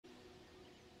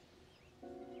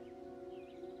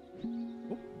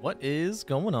What is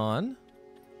going on?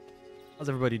 How's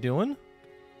everybody doing?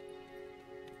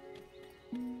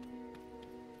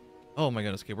 Oh my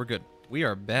goodness, okay, we're good. We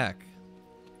are back.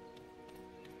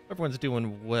 Everyone's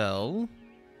doing well.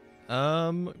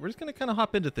 We're just gonna kind of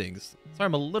hop into things. Sorry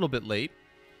I'm a little bit late.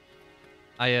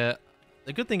 The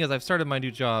good thing is I've started my new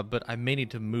job, but I may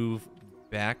need to move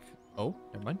back. Oh,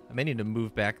 never mind. I may need to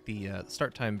move back the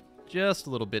start time just a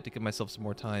little bit to give myself some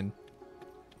more time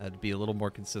to be a little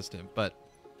more consistent, but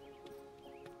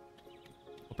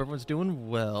hope everyone's doing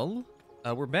well.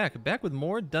 We're back with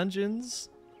more Dungeons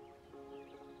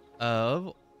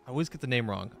of... I always get the name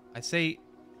wrong. I say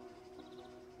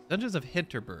Dungeons of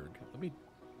Hinterburg. Let me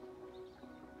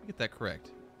get that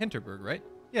correct. Hinterburg, right?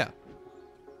 Yeah.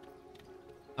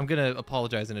 I'm going to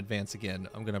apologize in advance again.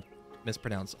 I'm going to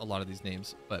mispronounce a lot of these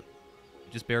names, but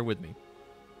just bear with me.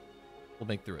 We'll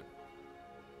make through it.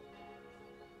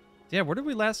 Yeah, where did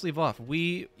we last leave off?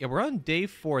 We're on day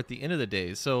 4 at the end of the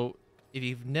day, so... If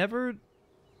you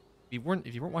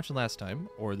weren't watching last time,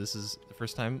 or this is the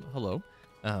first time, hello.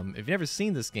 If you've never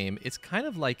seen this game, it's kind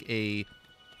of like it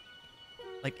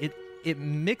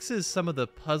mixes some of the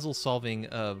puzzle solving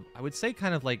of, I would say,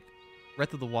 kind of like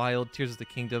Breath of the Wild, Tears of the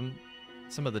Kingdom,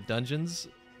 some of the dungeons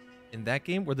in that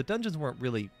game, where the dungeons weren't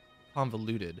really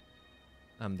convoluted.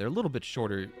 They're a little bit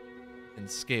shorter in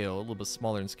scale, a little bit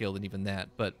smaller in scale than even that,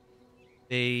 but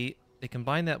they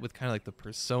combine that with kind of like the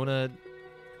Persona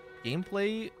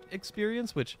gameplay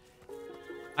experience, which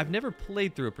I've never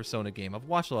played through a Persona game. I've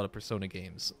watched a lot of Persona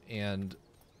games, and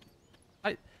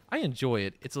I enjoy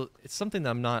it. It's something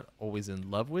that I'm not always in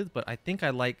love with, but I think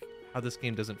I like how this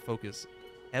game doesn't focus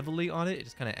heavily on it. It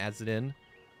just kind of adds it in.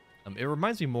 It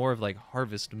reminds me more of like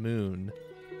Harvest Moon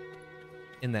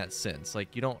in that sense.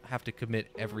 Like, you don't have to commit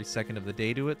every second of the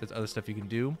day to it. There's other stuff you can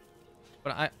do,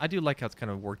 but I do like how it's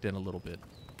kind of worked in a little bit.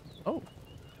 Oh.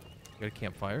 Got a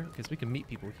campfire, because we can meet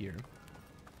people here.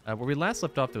 Where we last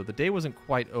left off, though, the day wasn't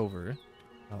quite over.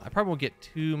 I probably won't get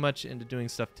too much into doing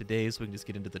stuff today, so we can just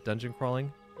get into the dungeon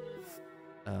crawling.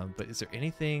 But is there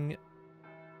anything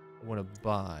I want to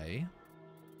buy?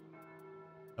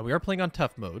 We are playing on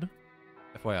tough mode,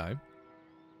 FYI.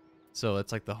 So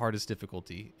it's like the hardest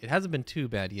difficulty. It hasn't been too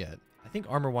bad yet. I think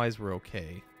armor-wise we're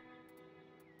okay.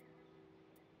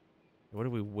 What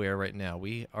do we wear right now?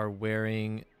 We are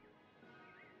wearing...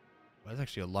 Well, that's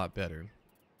actually a lot better.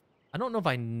 I don't know if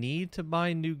I need to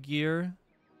buy new gear.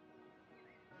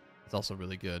 It's also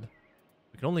really good.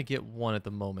 We can only get one at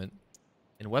the moment.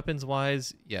 And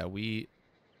weapons-wise, yeah, we're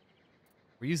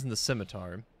using the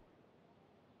scimitar.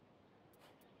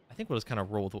 I think we'll just kind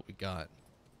of roll with what we got.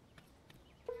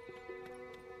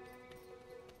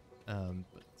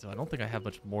 So I don't think I have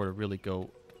much more to really go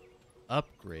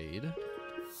upgrade.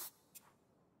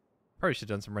 Probably should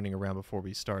have done some running around before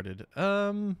we started.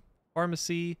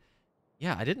 Pharmacy.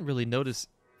 Yeah, I didn't really notice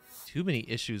too many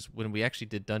issues when we actually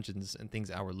did dungeons and things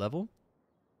our level.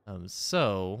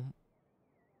 So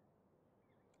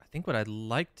I think what I'd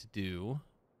like to do...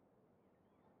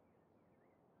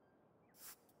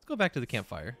 Let's go back to the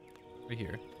campfire. Right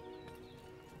here.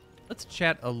 Let's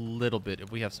chat a little bit if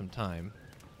we have some time.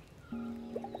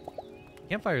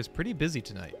 Campfire is pretty busy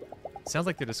tonight. Sounds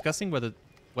like they're discussing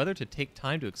whether to take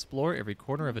time to explore every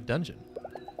corner of a dungeon.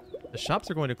 The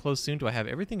shops are going to close soon. Do I have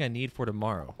everything I need for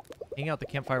tomorrow? Hanging out the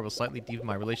campfire will slightly deepen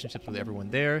my relationships with everyone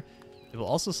there. It will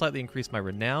also slightly increase my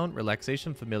renown,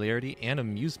 relaxation, familiarity, and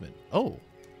amusement. Oh.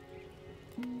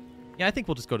 Yeah, I think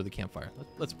we'll just go to the campfire.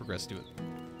 Let's progress to it.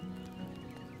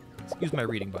 Excuse my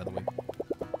reading, by the way.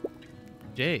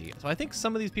 Jay. So I think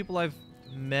some of these people I've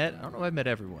met... I don't know if I've met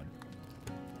everyone.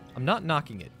 I'm not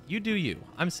knocking it. You do you.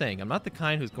 I'm saying I'm not the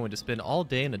kind who's going to spend all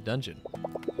day in a dungeon.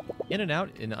 In and out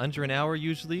in under an hour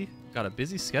usually. Got a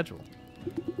busy schedule.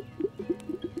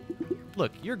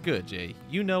 Look, you're good, Jay.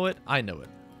 You know it, I know it.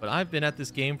 But I've been at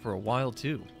this game for a while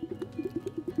too.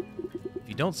 If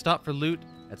you don't stop for loot,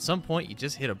 at some point you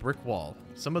just hit a brick wall.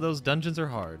 Some of those dungeons are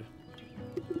hard.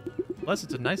 Plus,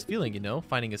 it's a nice feeling, you know,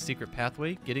 finding a secret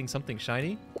pathway, getting something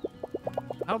shiny.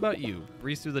 How about you?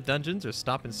 Breeze through the dungeons or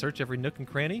stop and search every nook and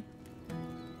cranny?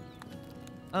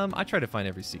 I try to find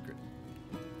every secret.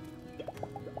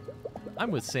 I'm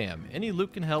with Sam. Any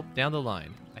loot can help down the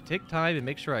line. I take time and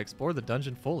make sure I explore the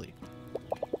dungeon fully.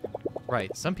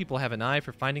 Right, some people have an eye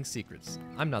for finding secrets.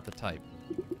 I'm not the type.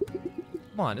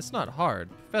 Come on, it's not hard.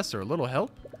 Professor, a little help?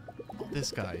 Oh,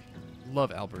 this guy.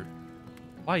 Love Albert.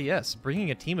 Why yes, bringing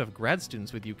a team of grad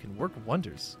students with you can work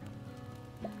wonders.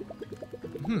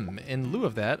 In lieu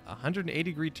of that,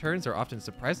 180-degree turns are often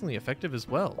surprisingly effective as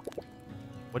well.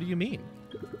 What do you mean?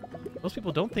 Most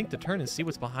people don't think to turn and see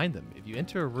what's behind them. If you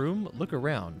enter a room, look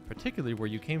around, particularly where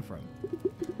you came from.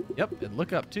 Yep, and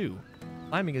look up too.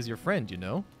 Climbing is your friend, you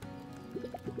know.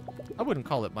 I wouldn't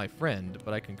call it my friend,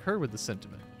 but I concur with the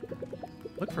sentiment.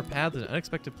 Look for paths in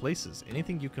unexpected places.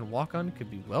 Anything you can walk on could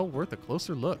be well worth a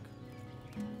closer look.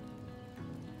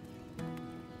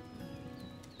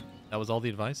 That was all the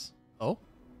advice? Oh?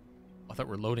 I thought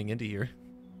we're loading into here.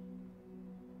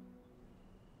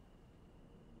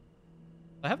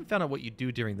 I haven't found out what you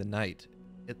do during the night.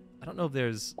 I don't know if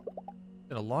there's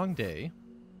been a long day.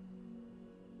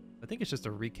 I think it's just a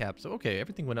recap. So, okay,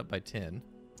 everything went up by 10.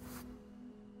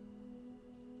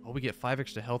 Oh, we get 5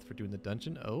 extra health for doing the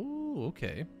dungeon. Oh,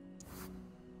 okay.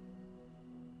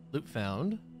 Loot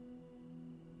found.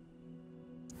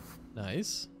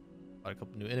 Nice. Got a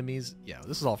couple new enemies. Yeah,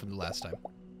 this is all from the last time.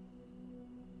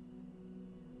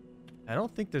 I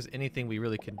don't think there's anything we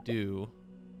really can do.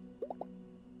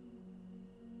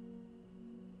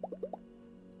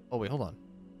 Oh, wait, hold on.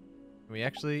 Can we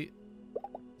actually...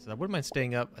 So I wouldn't mind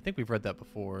staying up. I think we've read that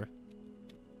before.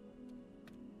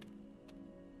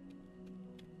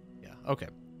 Yeah, okay.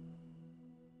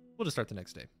 We'll just start the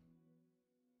next day.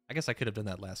 I guess I could have done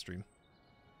that last stream.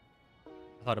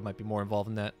 I thought it might be more involved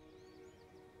in that.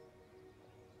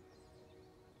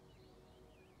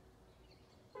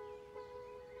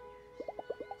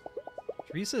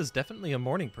 Teresa is definitely a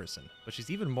morning person, but she's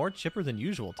even more chipper than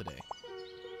usual today.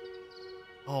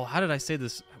 Oh, how did I say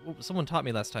this? Someone taught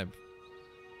me last time.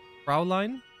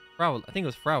 Fraulein? I think it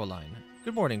was Fraulein.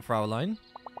 Good morning, Fraulein.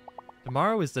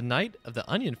 Tomorrow is the night of the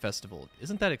Onion Festival.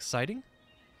 Isn't that exciting?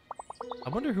 I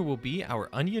wonder who will be our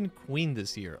Onion Queen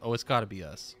this year. Oh, it's gotta be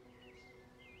us.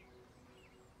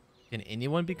 Can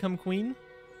anyone become queen?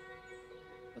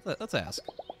 Let's ask.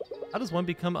 How does one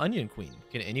become Onion Queen?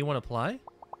 Can anyone apply?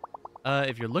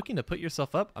 If you're looking to put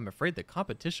yourself up, I'm afraid the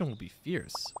competition will be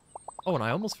fierce. Oh, and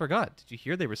I almost forgot. Did you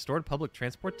hear they restored public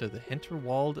transport to the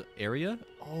Hinterwald area?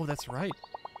 Oh, that's right.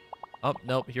 Oh,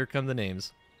 nope. Here come the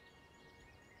names.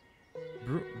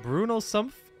 Bruno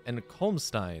Sumpf and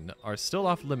Kolmstein are still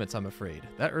off limits, I'm afraid.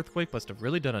 That earthquake must have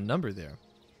really done a number there.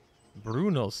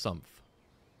 Bruno Sumpf.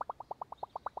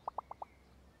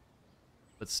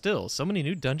 But still, so many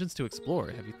new dungeons to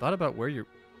explore. Have you thought about where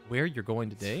you're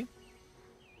going today?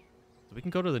 So we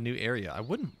can go to the new area. I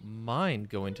wouldn't mind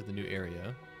going to the new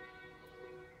area.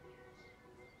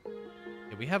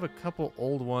 Yeah, we have a couple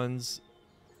old ones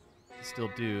to still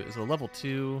do. Is it a level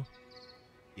 2?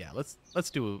 Yeah, let's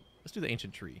do the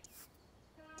ancient tree.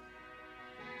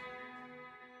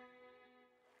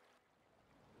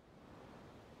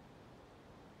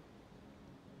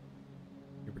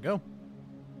 Here we go.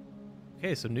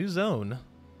 Okay, so new zone.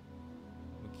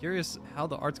 I'm curious how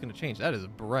the art's going to change. That is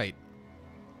bright.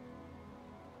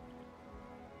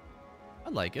 I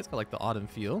like it. It's got like the autumn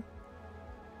feel.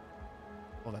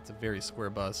 Oh, that's a very square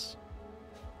bus.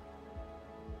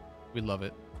 We love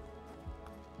it.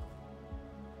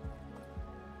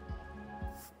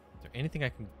 Is there anything I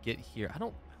can get here?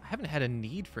 I haven't had a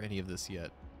need for any of this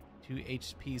yet. 2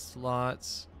 HP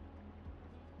slots.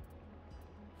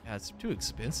 Yeah, it's too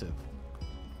expensive.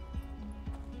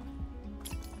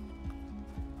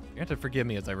 You have to forgive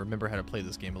me as I remember how to play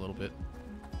this game a little bit.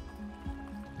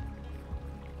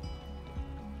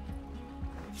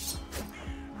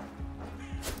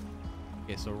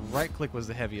 Okay, so right click was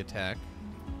the heavy attack.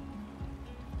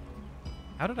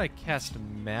 How did I cast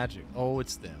magic? Oh,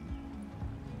 it's them.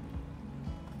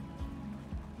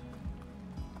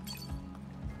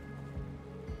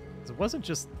 It wasn't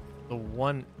just the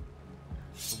one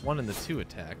and the 2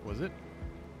 attack, was it?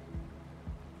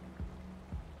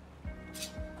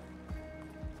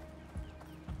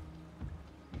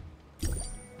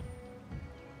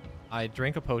 I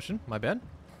drank a potion. My bad.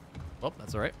 Well,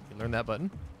 that's alright. You learned that button.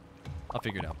 I'll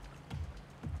figure it out.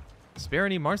 Spare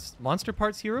any monster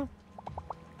parts, hero?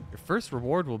 Your first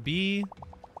reward will be...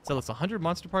 Sell us 100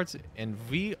 monster parts, and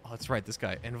we... Oh, that's right, this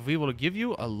guy. And we will give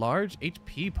you a large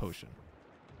HP potion.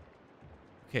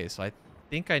 Okay, so I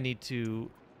think I need to...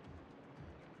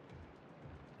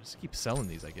 Just keep selling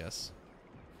these, I guess.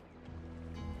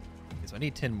 Okay, so I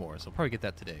need 10 more, so I'll probably get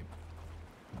that today.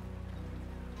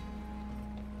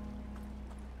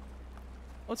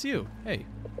 Oh, it's you. Hey.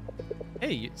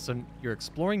 Hey, so you're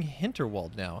exploring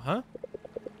Hinterwald now, huh?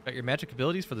 Got your magic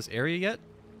abilities for this area yet?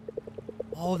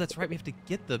 Oh, that's right. We have to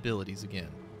get the abilities again.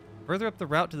 Further up the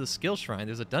route to the skill shrine,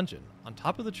 there's a dungeon on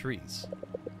top of the trees.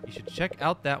 You should check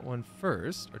out that one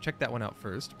first, or check that one out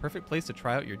first. Perfect place to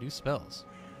try out your new spells.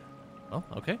 Oh,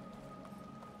 okay.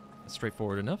 That's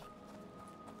straightforward enough.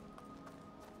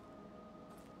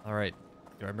 All right.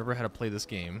 Do I remember how to play this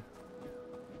game?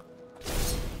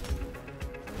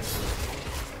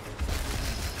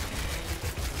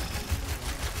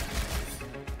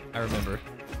 I remember.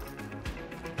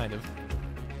 kind of.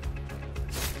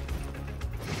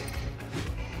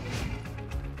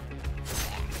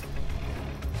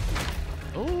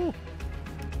 Oh!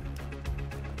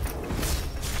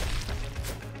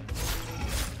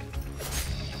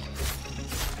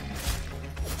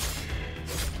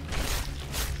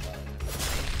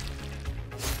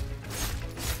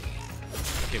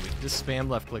 Okay, we just spam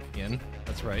left click again.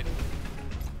 That's right.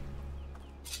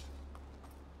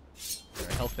 Get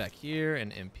our health back here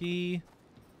and MP.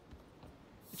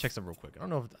 Let me check something real quick. I don't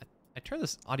know if I turned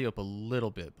this audio up a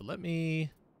little bit, but let me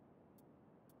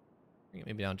bring it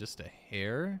maybe down just a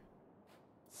hair.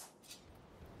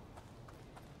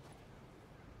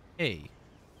 Hey, can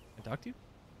I talk to you?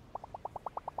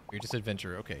 You're just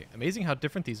adventurer. Okay. Amazing how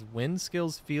different these wind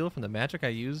skills feel from the magic I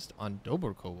used on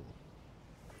Dumien. Okay,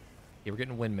 we're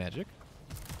getting wind magic.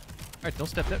 Alright, don't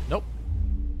step that. Nope.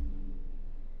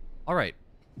 Alright.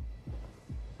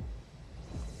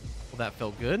 Well, that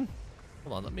felt good.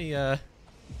 Hold on, let me,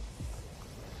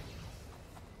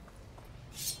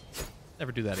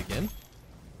 never do that again.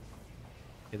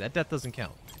 Okay, that death doesn't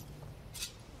count.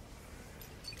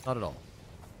 Not at all.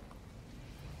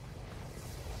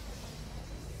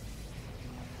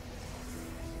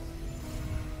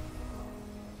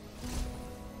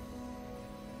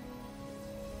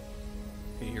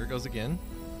 Okay, here it goes again.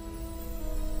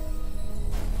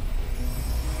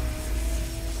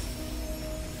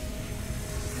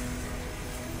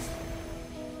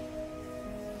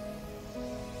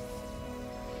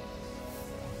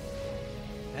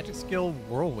 Magic skill,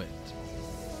 Whirlwind.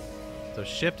 So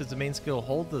shift is the main skill.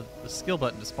 Hold the skill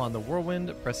button to spawn the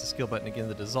whirlwind. Press the skill button again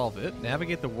to dissolve it.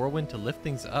 Navigate the whirlwind to lift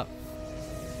things up.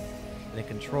 And then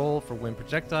control for wind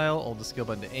projectile. Hold the skill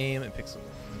button to aim and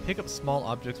pick up small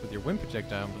objects with your wind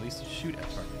projectile and release to shoot at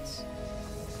targets.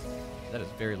 That is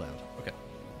very loud. Okay.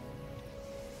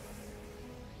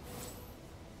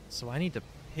 So I need to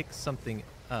pick something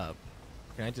up.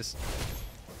 Can I just...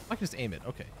 I can just aim it.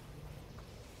 Okay.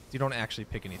 So you don't actually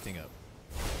pick anything up.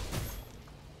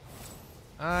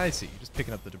 I see. You're just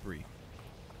picking up the debris.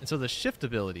 And so the shift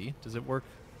ability, does it work?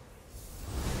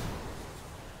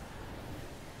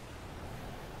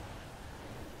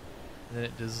 And then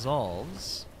it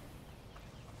dissolves.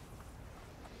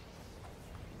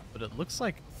 But it looks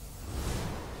like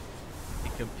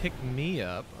it can pick me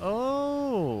up.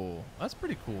 Oh, that's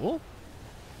pretty cool.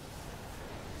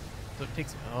 So it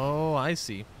takes... Oh, I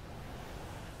see.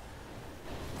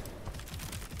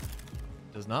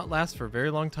 Does not last for a very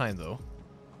long time, though.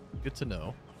 Good to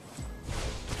know.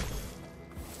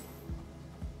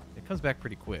 It comes back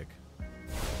pretty quick.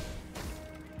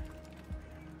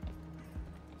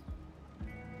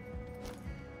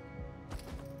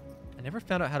 I never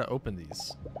found out how to open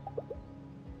these.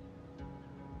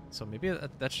 So maybe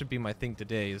that should be my thing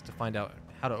today, is to find out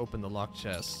how to open the locked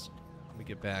chest when we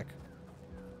get back.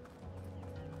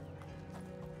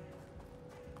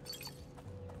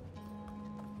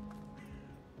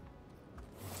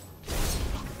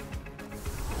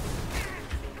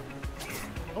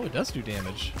 Oh, it does do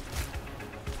damage.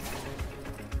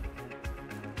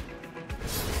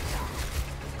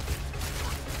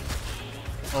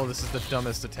 Oh, this is the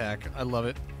dumbest attack. I love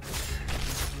it.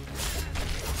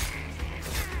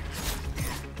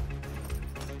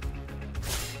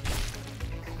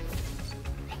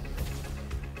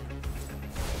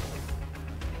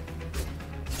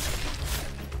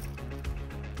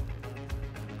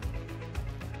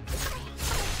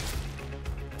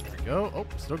 There we go. Oh,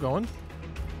 still going.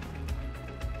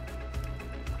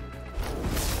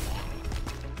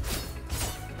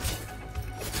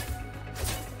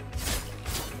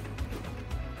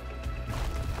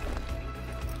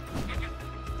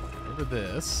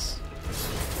 This.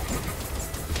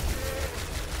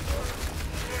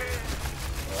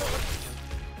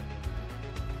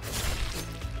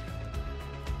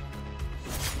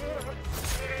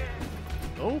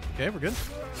 Oh, okay, we're good.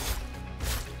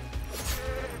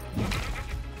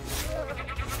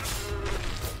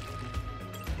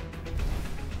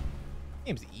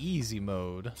 Game's easy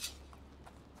mode. Go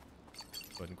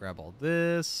ahead and grab all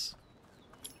this.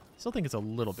 Still think it's a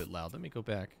little bit loud. Let me go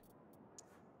back.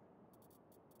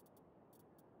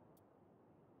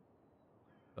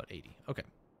 About 80. Okay.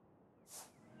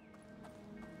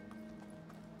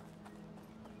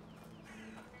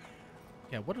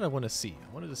 Yeah, what did I want to see?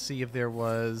 I wanted to see if there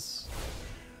was...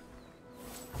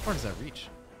 How far does that reach?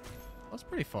 Oh, that's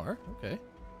pretty far. Okay.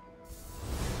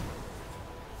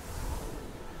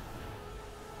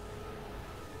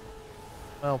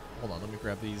 Well, hold on. Let me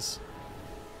grab these.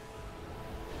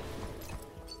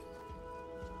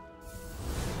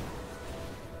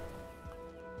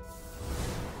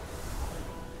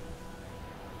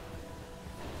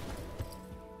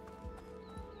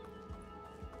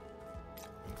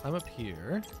 climb up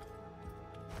here.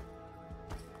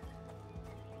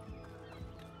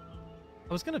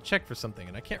 I was going to check for something,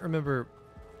 and I can't remember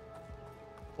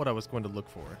what I was going to look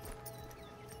for.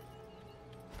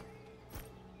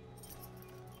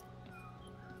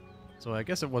 So I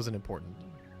guess it wasn't important.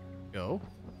 Go.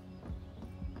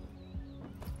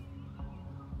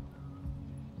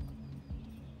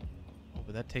 Oh,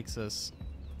 but that takes us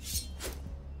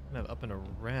kind of up and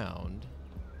around.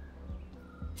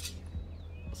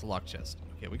 It's a lock chest.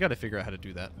 Okay, we got to figure out how to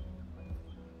do that.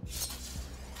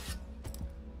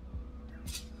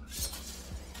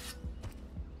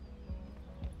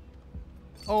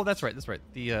 Oh, that's right. That's right.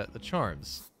 The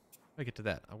charms. How do I get to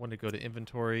that? I want to go to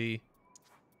inventory.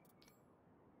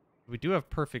 We do have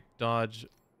perfect dodge,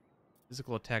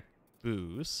 physical attack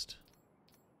boost.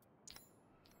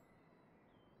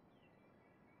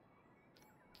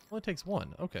 Only takes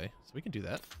one. Okay, so we can do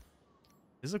that.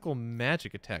 Physical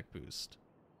magic attack boost.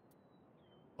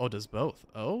 Oh, does both.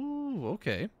 Oh,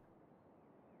 okay.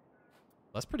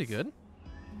 That's pretty good.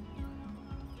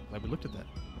 Glad we looked at that.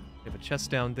 We have a chest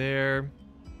down there.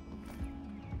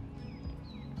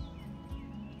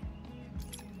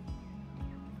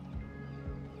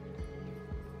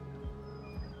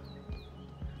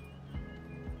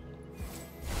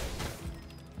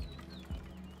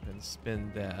 And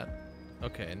spin that.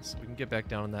 Okay, and so we can get back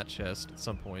down on that chest at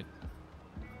some point.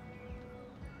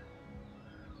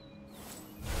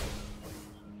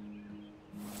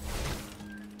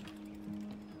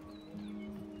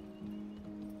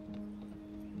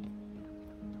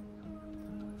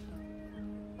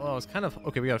 Oh, it's kind of...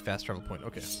 Okay, we got a fast travel point.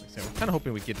 Okay, so I'm kind of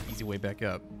hoping we get an easy way back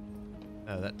up.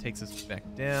 That takes us back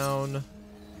down.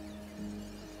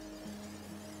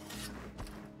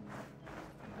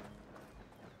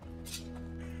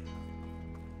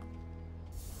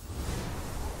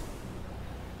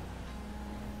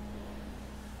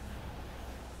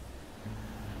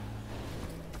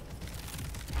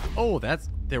 Oh, that's...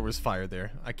 There was fire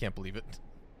there. I can't believe it.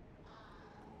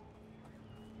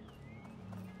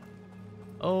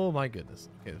 Oh my goodness.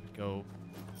 Okay, go...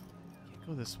 Can't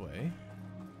go this way.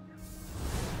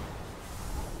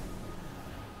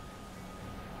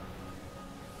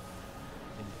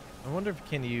 I wonder if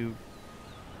can you...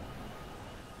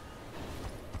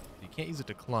 You can't use it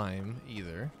to climb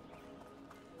either.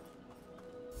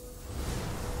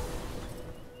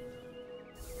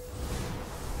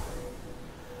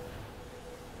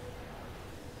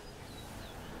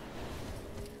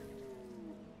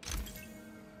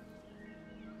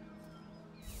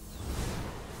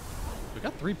 We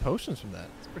got 3 potions from that.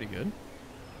 That's pretty good.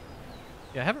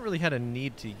 Yeah, I haven't really had a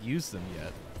need to use them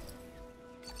yet.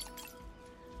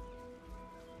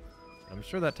 I'm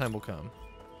sure that time will come.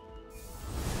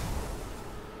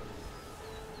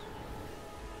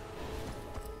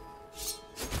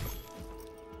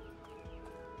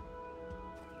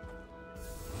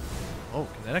 Oh,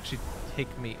 can that actually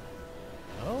take me...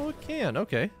 Oh, it can.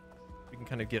 Okay. We can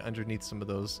kind of get underneath some of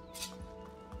those.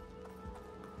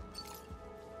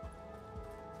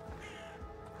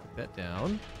 Put that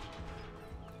down.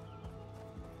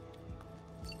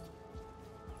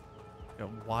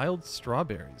 Got wild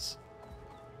strawberries.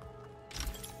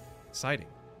 Exciting.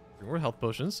 3 more health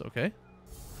potions. Okay.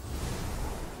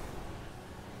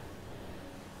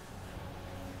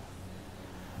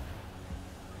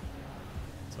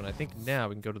 So I think now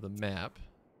we can go to the map.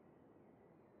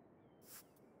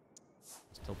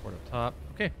 Let's teleport up top.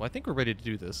 Okay, well I think we're ready to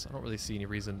do this. I don't really see any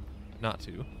reason not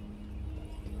to.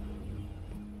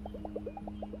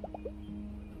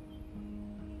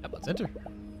 Yep, let's enter.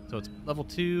 So it's level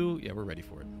 2. Yeah, we're ready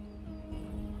for it.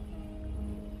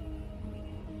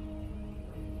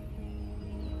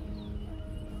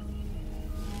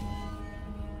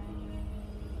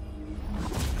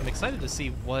 I'm excited to see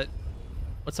what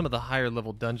some of the higher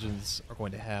level dungeons are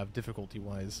going to have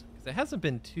difficulty-wise, because it hasn't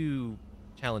been too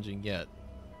challenging yet.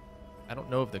 I don't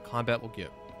know if the combat will get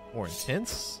more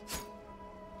intense.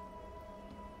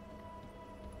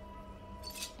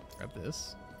 Grab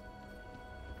this.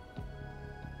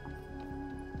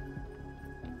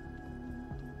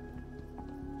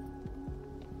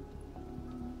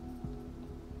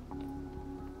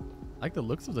 I like the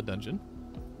looks of the dungeon.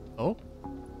 Oh.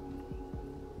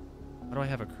 How do I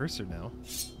have a cursor now?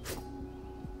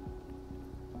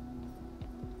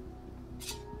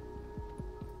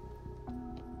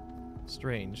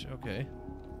 Strange. Okay.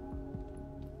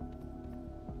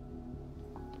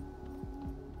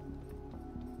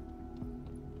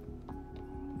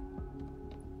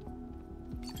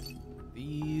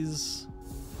 These...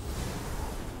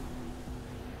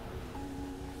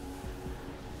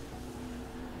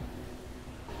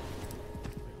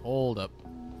 Hold up.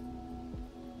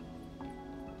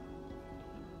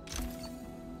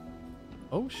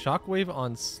 shockwave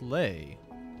on sleigh.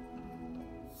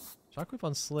 Shockwave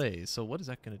on sleigh. So what is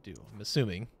that going to do? I'm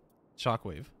assuming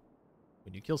shockwave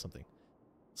when you kill something.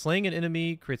 Slaying an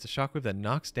enemy creates a shockwave that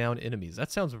knocks down enemies.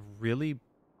 That sounds really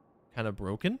kind of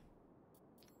broken.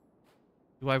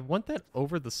 Do I want that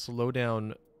over the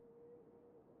slowdown?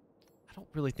 I don't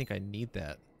really think I need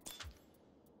that.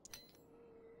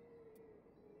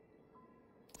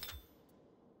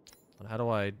 How do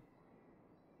I...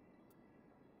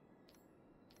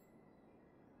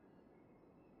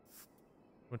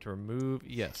 Want to remove?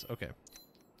 Yes, okay.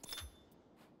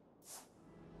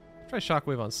 Try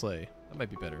shockwave on sleigh. That might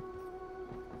be better.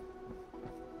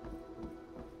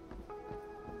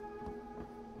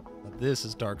 Now this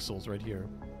is Dark Souls right here.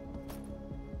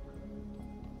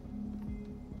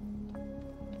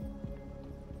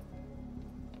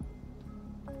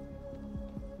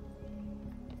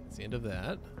 That's the end of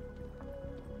that.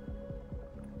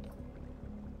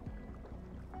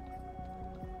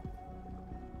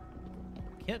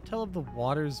 Can't tell if the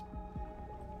water's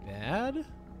bad.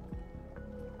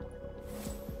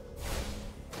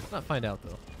 Let's not find out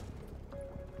though.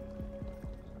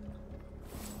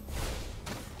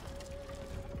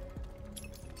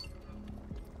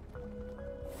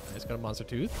 Nice, got a monster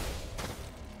tooth.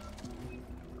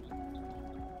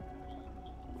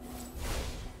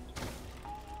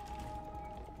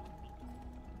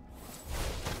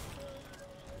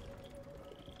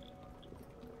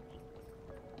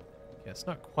 It's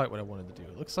not quite what I wanted to do.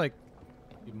 It looks like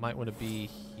you might want to be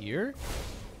here.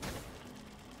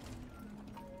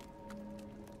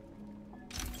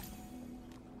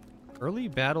 Early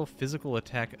battle physical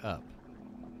attack up.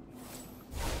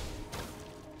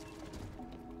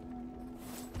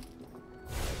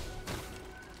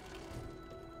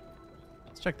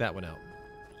 Let's check that one out.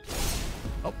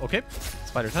 Oh, okay.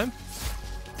 Spider time.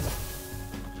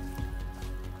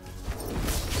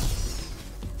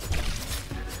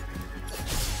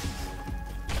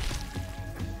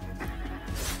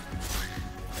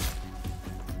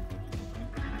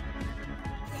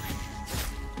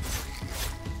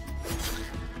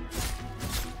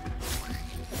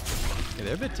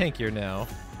 They're a bit tankier now.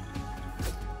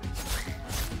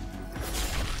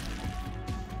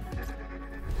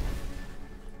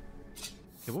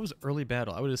 Okay, what was early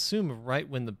battle? I would assume right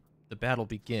when the battle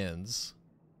begins.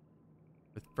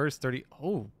 With first 30...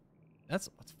 Oh, that's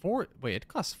 4... Wait, it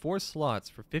costs 4 slots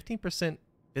for 15%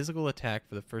 physical attack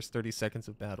for the first 30 seconds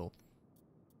of battle.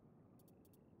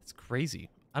 It's crazy.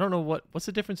 I don't know what's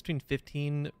the difference between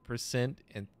 15%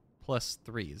 and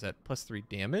 +3. Is that +3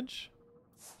 damage?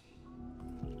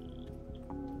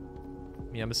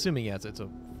 I mean, I'm assuming, yeah, it's a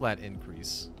flat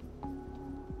increase.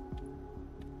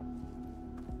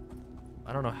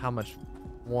 I don't know how much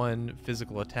one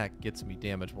physical attack gets me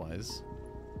damage-wise.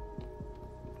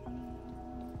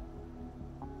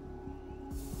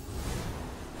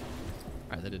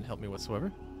 Alright, that didn't help me whatsoever.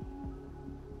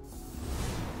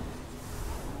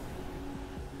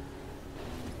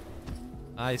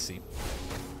 I see.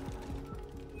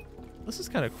 This is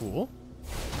kind of cool.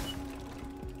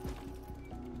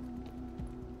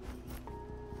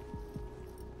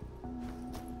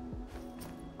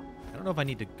 I don't know if I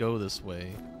need to go this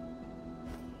way,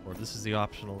 or this is the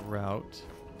optional route.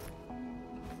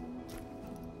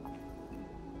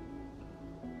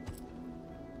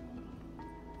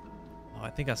 Oh, I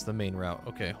think that's the main route.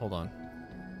 Okay, hold on.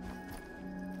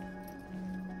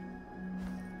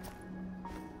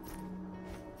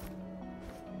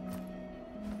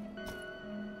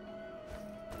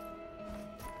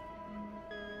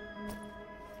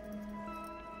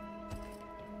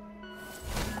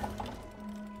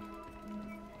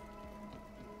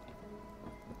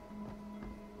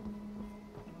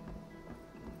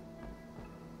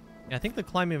 I think the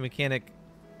climbing mechanic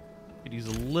could use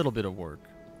a little bit of work.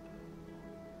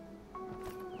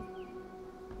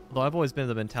 Although I've always been of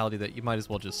the mentality that you might as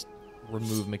well just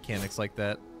remove mechanics like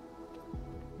that.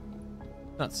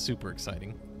 Not super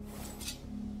exciting.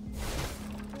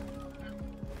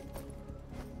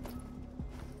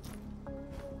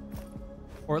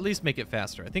 Or at least make it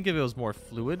faster. I think if it was more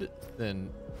fluid, then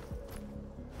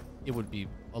it would be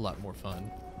a lot more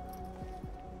fun.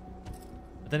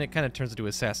 Then it kind of turns into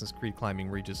Assassin's Creed climbing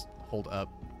where you just hold up.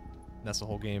 And that's the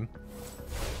whole game.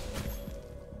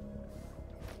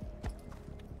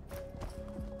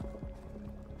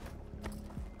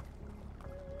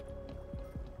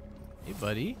 Hey,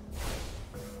 buddy.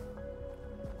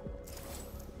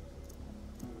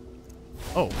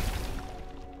 Oh.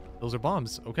 Those are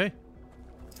bombs. Okay.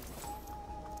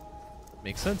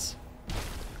 Makes sense.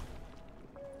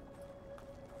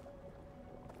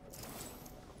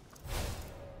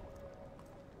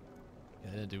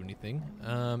 anything.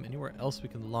 Anywhere else we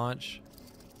can launch?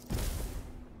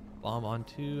 Bomb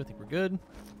onto. I think we're good.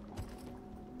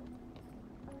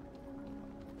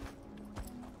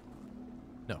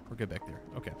 No, we're good back there.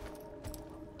 Okay.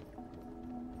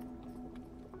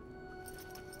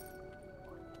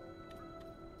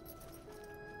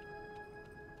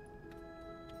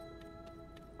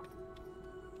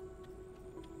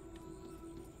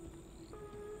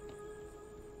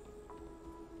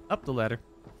 Up the ladder.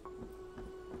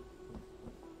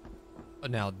 Oh,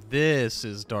 now this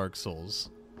is Dark Souls.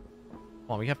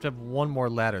 Come on, we have to have one more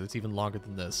ladder that's even longer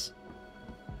than this.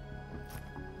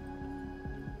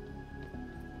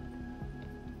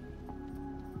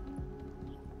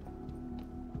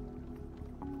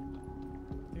 I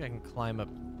think I can climb up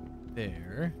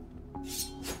there.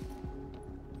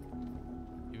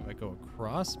 Maybe if I go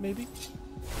across, maybe?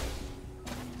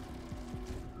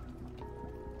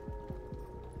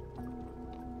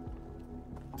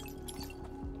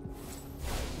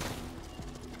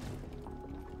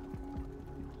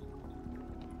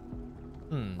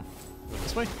 Go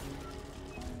this way.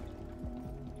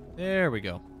 There we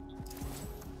go.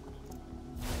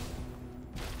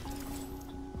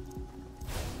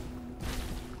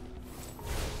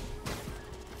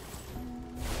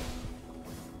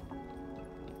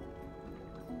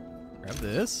 Grab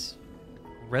this.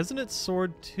 Resonant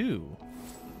Sword 2.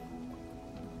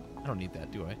 I don't need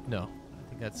that, do I? No. I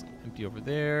think that's empty over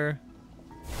there.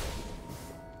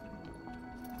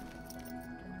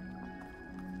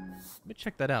 Let me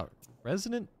check that out.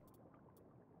 Resonant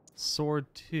Sword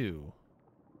 2.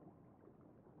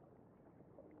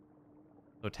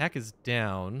 So attack is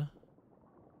down.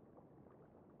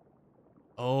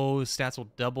 Oh, stats will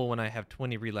double when I have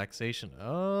 20 relaxation.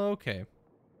 Okay.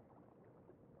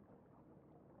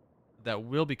 That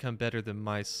will become better than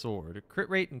my sword. Crit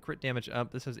rate and crit damage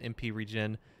up. This has MP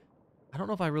regen. I don't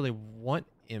know if I really want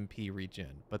MP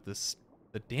regen, but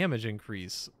the damage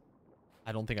increase,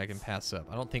 I don't think I can pass up.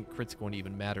 I don't think crit's going to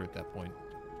even matter at that point.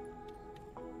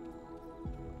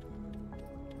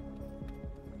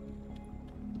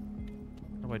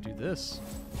 How do I do this?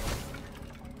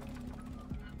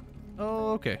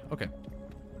 Oh, okay, okay.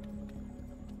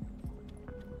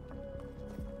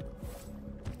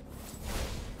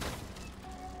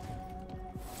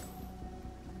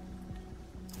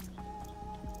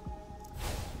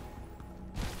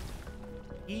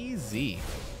 Easy.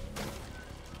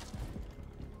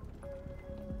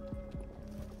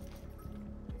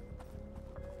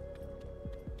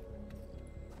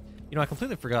 You know, I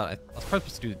completely forgot. I was probably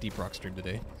supposed to do the Deep Rock stream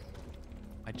today.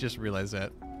 I just realized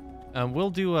that. We'll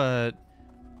do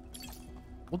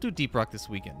Deep Rock this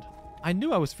weekend. I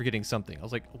knew I was forgetting something. I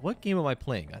was like, what game am I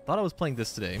playing? I thought I was playing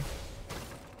this today.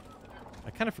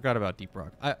 I kind of forgot about Deep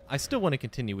Rock. I still want to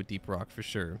continue with Deep Rock for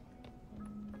sure.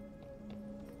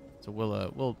 So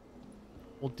we'll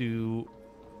do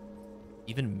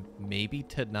even maybe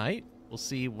tonight. We'll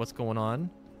see what's going on.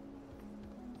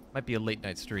 Might be a late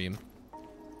night stream.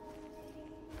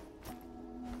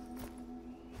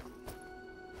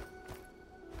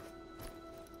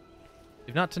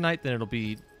 If not tonight, then it'll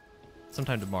be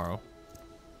sometime tomorrow.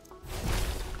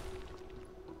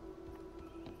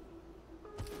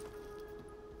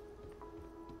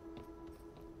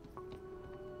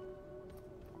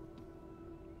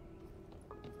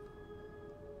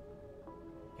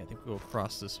 Okay, I think we'll go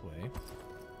across this way.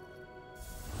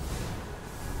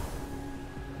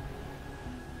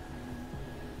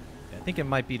 Yeah, I think it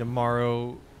might be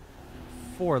tomorrow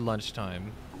for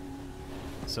lunchtime.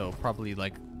 So probably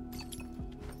like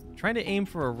trying to aim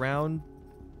for around,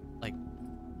 like,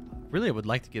 really I would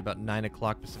like to get about 9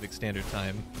 o'clock Pacific Standard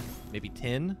Time, maybe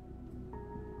 10.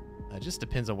 It just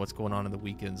depends on what's going on in the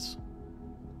weekends.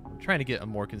 I'm trying to get a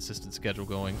more consistent schedule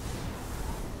going.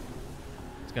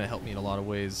 It's going to help me in a lot of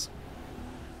ways.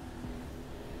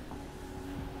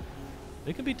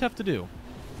 It can be tough to do.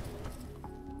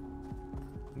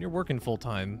 When you're working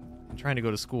full-time and trying to go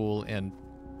to school and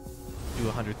do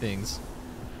 100 things.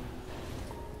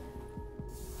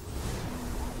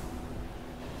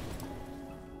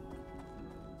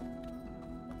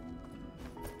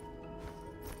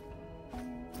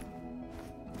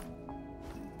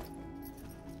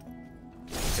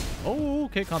 Oh,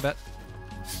 okay, combat.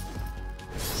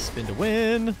 Spin to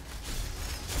win.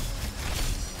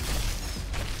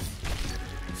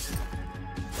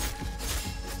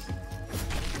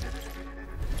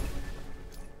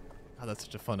 Oh, that's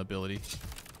such a fun ability.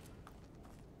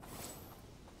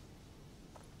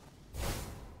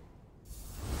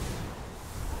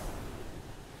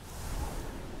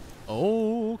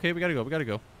 Oh, okay, we gotta go, we gotta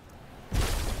go.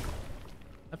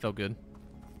 That felt good.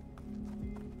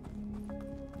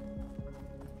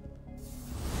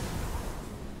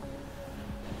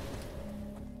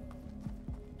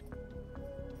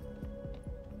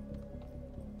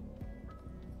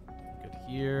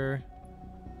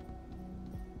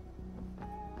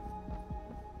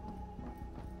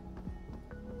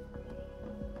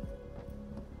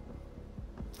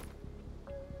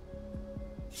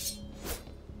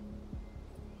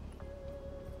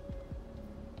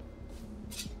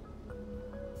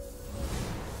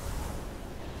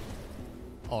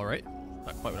 All right.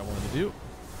 Not quite what I wanted to do.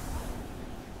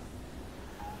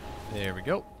 There we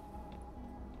go.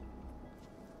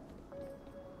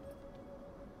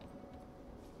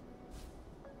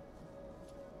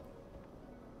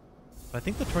 I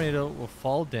think the tornado will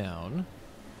fall down.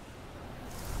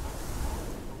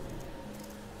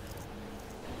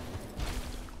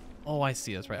 Oh, I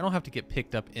see. That's right. I don't have to get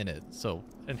picked up in it, so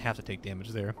I didn't have to take damage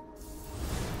there.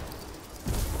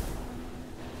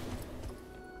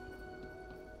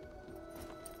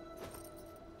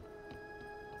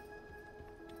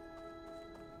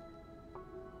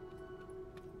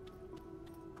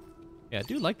 Yeah, I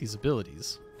do like these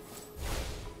abilities.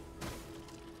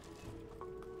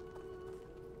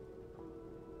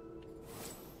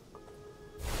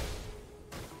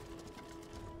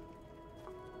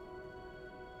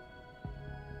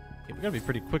 Okay, we gotta be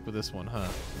pretty quick with this one, huh?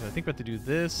 I think we have to do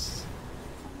this.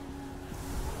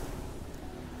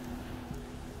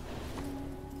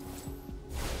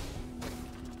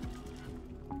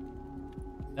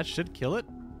 That should kill it.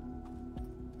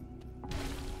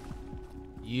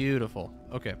 Beautiful.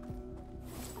 Okay.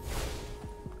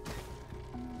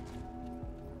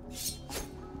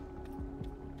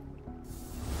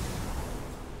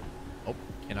 Oh,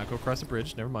 cannot go across the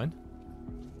bridge. Never mind.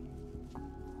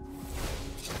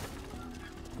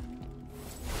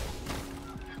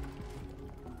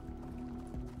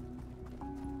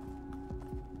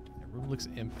 That room looks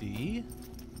empty.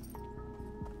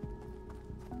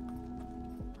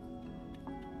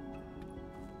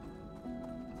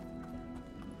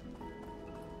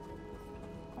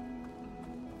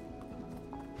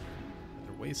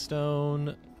 Stone.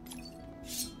 Okay,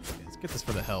 let's get this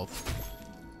for the health.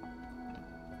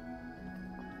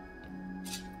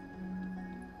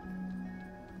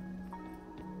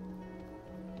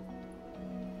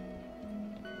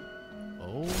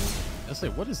 Oh, I say,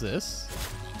 what is this?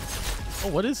 Oh,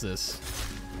 what is this?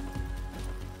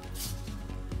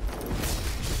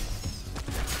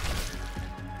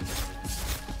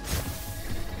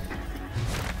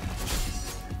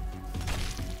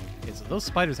 Those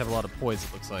spiders have a lot of poise,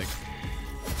 it looks like.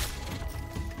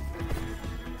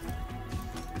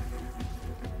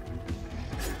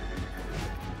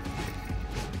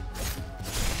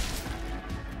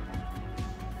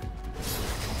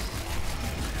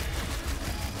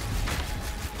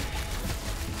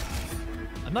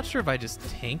 I'm not sure if I just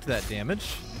tanked that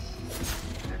damage.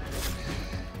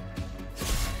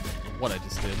 What I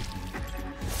just did.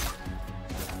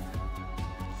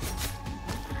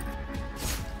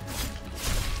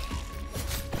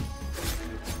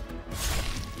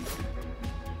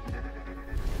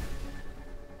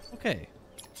 Okay.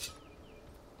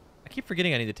 I keep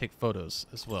forgetting I need to take photos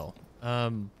as well. I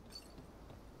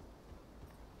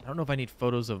don't know if I need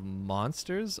photos of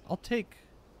monsters. I'll take...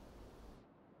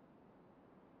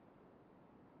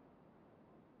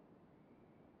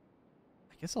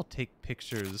 I guess I'll take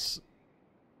pictures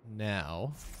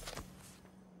now.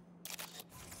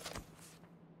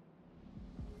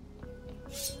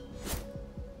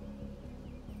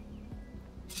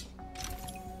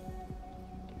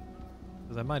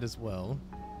 Because I might as well.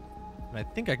 And I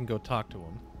think I can go talk to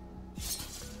him.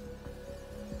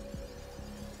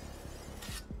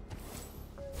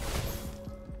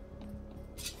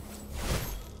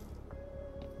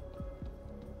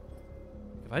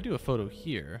 If I do a photo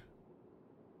here,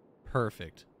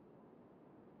 perfect.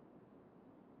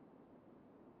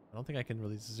 I don't think I can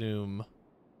really zoom.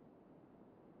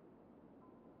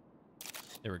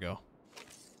 There we go.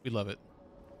 We love it.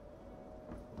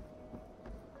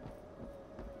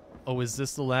 Oh, is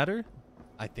this the ladder?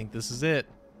 I think this is it.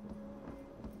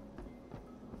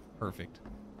 Perfect.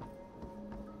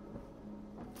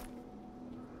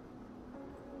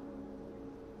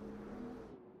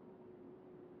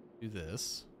 Do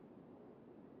this.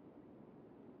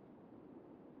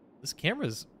 This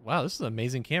camera's... Wow, this is an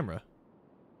amazing camera.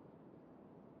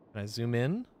 Can I zoom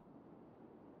in?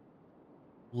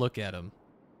 Look at him.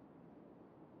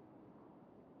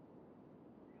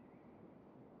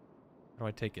 How do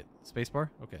I take it? Spacebar?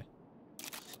 Okay.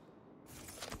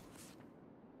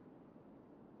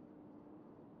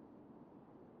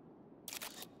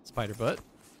 Spider butt.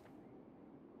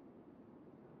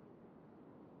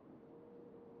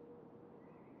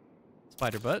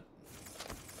 Spider butt.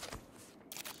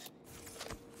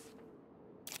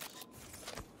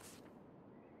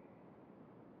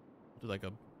 Do like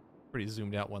a pretty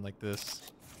zoomed out one like this.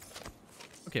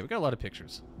 Okay, we got a lot of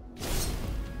pictures.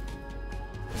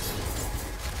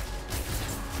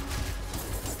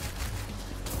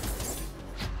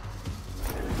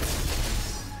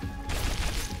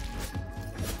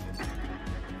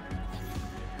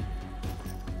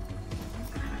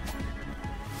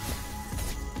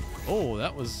 Oh,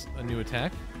 that was a new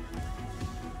attack.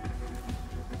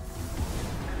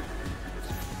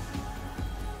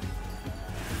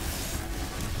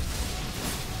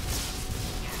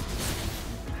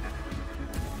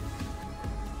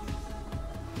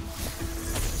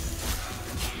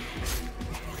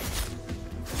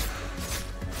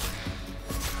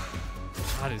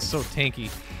 God, it's so tanky.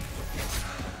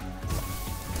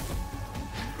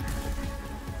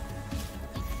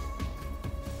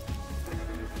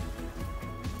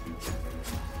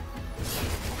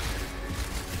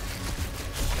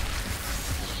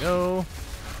 Go.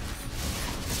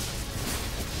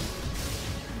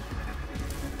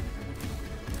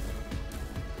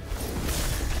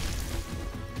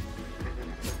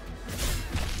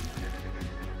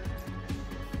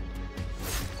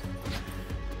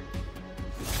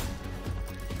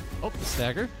 Oh, the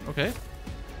stagger. Okay.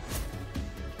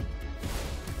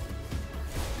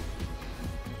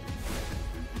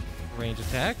 Range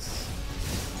attacks.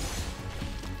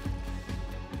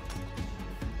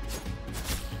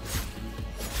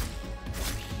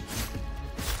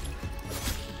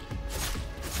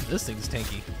 This thing's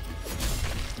tanky.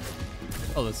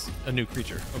 Oh, that's a new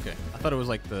creature. Okay. I thought it was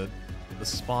like the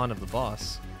spawn of the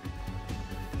boss.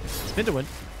 Spin to win.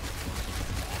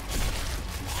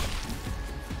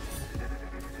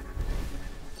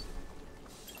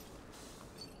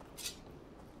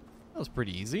 That was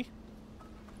pretty easy.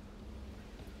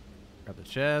 Grab the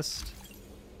chest.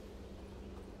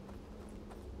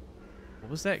 What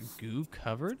was that goo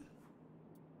covered?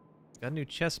 Got a new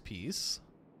chest piece.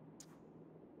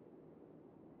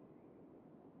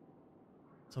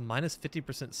 So minus 50%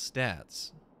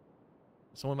 stats.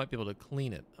 Someone might be able to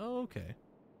clean it. Oh, okay.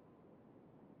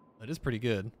 That is pretty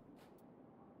good.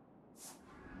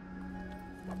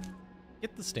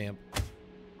 Get the stamp.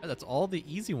 Oh, that's all the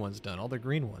easy ones done, all the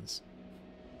green ones.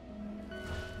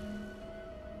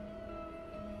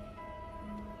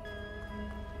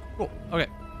 Cool. Okay.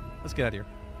 Let's get out of here.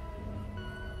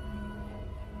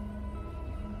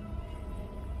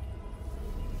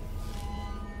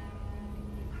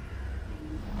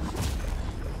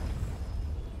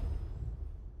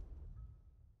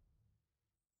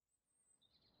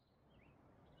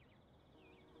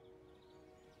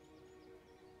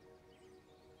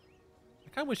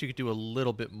 I kind of wish you could do a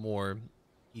little bit more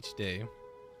each day.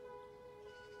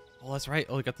 Oh, that's right.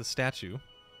 Oh, we got the statue.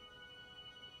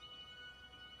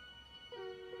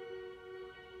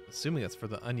 Assuming that's for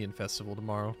the Onion Festival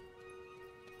tomorrow.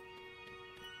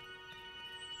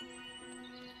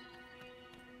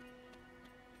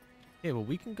 Okay, well,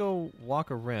 we can go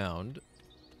walk around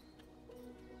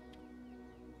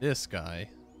this guy.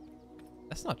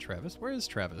 That's not Travis. Where is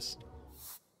Travis?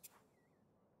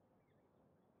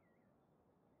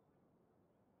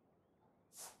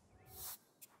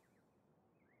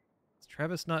 Is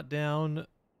Travis not down?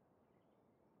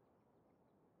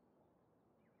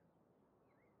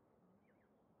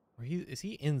 Or is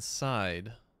he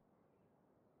inside?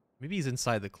 Maybe he's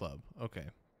inside the club. Okay.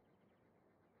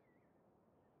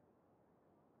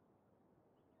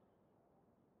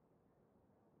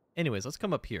 Anyways, let's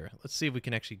come up here. Let's see if we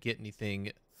can actually get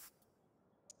anything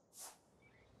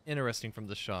interesting from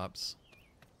the shops.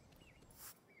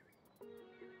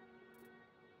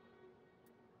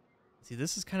 See,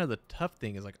 this is kind of the tough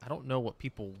thing, is like, I don't know what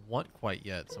people want quite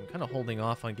yet, so I'm kind of holding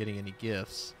off on getting any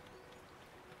gifts.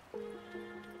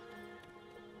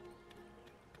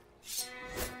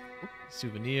 Oop,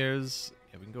 souvenirs.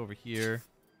 Yeah, we can go over here.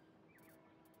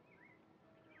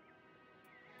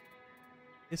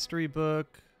 History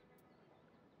book.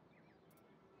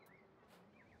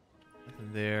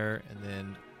 Nothing there, and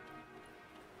then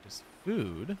just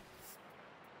food.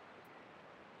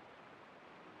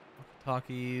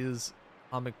 Talkies,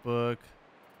 comic book.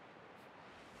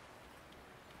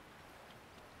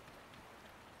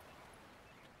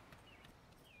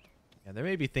 Yeah, there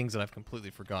may be things that I've completely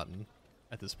forgotten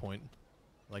at this point,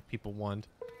 like people want.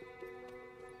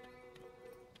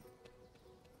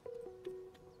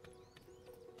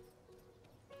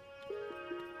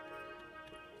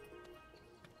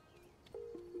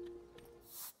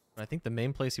 But I think the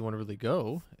main place you want to really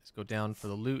go is go down for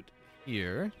the loot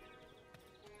here.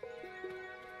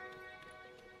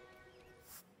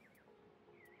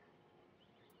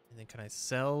 And then can I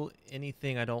sell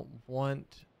anything I don't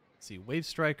want? Let's see, Wave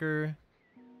Striker.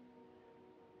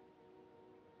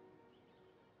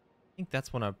 I think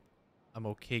that's one I'm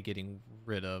okay getting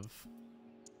rid of.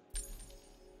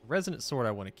 Resonant Sword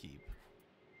I want to keep.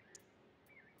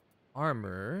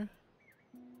 Armor.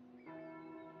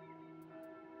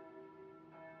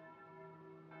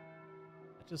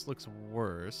 That just looks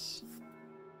worse.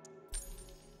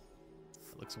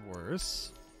 looks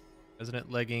worse. Resident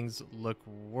leggings look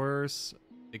worse.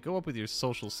 They go up with your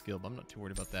social skill, but I'm not too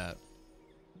worried about that.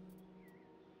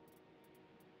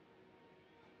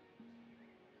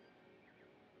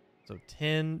 So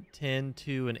 10, 10,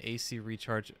 2, and AC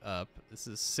recharge up. This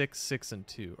is 6, 6, and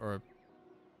 2. Or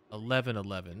 11,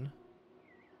 11.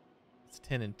 It's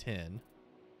 10 and 10. And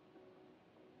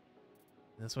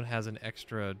this one has an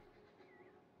extra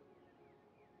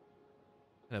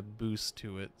kind of boost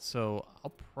to it. So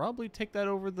I'll probably take that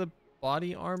over the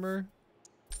body armor.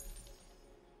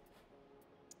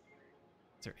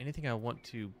 Is there anything I want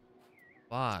to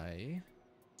buy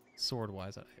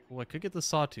sword-wise? Well, I could get the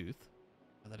sawtooth.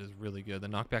 Oh, that is really good. The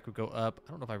knockback would go up.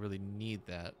 I don't know if I really need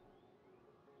that.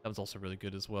 That was also really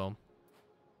good as well.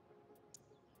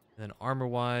 And then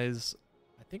armor-wise,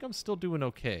 I think I'm still doing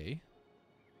okay.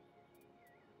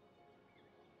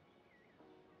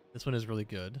 This one is really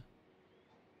good.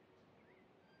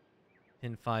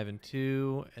 10, 5, and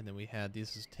 2. And then we had,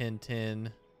 this is 10,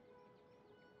 10.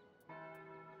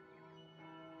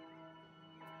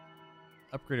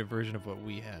 Upgraded version of what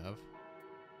we have.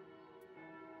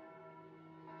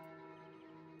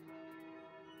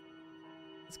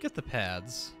 Let's get the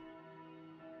pads.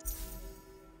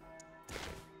 Here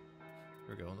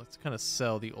we go. Let's kind of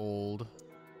sell the old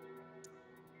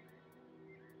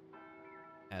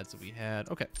pads that we had.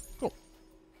 Okay, cool.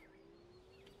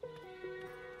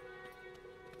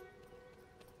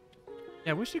 Yeah,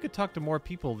 I wish you could talk to more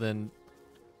people than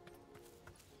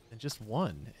just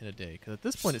one in a day. Because at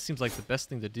this point, it seems like the best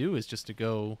thing to do is just to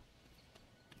go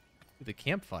to the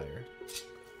campfire.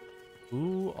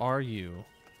 Who are you?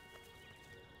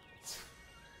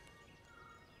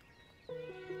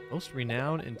 Most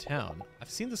renowned in town. I've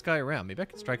seen this guy around. Maybe I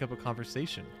can strike up a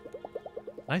conversation.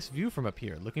 Nice view from up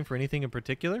here. Looking for anything in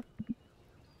particular?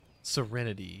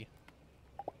 Serenity.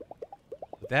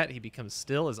 With that, he becomes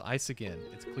still as ice again.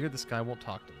 It's clear this guy won't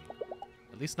talk to me.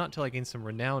 At least not until I gain some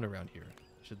renown around here.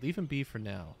 I should leave him be for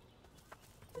now.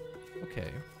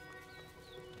 Okay.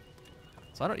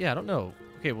 So I don't know.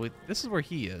 Okay, well, this is where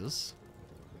he is.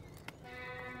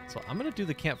 So I'm gonna do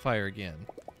the campfire again.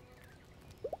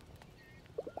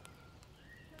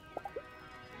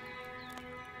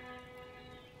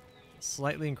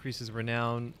 Slightly increases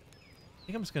renown. I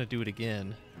think I'm just going to do it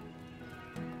again.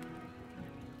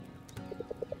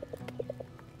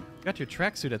 Got your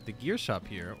tracksuit at the gear shop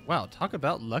here. Wow, talk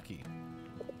about lucky.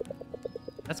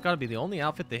 That's got to be the only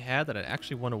outfit they had that I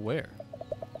actually want to wear.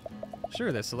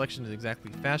 Sure, their selection is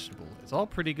exactly fashionable. It's all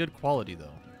pretty good quality, though.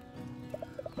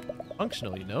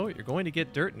 Functional, you know? You're going to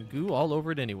get dirt and goo all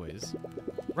over it anyways.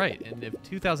 Right, and if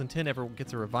 2010 ever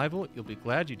gets a revival, you'll be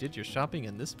glad you did your shopping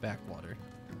in this backwater.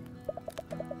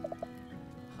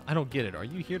 I don't get it. Are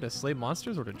you here to slay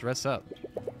monsters or to dress up?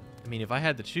 I mean, if I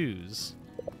had to choose,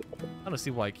 I don't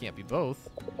see why it can't be both.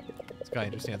 This guy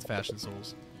understands fashion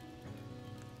souls.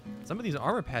 Some of these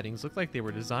armor paddings look like they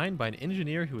were designed by an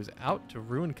engineer who is out to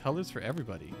ruin colors for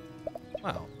everybody.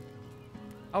 Wow.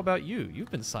 How about you?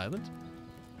 You've been silent.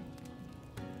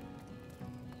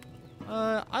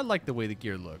 I like the way the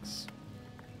gear looks.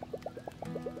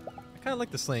 I kind of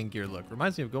like the slaying gear look.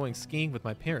 Reminds me of going skiing with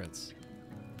my parents.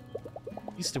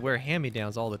 Used to wear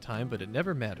hand-me-downs all the time, but it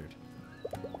never mattered.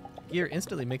 Gear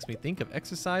instantly makes me think of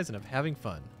exercise and of having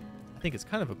fun. I think it's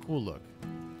kind of a cool look.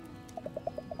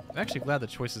 I'm actually glad the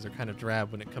choices are kind of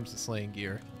drab when it comes to slaying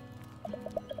gear.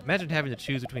 Imagine having to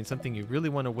choose between something you really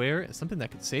want to wear and something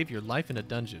that could save your life in a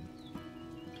dungeon.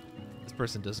 This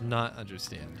person does not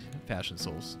understand fashion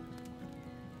souls.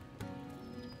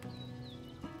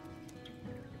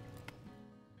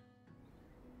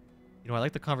 You know, I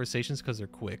like the conversations because they're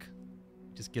quick.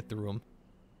 Just get through them.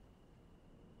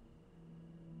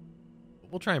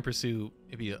 We'll try and pursue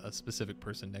maybe a specific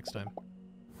person next time.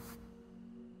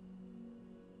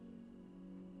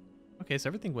 Okay, so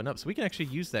everything went up. So we can actually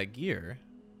use that gear.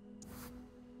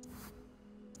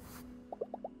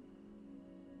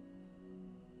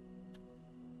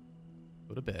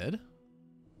 Go to bed.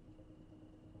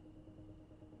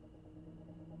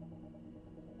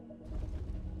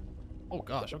 Oh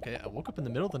gosh, okay. I woke up in the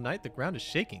middle of the night. The ground is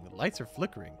shaking. The lights are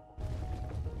flickering.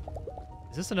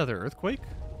 Is this another earthquake?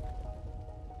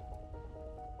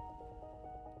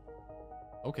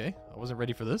 Okay, I wasn't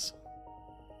ready for this.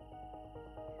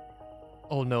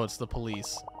 Oh no, it's the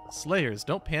police. Slayers,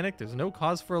 don't panic. There's no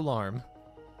cause for alarm.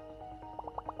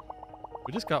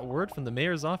 We just got word from the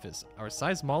mayor's office. Our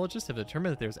seismologists have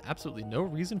determined that there's absolutely no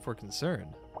reason for concern.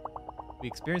 We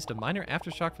experienced a minor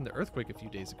aftershock from the earthquake a few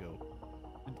days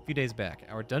back.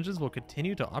 Our dungeons will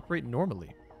continue to operate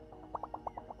normally.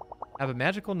 Have a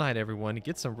magical night, everyone.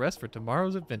 Get some rest for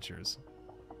tomorrow's adventures.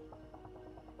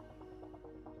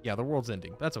 Yeah, the world's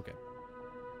ending. That's okay.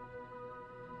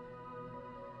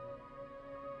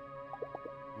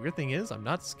 Weird thing is, I'm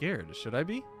not scared. Should I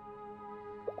be?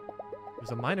 It was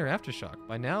a minor aftershock.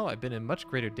 By now, I've been in much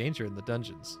greater danger in the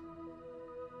dungeons.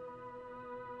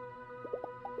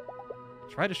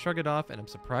 I try to shrug it off, and I'm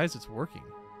surprised it's working.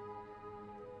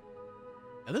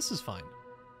 And this is fine.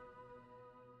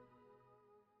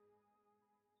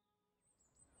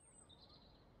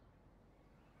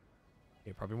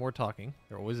 Okay, probably more talking.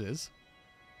 There always is.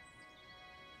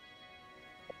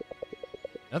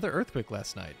 Another earthquake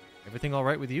last night. Everything all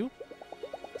right with you?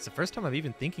 It's the first time I'm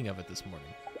even thinking of it this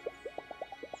morning.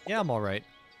 Yeah, I'm all right.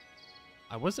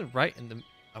 I wasn't right in the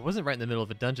middle of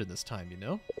a dungeon this time, you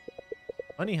know?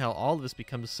 Funny how all of this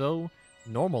becomes so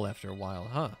normal after a while,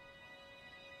 huh?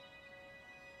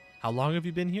 How long have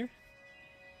you been here?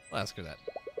 I'll ask her that.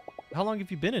 How long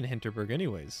have you been in Hinterburg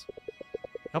anyways?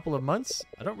 A couple of months?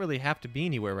 I don't really have to be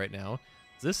anywhere right now.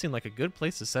 Does this seem like a good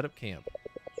place to set up camp?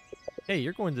 Hey,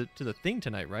 you're going to the thing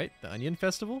tonight, right? The Onion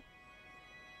Festival?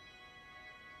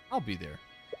 I'll be there.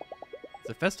 It's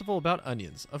a festival about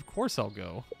onions. Of course I'll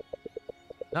go.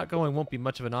 Not going won't be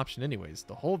much of an option anyways.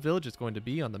 The whole village is going to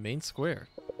be on the main square.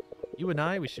 You and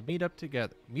I, we should meet up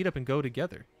and go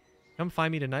together. Come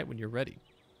find me tonight when you're ready.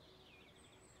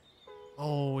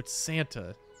 Oh, it's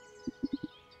Santa.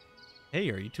 Hey,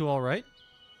 are you two all right?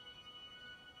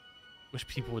 Wish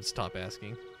people would stop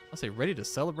asking. I'll say ready to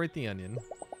celebrate the onion.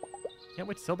 Can't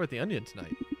wait to celebrate the onion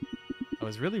tonight. I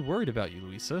was really worried about you,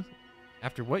 Louisa,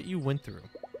 after what you went through.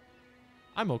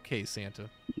 I'm okay, Santa.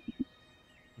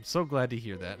 I'm so glad to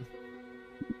hear that.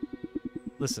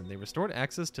 Listen, they restored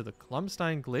access to the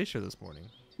Klumstein Glacier this morning.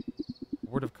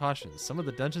 Word of caution, some of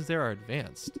the dungeons there are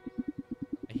advanced.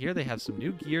 I hear they have some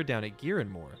new gear down at Gear and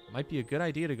More. Might be a good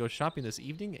idea to go shopping this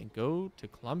evening and go to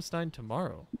Klumstein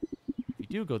tomorrow. If you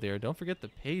do go there, don't forget the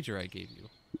pager I gave you.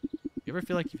 If you ever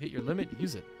feel like you've hit your limit,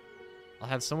 use it. I'll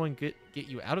have someone get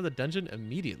you out of the dungeon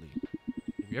immediately.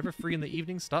 If you're ever free in the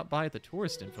evening, stop by at the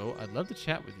tourist info. I'd love to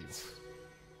chat with you.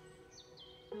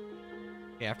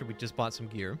 Okay, after we just bought some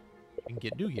gear, we can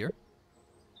get new gear.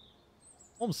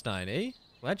 Holmstein, eh?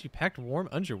 Glad you packed warm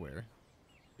underwear.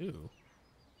 Ooh.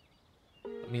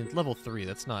 I mean, it's level 3.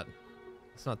 That's not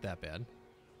that bad.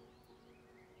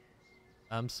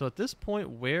 So at this point,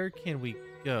 where can we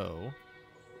go?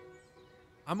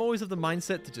 I'm always of the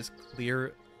mindset to just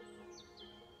clear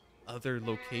other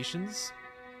locations.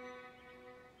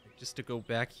 Just to go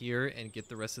back here and get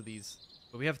the rest of these.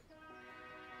 But we have,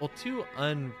 well, 2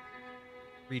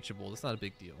 unreachable. That's not a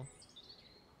big deal.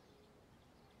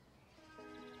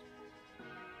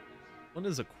 One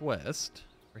is a quest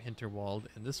for Hinterwald,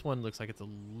 and this one looks like it's a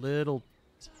little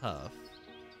tough.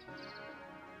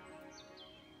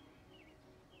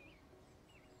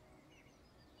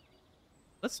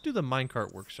 Let's do the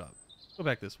minecart workshop. Go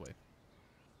back this way.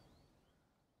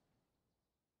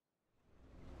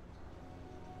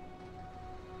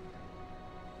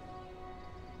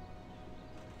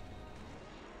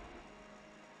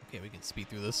 Okay, we can speed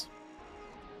through this.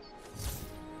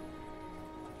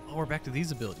 Oh, we're back to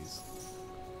these abilities.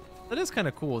 That is kind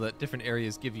of cool that different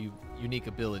areas give you unique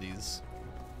abilities.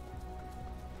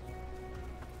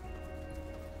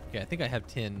 Okay, I think I have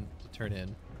 10 to turn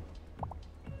in.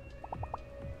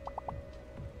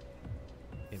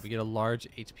 Okay, we get a large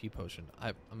HP potion.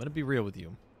 I'm going to be real with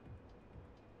you.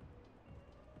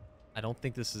 I don't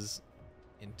think this is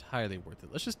entirely worth it.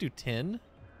 Let's just do 10.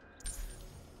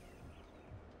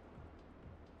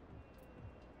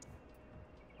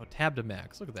 Oh, tab to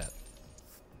max. Look at that.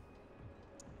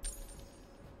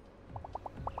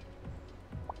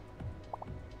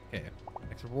 Okay.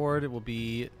 Next reward, it will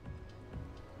be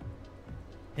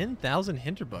 10,000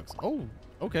 Hinterbugs. Oh,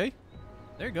 okay.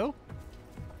 There you go.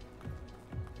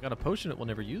 Got a potion it will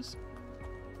never use.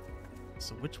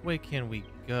 So which way can we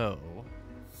go?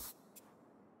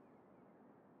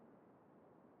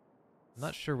 I'm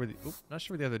not sure where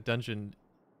the other dungeon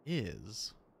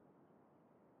is.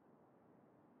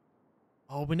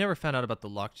 Oh, we never found out about the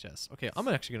lock chest. Okay, I'm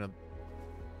actually gonna...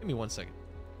 Give me 1 second.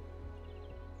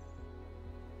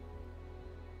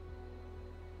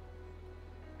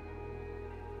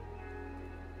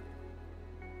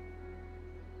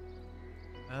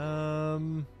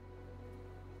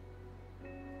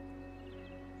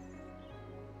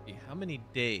 How many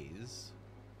days?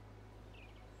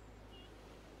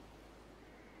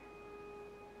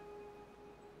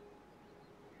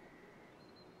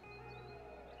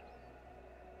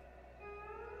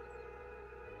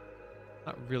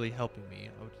 Not really helping me.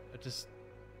 I just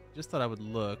thought I would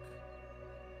look.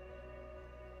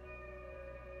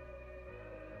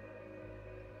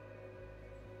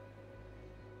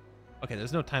 Okay,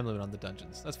 there's no time limit on the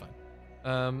dungeons. That's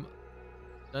fine.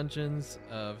 Dungeons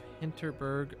of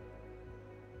Hinterburg.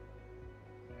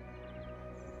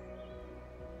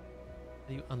 How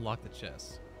do you unlock the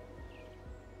chest?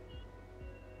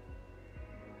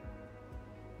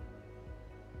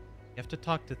 You have to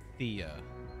talk to Thea.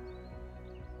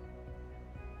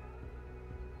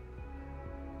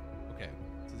 Okay,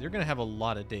 so you're gonna have a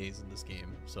lot of days in this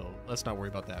game, so let's not worry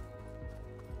about that.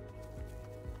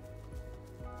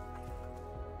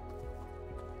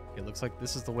 Okay, looks like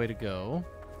this is the way to go.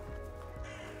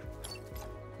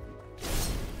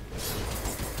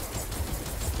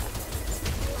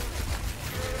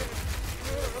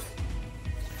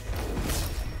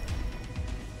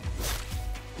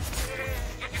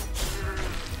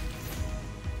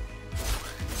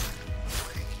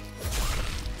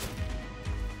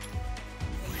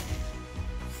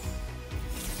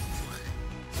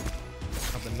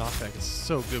 Oh, the knockback is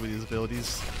so good with these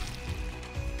abilities.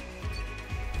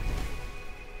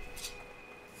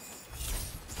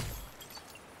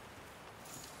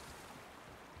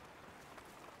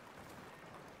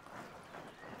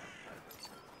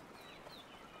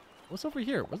 What's over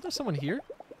here? Wasn't there someone here?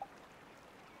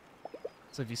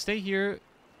 So if you stay here,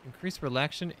 increase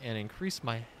relaxation and increase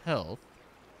my health.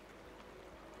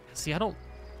 See, I don't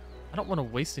want to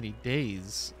waste any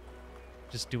days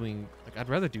just doing, like, I'd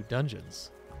rather do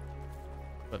dungeons.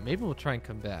 But maybe we'll try and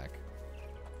come back.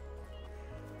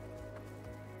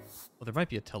 Well, there might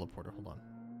be a teleporter. Hold on.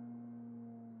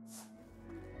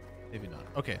 Maybe not.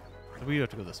 Okay, so we have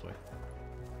to go this way.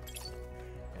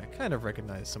 Yeah, I kind of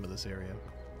recognize some of this area.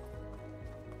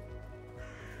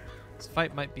 This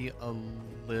fight might be a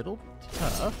little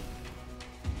tough.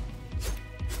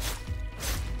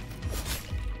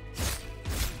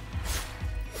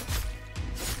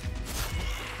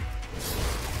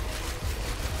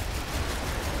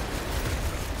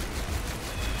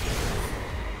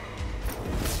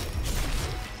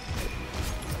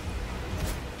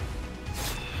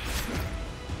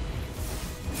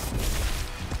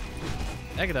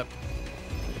 Back it up.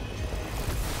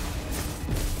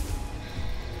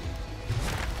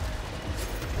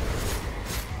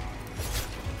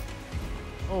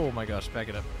 Oh my gosh, back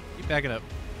it up. Keep backing up.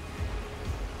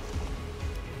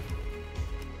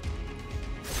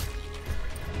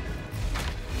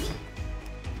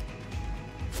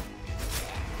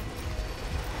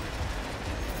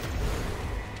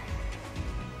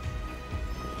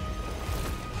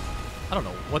 I don't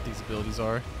know what these abilities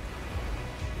are.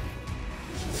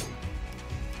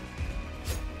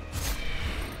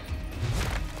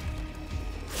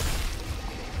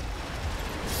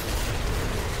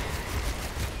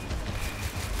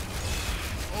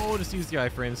 Oh, just use the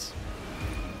iframes.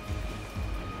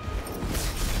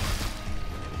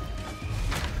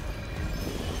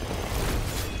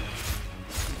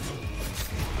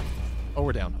 Oh,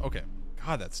 we're down. Okay.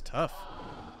 God, that's tough.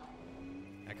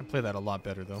 I can play that a lot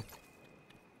better, though.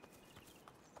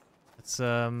 Let's,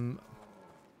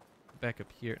 back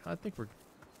up here. I think we're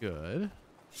good.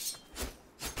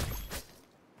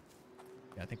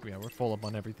 Yeah, I think we're full up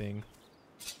on everything.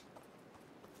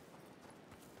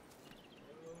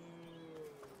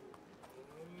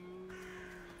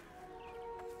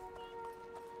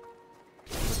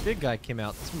 Big guy came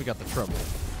out. That's when we got the trouble.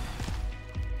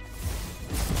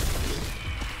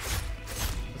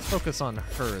 Let's focus on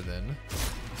her then.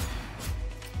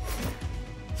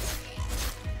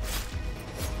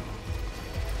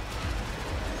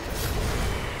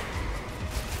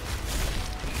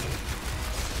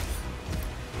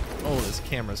 Oh, this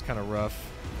camera's kind of rough,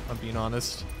 if I'm being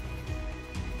honest.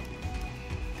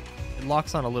 It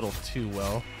locks on a little too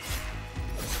well.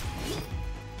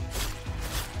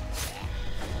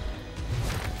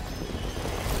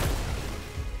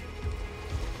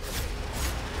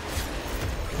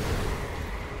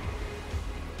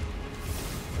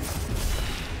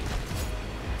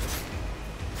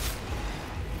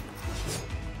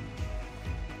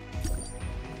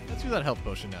 That health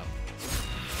potion now.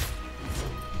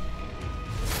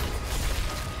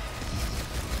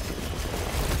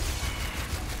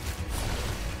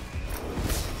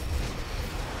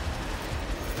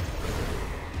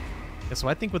 Yeah, so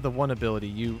I think with the one ability,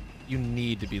 you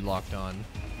need to be locked on.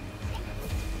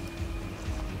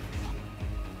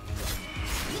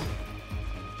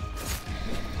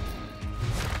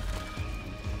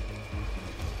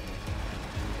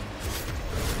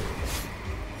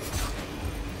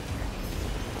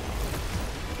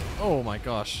 Oh my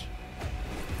gosh.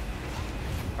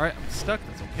 Alright, I'm stuck.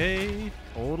 That's okay.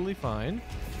 Totally fine.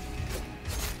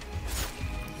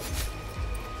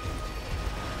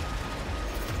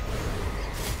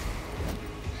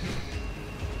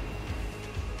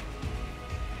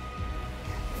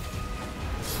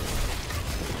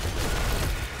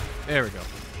 There we go.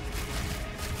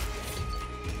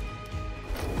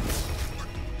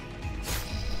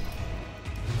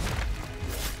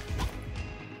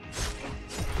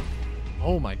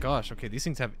 Oh my gosh. Okay, these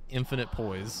things have infinite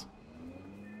poise.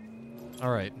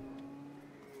 All right.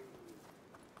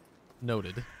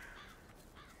 Noted.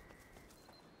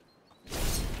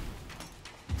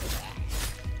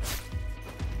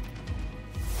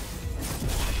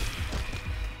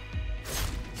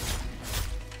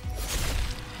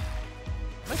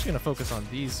 I'm actually going to focus on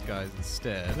these guys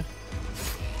instead.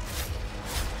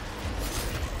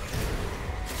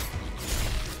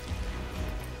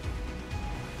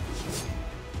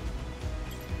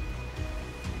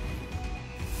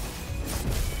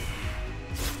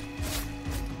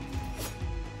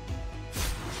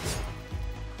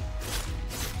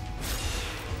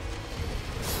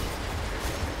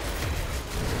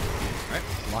 Alright,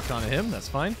 locked onto him, that's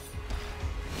fine.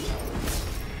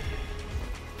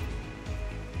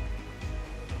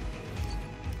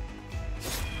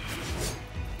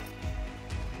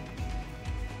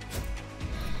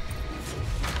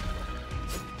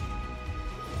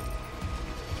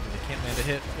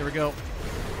 Hit. There we go.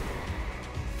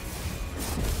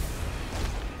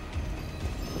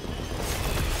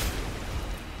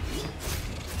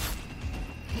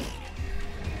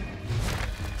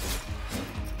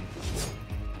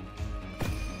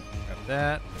 Grab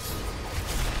that.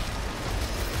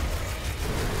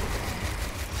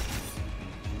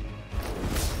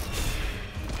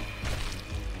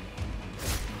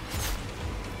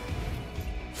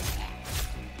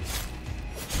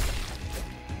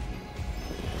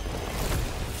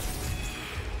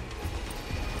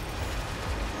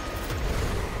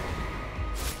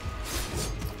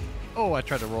 Oh, I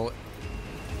tried to roll it.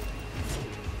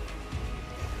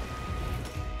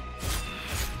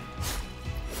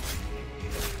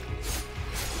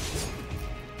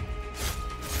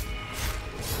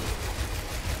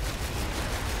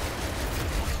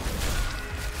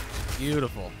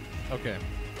 Beautiful. Okay.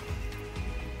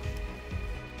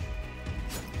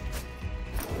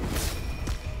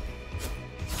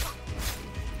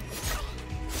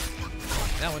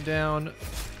 That one down.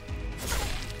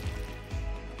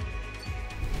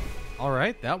 All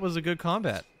right, that was a good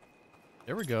combat.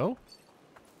 There we go.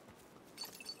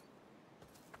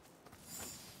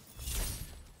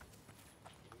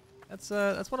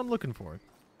 That's what I'm looking for.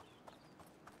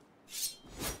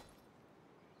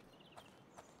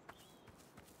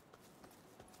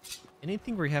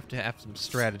 Anything where you have to have some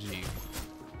strategy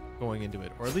going into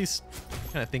it, or at least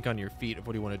kind of think on your feet of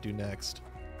what do you want to do next.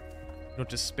 Don't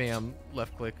just spam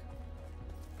left click.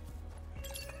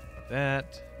 Like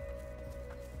that.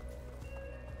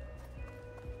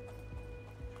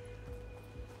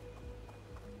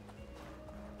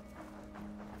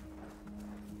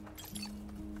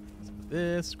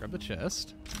 This, grab the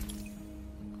chest.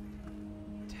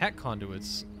 Attack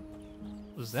conduits.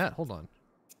 What is that? Hold on.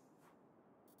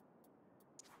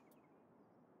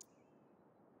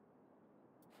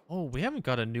 Oh, we haven't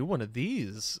got a new one of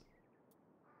these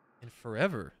in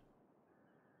forever.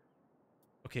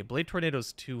 Okay, Blade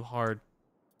Tornado's too hard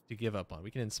to give up on.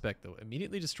 We can inspect though.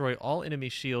 Immediately destroy all enemy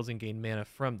shields and gain mana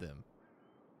from them.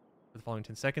 For the following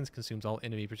 10 seconds, consumes all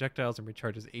enemy projectiles and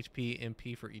recharges HP,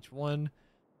 MP for each one.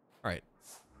 Alright.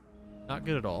 Not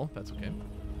good at all. That's okay.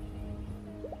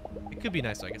 It could be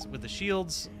nice, though, I guess. With the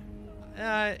shields,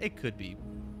 it could be.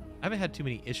 I haven't had too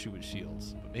many issue with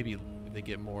shields, but maybe if they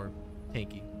get more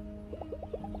tanky.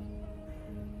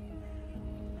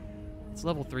 It's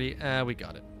level 3. We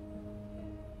got it.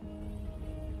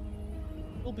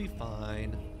 We'll be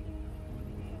fine.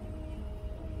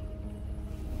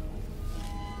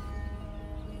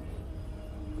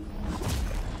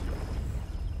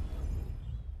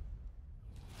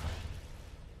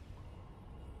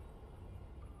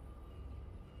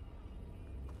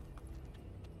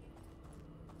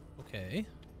 Okay.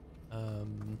 Oh,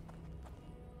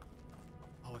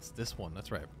 it's this one.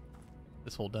 That's right.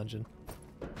 This whole dungeon.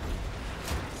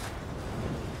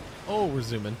 Oh, we're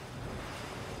zooming.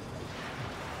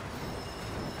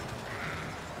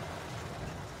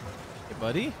 Hey,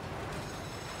 buddy.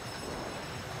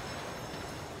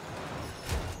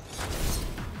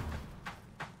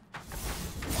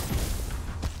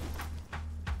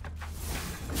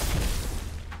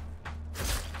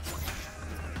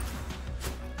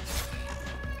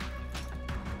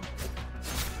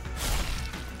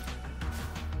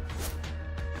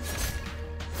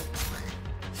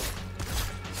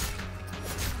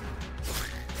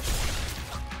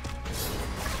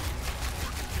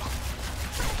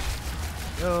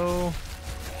 Go.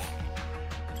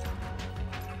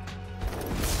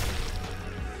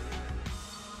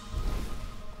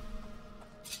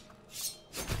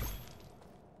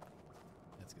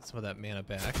 some of that mana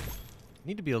back.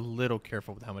 Need to be a little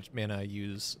careful with how much mana I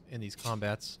use in these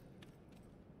combats.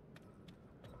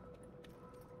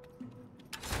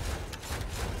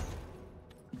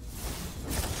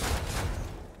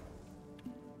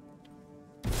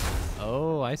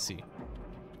 Oh, I see.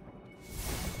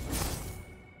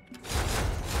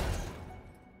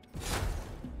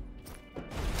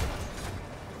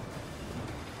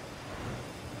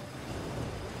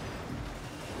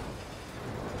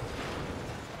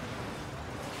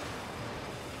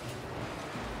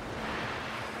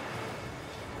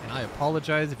 And I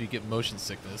apologize if you get motion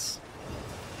sickness.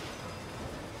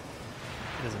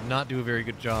 It does not do a very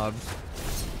good job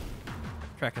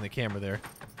tracking the camera there.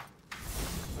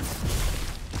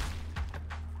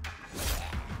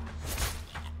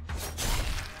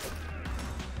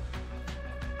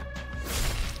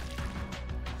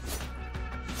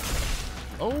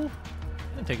 Oh,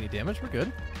 didn't take any damage. We're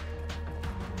good.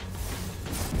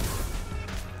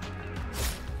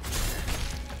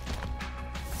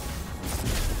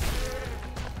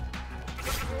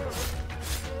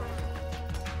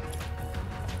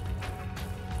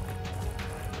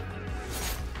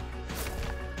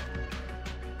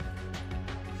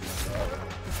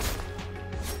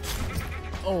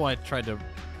 Oh, I tried to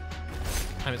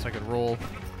time it so I could roll.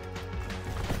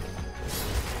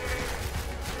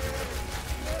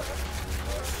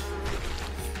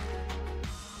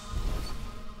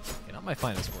 My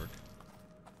finest work.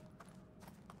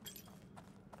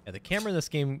 Yeah, the camera in this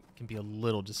game can be a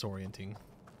little disorienting.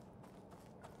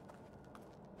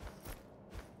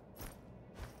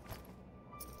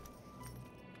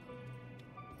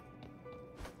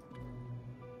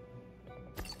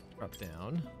 Drop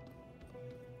down.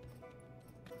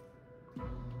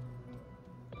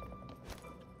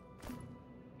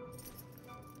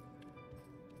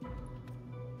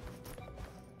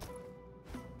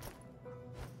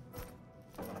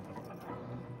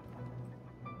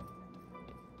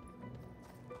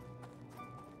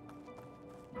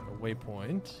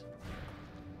 Waypoint.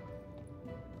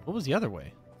 What was the other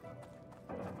way?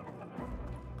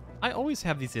 I always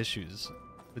have these issues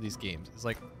with these games. It's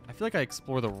like, I feel like I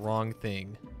explore the wrong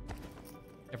thing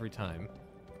every time.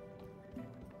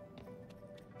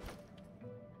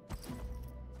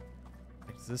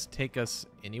 Does this take us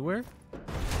anywhere?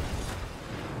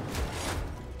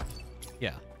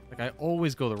 Yeah, like I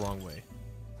always go the wrong way.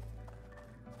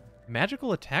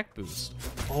 Magical attack boost.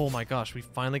 Oh my gosh, we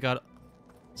finally got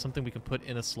something we can put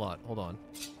in a slot. Hold on.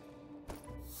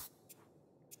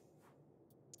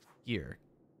 Gear.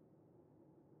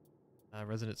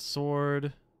 Resonant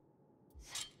sword.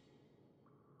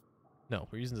 No,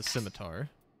 we're using the scimitar.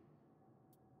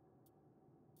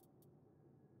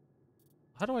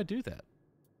 How do I do that?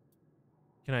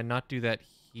 Can I not do that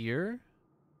here?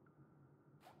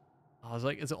 I was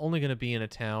like, is it only going to be in a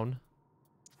town?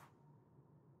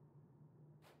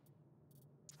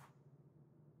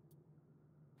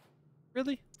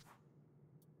 Really?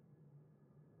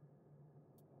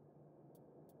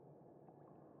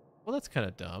 Well, that's kind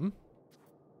of dumb.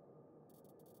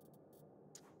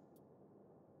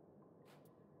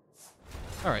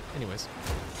 Alright, anyways.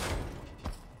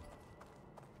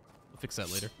 We'll fix that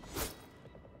later.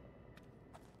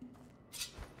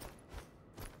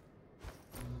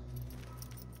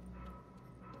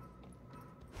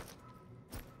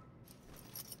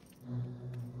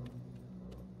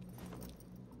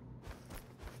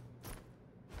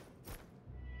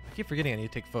 I keep forgetting I need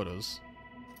to take photos.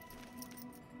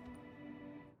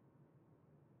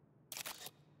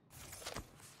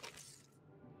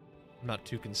 I'm not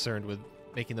too concerned with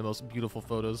making the most beautiful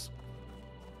photos.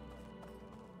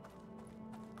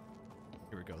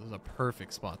 Here we go. This is a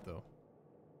perfect spot, though.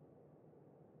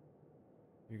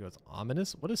 Here we go. It's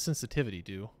ominous. What does sensitivity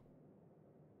do?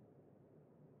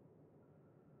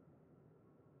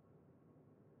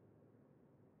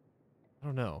 I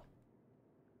don't know.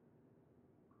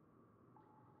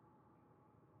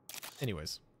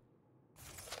 Anyways.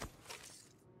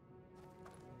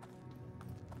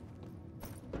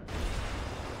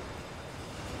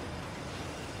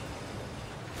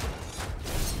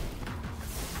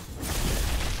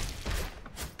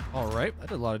 Alright, that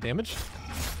did a lot of damage.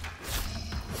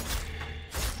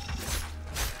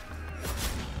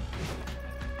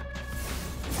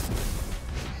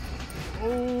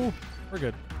 Oh, we're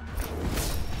good.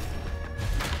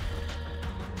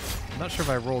 I'm not sure if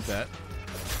I rolled that.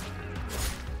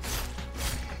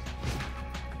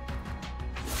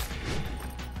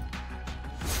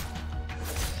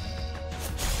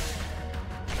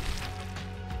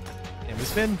 And we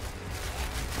spin.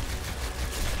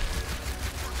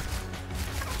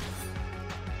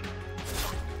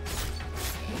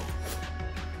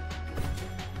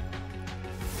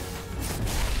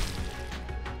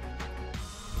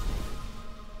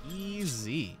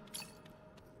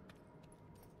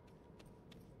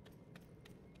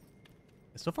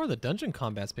 So far, the dungeon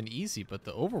combat's been easy, but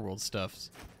the overworld stuff's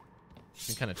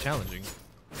been kind of challenging.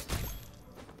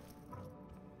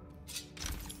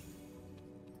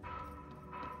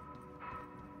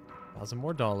 $1,000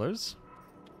 more.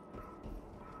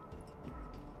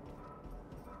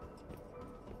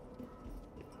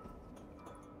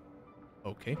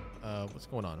 Okay, what's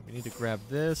going on? We need to grab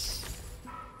this.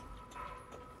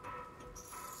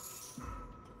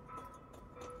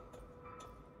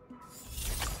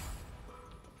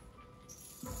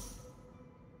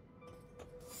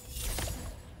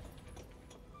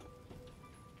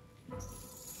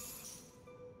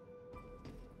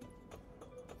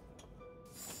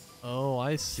 Oh,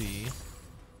 I see.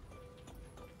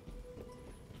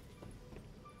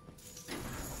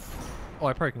 Oh,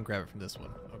 I probably can grab it from this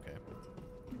one. Okay.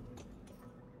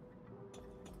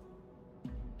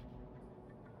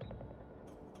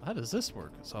 How does this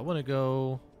work? So I want to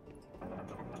go...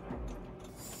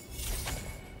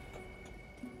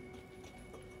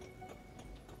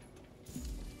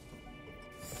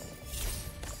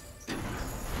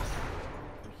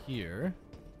 here.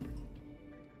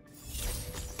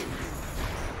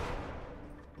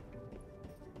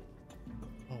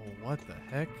 Oh, what the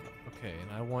heck? Okay,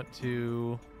 and I want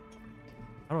to...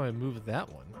 How do I move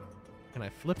that one? Can I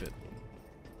flip it?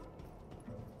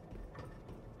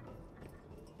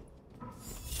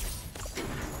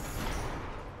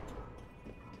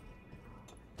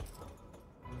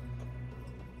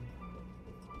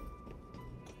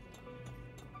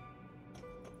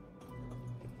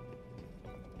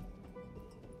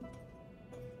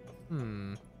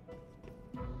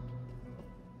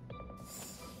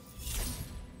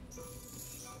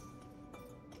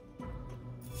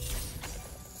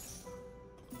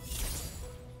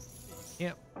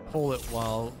 Can't pull it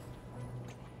while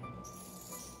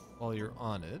you're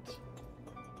on it.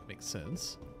 Makes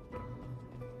sense.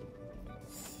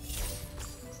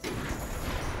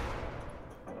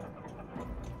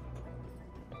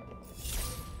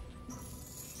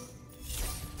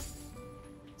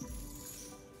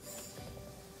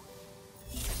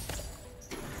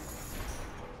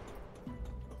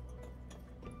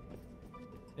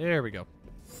 There we go.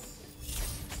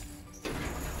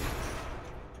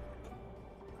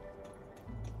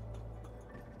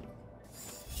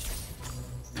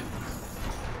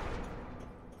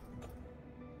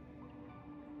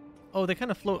 Oh, they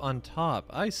kind of float on top.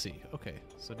 I see. Okay,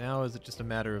 so now is it just a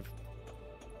matter of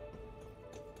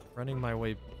running my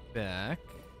way back?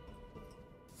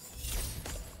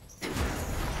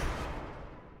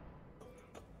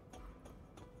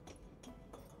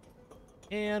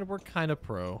 And we're kind of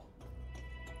pro.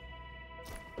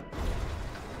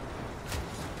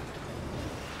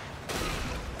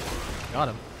 Got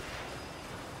him.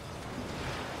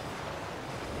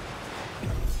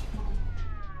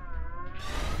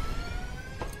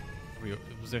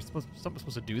 Was there something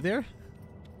supposed to do there?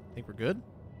 I think we're good.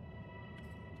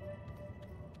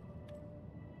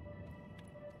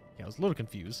 Yeah, I was a little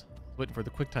confused. Waiting for the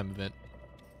QuickTime event.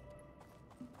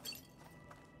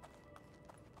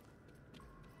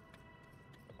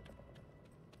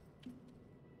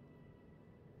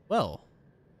 Well,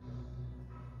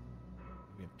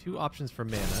 we have 2 options for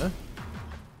mana.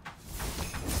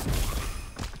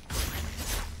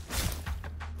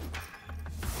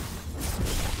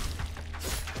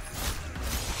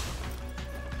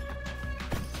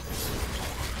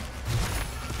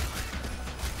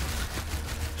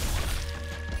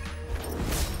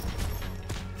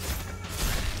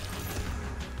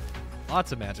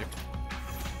 Lots of magic.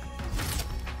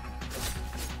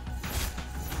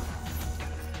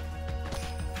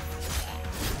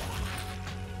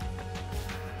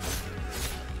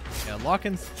 Yeah,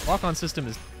 lock-on system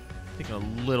is taking a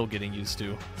little getting used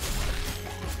to.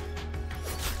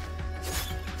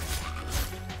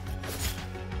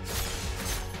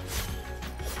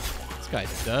 This guy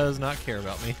does not care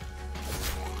about me.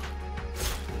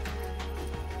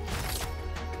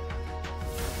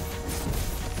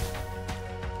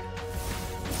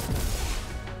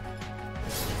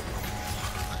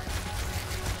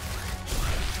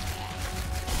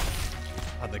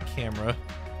 The camera.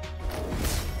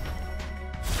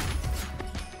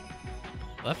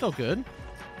 Well, that felt good.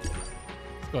 Let's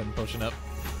go ahead and potion up.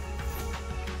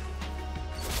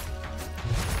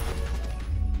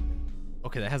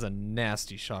 Okay, that has a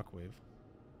nasty shockwave.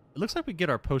 It looks like we get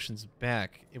our potions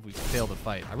back if we fail to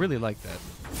fight. I really like that.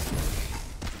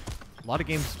 A lot of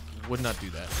games would not do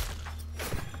that.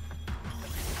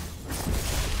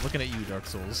 Looking at you, Dark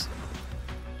Souls.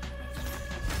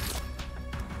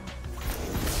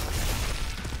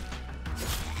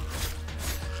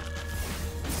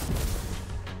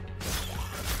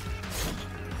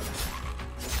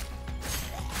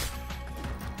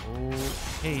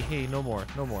 hey, no more,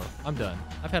 no more. I'm done.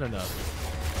 I've had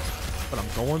enough. But I'm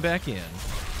going back in.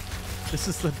 This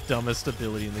is the dumbest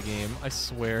ability in the game, I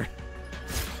swear.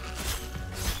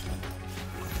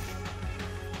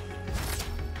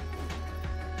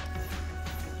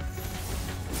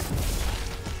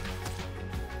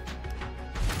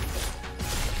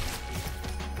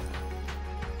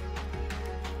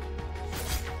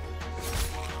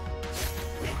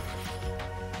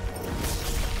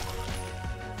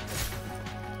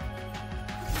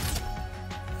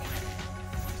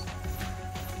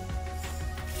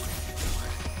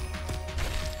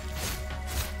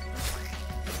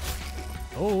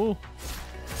 Oh,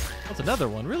 that's another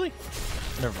one, really?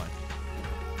 Never mind.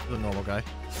 The normal guy.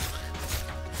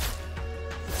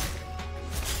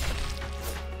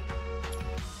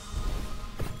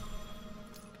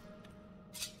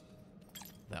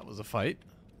 That was a fight.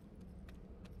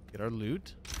 Get our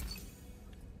loot.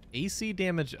 AC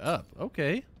damage up.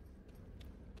 Okay.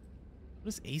 What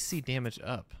is AC damage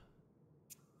up?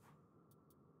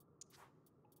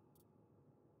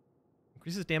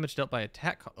 Increases damage dealt by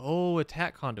attack.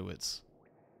 Attack conduits.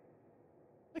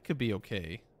 That could be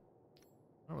okay.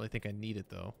 I don't really think I need it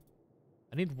though.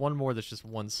 I need one more that's just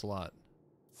one slot.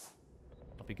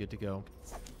 I'll be good to go.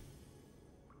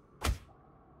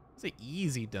 It's an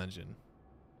easy dungeon.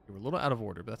 We were a little out of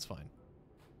order, but that's fine.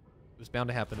 It was bound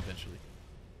to happen eventually.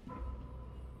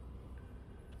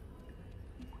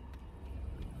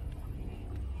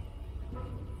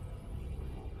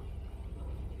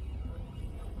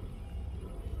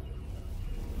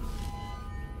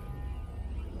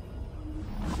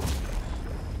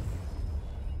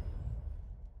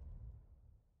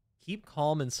 Keep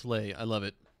calm and slay. I love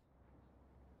it.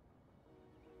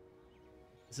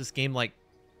 Is this game like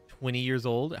 20 years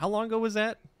old? How long ago was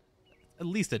that? At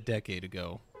least a decade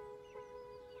ago.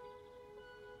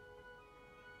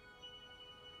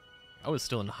 I was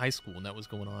still in high school when that was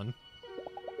going on.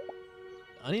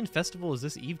 The Onion Festival is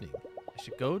this evening. I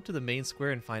should go to the main square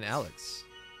and find Alex.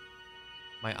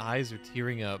 My eyes are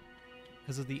tearing up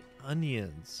because of the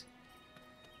onions.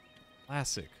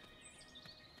 Classic.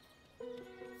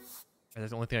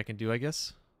 That's the only thing I can do, I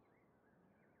guess.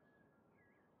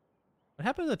 What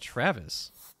happened to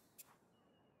Travis?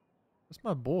 That's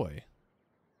my boy.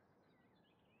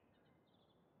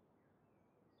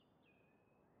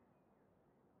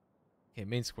 Okay,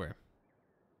 main square.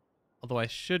 Although I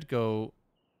should go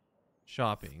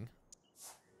shopping.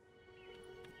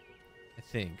 I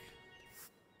think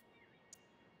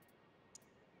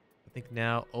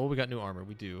now... Oh, we got new armor.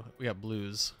 We do. We got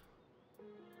blues.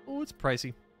 Oh, it's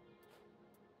pricey.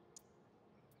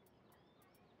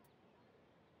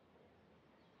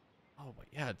 Oh, but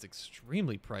yeah, it's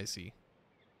extremely pricey.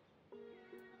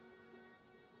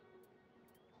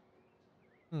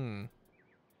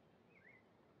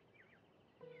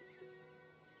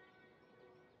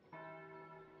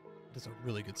 It's a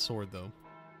really good sword, though.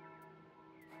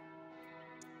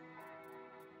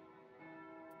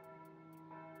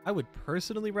 I would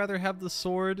personally rather have the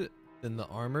sword than the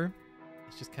armor.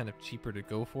 It's just kind of cheaper to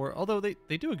go for. Although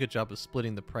they do a good job of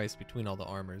splitting the price between all the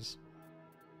armors.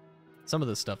 Some of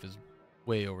this stuff is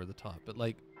way over the top, but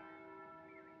like,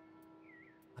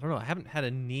 I don't know, I haven't had a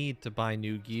need to buy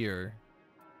new gear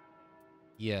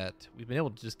yet. We've been able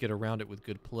to just get around it with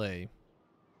good play.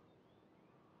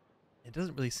 It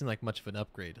doesn't really seem like much of an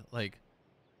upgrade. Like,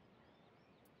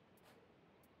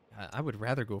 I would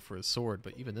rather go for a sword,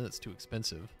 but even then it's too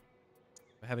expensive.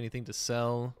 Do I have anything to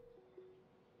sell?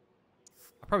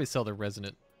 I'll probably sell the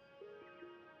resonant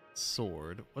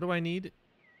sword. What do I need?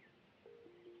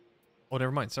 Oh,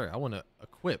 never mind. Sorry, I want to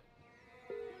equip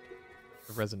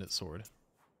the resonant sword.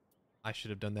 I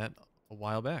should have done that a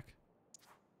while back.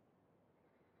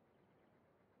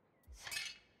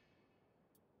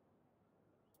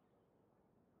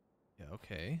 Yeah,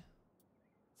 okay.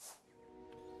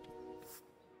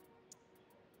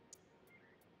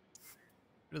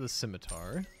 Rid of the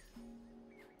scimitar.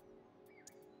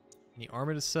 Any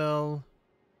armor to sell?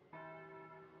 I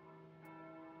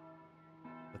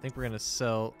think we're going to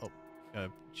sell... Oh. Gotta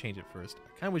change it first. I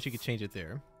kind of wish you could change it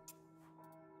there.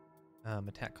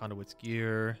 Attack conduits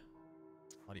gear.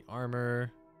 Body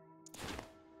armor.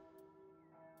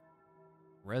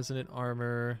 Resonant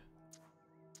armor.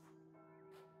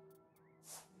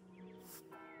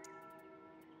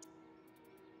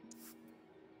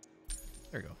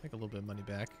 There we go. Make a little bit of money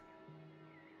back.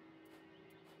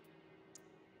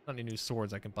 Not any new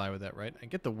swords I can buy with that, right? I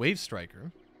get the Wave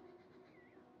Striker.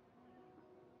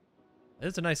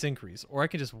 It's a nice increase. Or I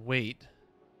can just wait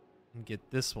and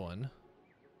get this one.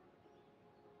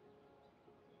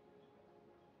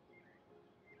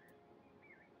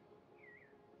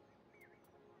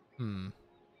 Hmm.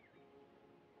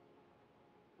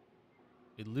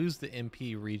 We lose the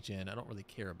MP regen. I don't really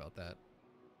care about that.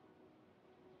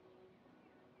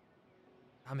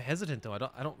 I'm hesitant though.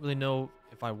 I don't really know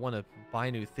if I want to buy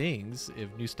new things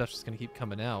if new stuff's just gonna keep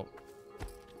coming out.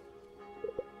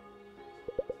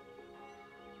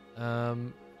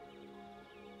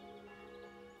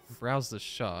 Browse the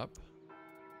shop.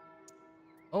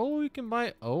 Oh, you can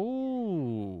buy.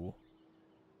 Oh.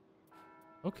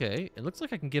 Okay. It looks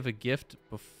like I can give a gift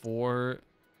before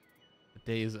the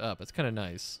day is up. It's kind of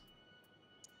nice.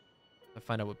 I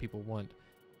find out what people want.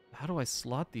 How do I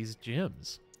slot these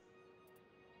gems?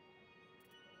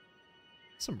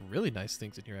 Some really nice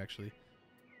things in here, actually.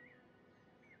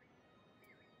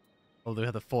 Oh, they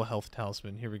have the full health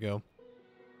talisman. Here we go.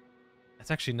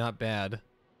 That's actually not bad.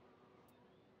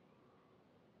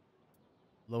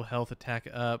 Low health, attack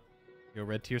up. Go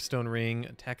red tier stone ring,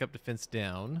 attack up, defense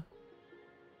down.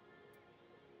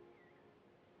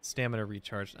 Stamina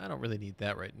recharge. I don't really need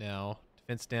that right now.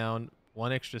 Defense down,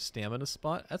 1 extra stamina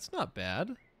spot. That's not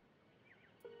bad.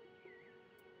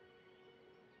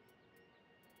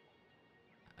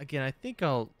 Again, I think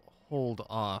I'll hold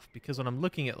off because when I'm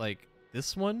looking at like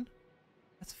this one,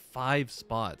 that's 5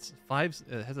 spots. 5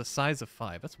 has a size of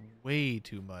 5. That's way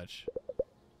too much.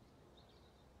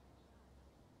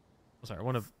 Oh, sorry, I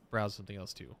want to browse something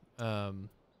else too. I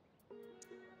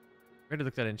already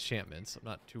looked at enchantments. I'm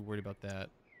not too worried about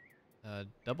that.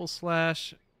 Double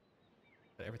slash.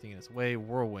 Got everything in its way.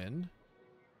 Whirlwind.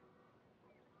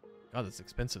 God, that's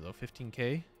expensive though.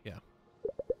 15k? Yeah.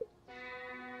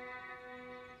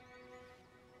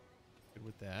 Good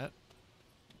with that.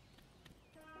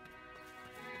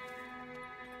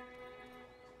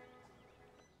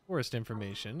 Forest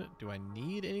information. Do I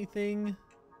need anything?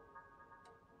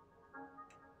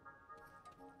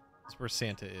 That's where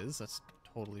Santa is. That's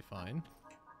totally fine.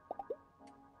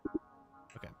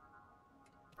 Okay.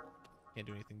 Can't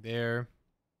do anything there.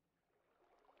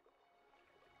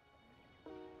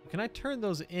 Can I turn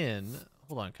those in?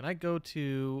 Hold on. Can I go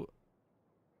to...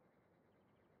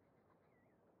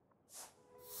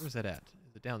 Where's that at?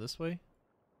 Is it down this way?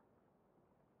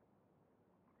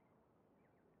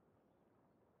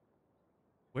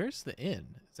 Where's the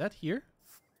inn? Is that here?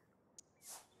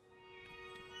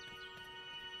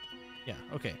 Yeah,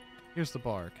 okay. Here's the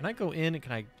bar. Can I go in and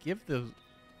can I give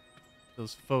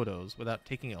those photos without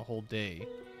taking a whole day?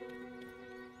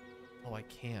 Oh, I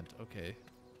can't. Okay.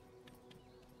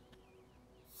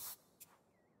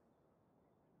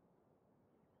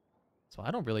 So I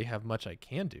don't really have much I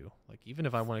can do. Like, even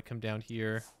if I want to come down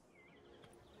here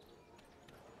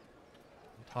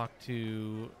and talk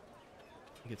to,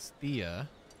 I think it's Thea.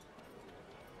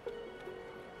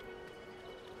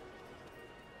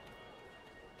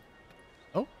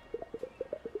 Oh.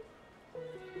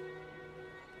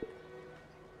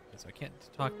 Okay, so I can't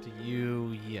talk to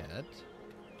you yet.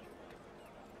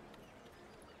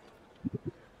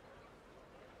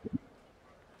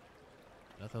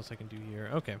 Nothing else I can do here.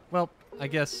 Okay, well, I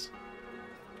guess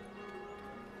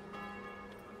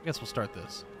we'll start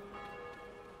this.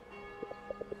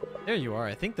 There you are.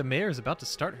 I think the mayor is about to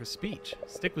start her speech.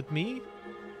 Stick with me.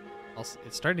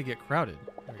 It's starting to get crowded.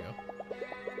 There we go.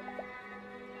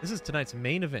 This is tonight's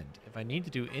main event. If I need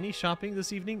to do any shopping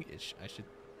this evening, I should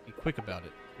be quick about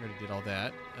it. We already did all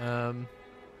that.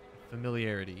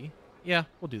 Familiarity. Yeah,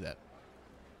 we'll do that.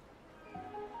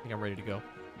 I think I'm ready to go.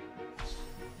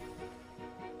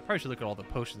 Probably should look at all the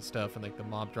potion stuff and like the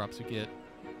mob drops we get.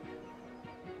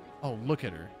 Oh, look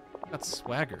at her. Got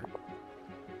swagger.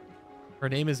 Her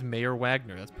name is Mayor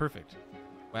Wagner. That's perfect.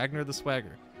 Wagner the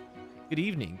Swagger. Good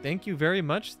evening. Thank you very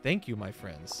much. Thank you, my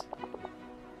friends.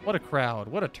 What a crowd.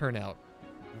 What a turnout.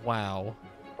 Wow.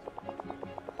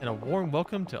 And a warm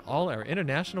welcome to all our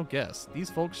international guests. These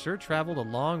folks sure traveled a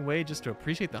long way just to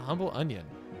appreciate the humble onion.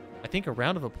 I think a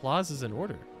round of applause is in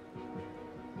order.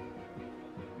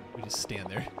 We just stand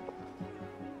there.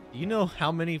 Do you know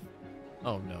how many...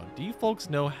 Oh no. Do you folks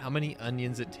know how many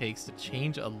onions it takes to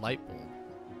change a light bulb?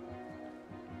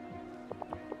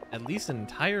 At least an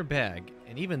entire bag,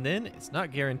 and even then, it's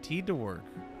not guaranteed to work.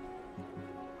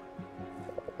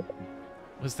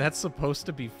 Was that supposed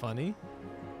to be funny?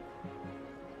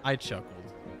 I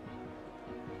chuckled.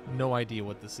 No idea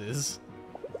what this is.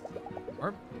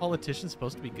 Aren't politicians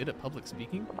supposed to be good at public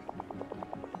speaking?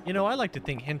 You know, I like to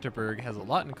think Hinterburg has a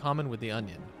lot in common with the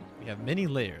onion. We have many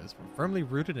layers, we're firmly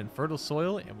rooted in fertile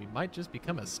soil, and we might just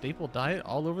become a staple diet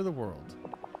all over the world.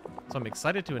 So I'm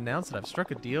excited to announce that I've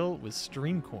struck a deal with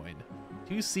Streamcoin.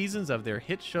 2 seasons of their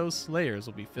hit show Slayers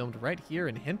will be filmed right here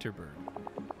in Hinterburg.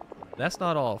 That's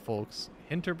not all, folks.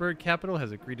 Hinterburg Capital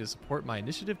has agreed to support my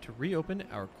initiative to reopen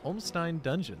our Kolmstein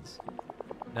dungeons.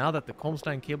 Now that the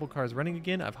Kolmstein cable car is running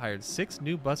again, I've hired 6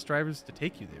 new bus drivers to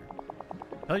take you there.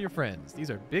 Tell your friends, these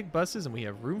are big buses and we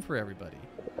have room for everybody.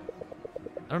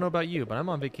 I don't know about you, but I'm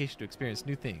on vacation to experience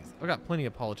new things. I've got plenty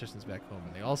of politicians back home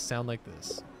and they all sound like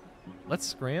this. Let's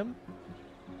scram.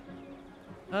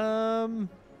 No,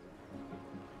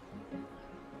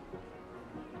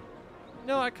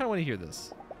 I kind of want to hear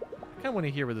this. I kind of want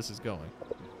to hear where this is going.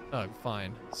 Oh,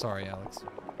 fine. Sorry, Alex.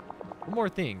 One more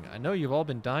thing. I know you've all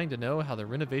been dying to know how the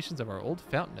renovations of our old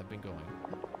fountain have been going.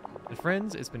 And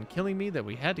friends, it's been killing me that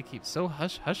we had to keep so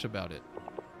hush-hush about it.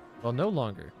 Well, no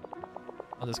longer.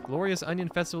 On this glorious Onion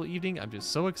Festival evening, I'm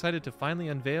just so excited to finally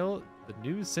unveil the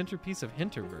new centerpiece of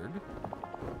Hinterburg.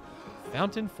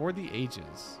 Fountain for the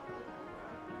Ages.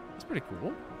 That's pretty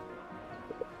cool.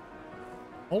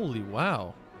 Holy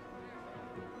wow.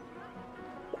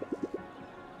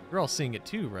 You're all seeing it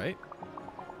too, right?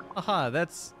 Haha,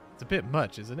 it's a bit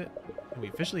much, isn't it? And we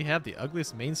officially have the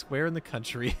ugliest main square in the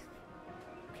country.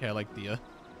 Okay, I like Thea.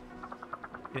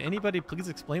 Can anybody please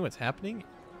explain what's happening?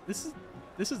 This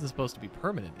isn't supposed to be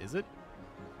permanent, is it?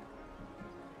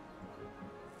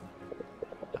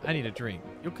 I need a drink.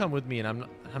 You'll come with me and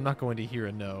I'm not going to hear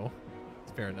a no.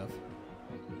 It's fair enough.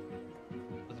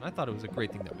 Listen, I thought it was a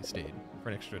great thing that we stayed for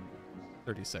an extra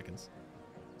 30 seconds.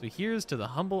 So here's to the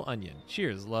humble onion.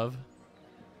 Cheers, love.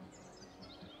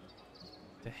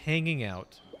 To hanging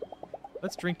out.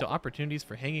 Let's drink to opportunities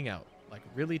for hanging out, like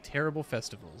really terrible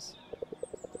festivals.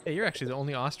 Hey, you're actually the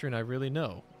only Austrian I really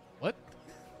know. What?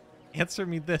 Answer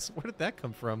me this. Where did that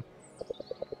come from?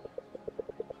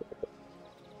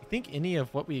 You think any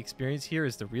of what we experience here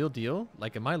is the real deal?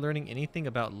 Like, am I learning anything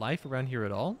about life around here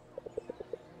at all?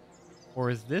 Or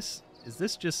is this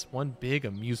just one big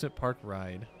amusement park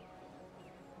ride?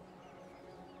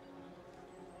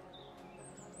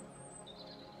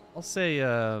 I'll say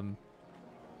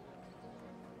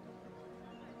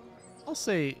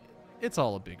it's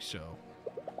all a big show.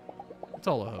 It's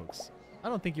all a hoax. I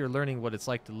don't think you're learning what it's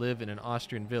like to live in an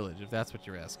Austrian village, if that's what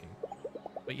you're asking.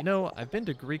 But you know, I've been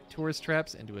to Greek tourist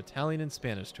traps and to Italian and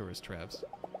Spanish tourist traps.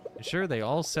 And sure, they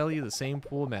all sell you the same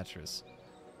pool mattress.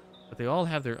 But they all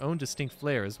have their own distinct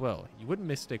flair as well. You wouldn't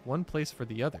mistake one place for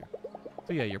the other.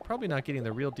 So yeah, you're probably not getting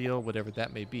the real deal, whatever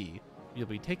that may be. You'll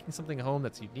be taking something home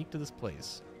that's unique to this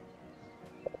place.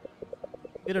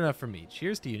 Good enough for me.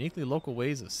 Cheers to uniquely local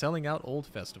ways of selling out old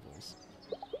festivals.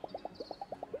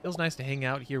 Feels nice to hang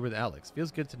out here with Alex.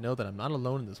 Feels good to know that I'm not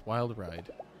alone in this wild ride.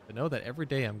 To know that every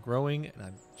day I'm growing and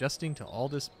I'm adjusting to all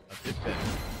this a bit better.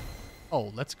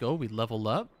 Oh, let's go. We level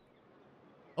up.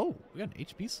 Oh, we got an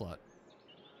HP slot.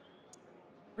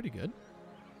 Pretty good.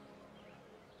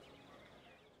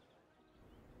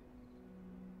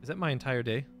 Is that my entire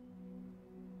day?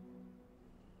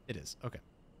 It is. Okay.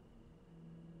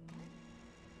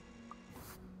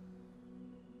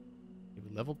 We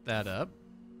leveled that up.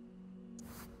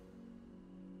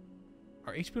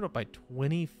 Our HP went up by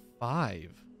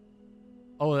 25.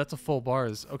 Oh, that's a full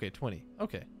bars. Okay, 20.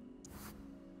 Okay.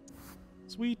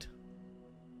 Sweet.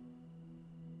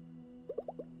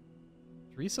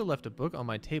 Teresa left a book on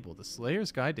my table, The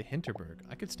Slayer's Guide to Hinterburg.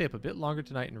 I could stay up a bit longer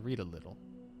tonight and read a little.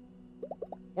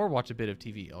 Or watch a bit of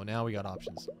TV. Oh, now we got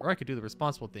options. Or I could do the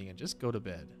responsible thing and just go to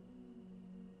bed.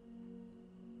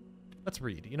 Let's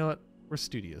read. You know what? We're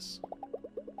studious.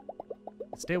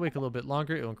 Stay awake a little bit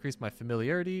longer. It will increase my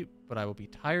familiarity, but I will be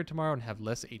tired tomorrow and have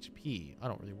less HP. I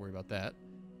don't really worry about that.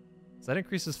 So that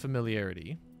increases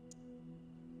familiarity.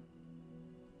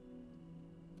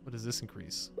 What does this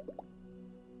increase?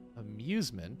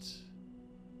 Amusement.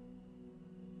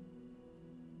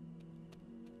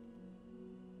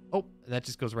 Oh, that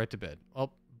just goes right to bed.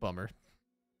 Oh, bummer.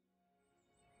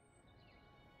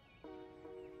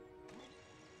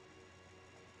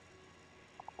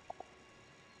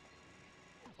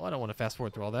 Well, I don't want to fast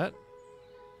forward through all that.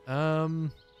 Tell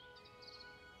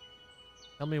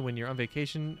me when you're on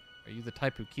vacation, are you the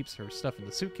type who keeps her stuff in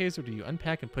the suitcase, or do you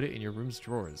unpack and put it in your room's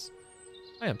drawers?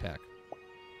 I unpack.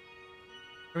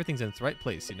 Everything's in its right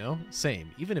place, you know?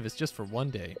 Same, even if it's just for one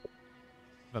day.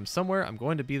 If I'm somewhere, I'm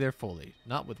going to be there fully,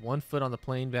 not with one foot on the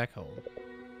plane back home.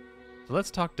 So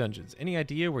let's talk dungeons. Any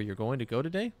idea where you're going to go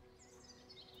today?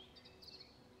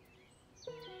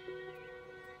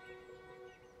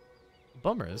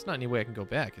 Bummer, there's not any way I can go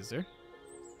back, is there?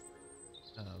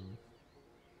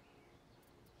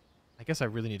 I guess I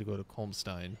really need to go to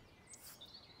Kolmstein.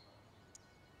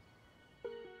 I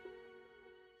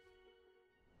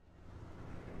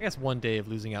guess one day of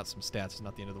losing out some stats is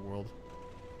not the end of the world.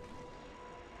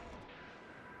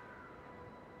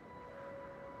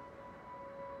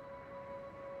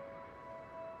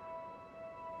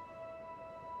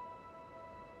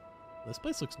 This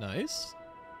place looks nice.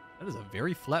 That is a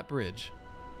very flat bridge.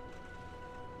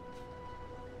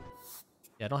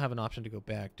 Yeah, I don't have an option to go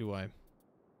back, do I?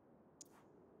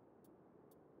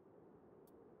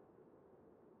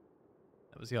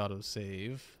 That was the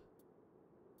autosave.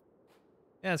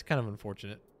 Yeah, it's kind of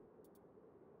unfortunate.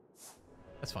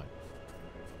 That's fine.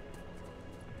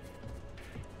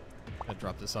 Gotta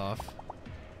drop this off.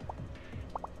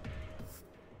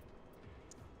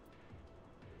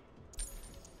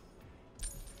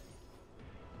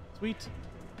 Sweet.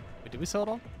 Wait, did we sell it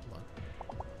all? Hold on.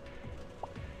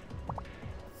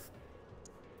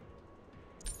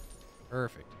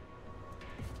 Perfect.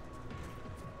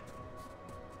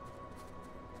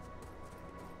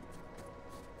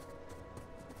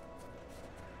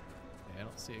 Okay, I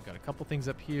don't see it. Got a couple things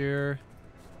up here.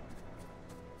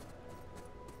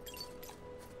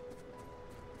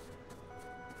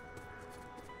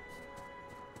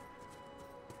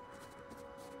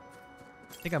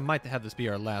 I think I might have this be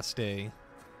our last day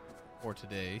for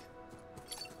today.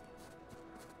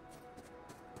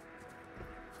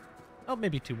 Oh,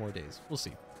 maybe 2 more days. We'll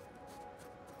see.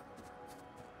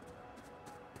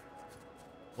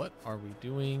 What are we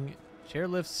doing?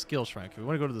 Chairlift skill shrine. Okay, we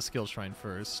want to go to the skill shrine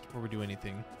first before we do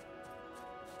anything.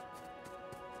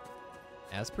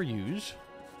 As per usual.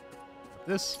 Like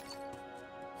this.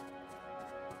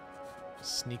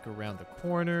 Just sneak around the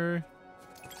corner.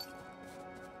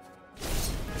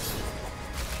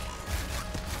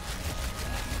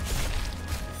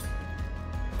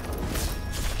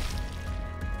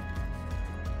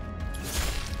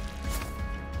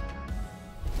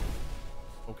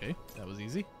 Okay, that was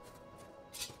easy.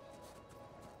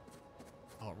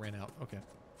 Oh, it ran out. Okay.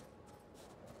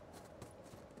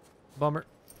 Bummer.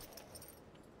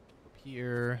 Up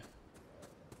here.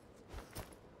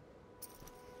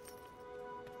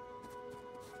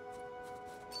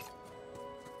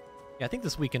 Yeah, I think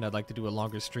this weekend I'd like to do a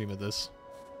longer stream of this.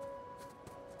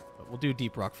 But we'll do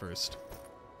Deep Rock first.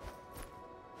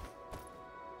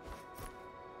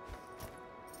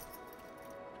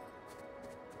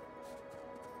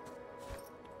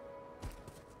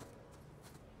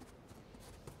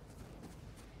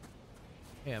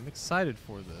 Yeah, I'm excited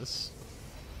for this.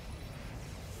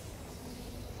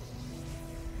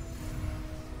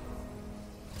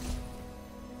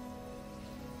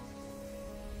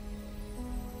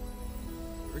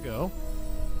 Here we go.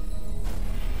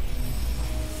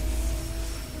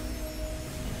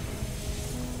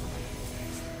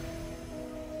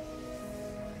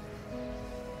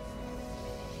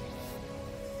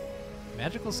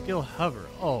 Magical skill hover.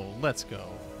 Oh, let's go.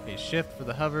 Okay, shift for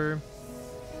the hover.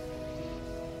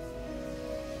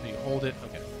 You hold it.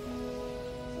 Okay.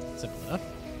 Simple enough.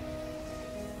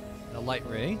 A light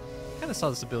ray. Kind of saw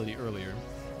this ability earlier.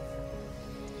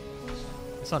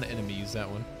 I saw an enemy use that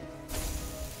one.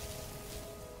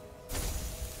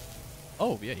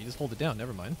 Oh, yeah, you just hold it down.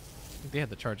 Never mind. I think they had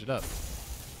to charge it up.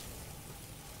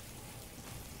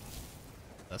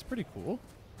 That's pretty cool.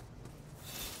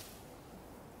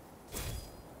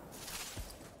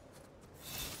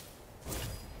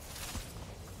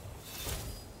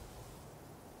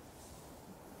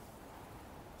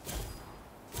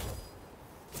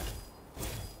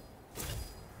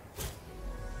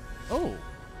 Oh!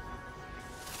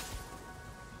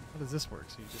 How does this work?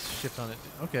 So you just shift on it.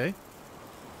 Okay.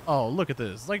 Oh, look at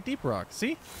this. It's like Deep Rock.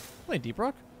 See? Playing Deep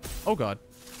Rock. Oh, God.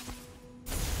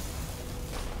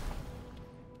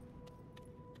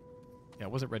 Yeah, I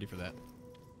wasn't ready for that.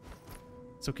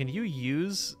 So can you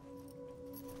use...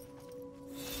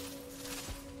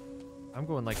 I'm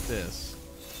going like this.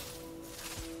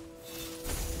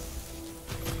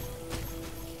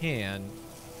 Can...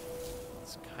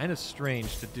 It's kind of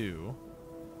strange to do.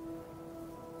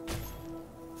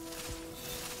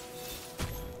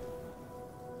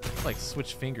 Like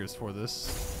switch fingers for this.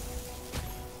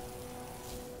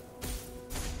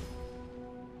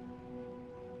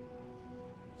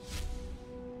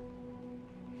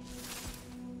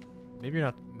 Maybe you're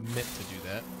not meant to do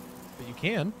that, but you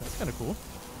can. That's kind of cool.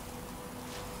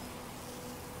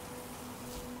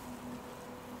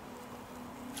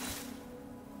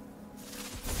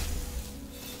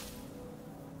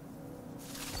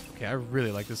 Okay, I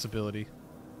really like this ability.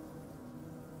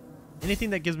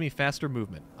 Anything that gives me faster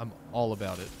movement, I'm all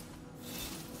about it.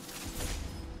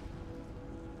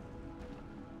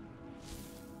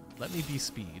 Let me be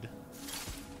speed.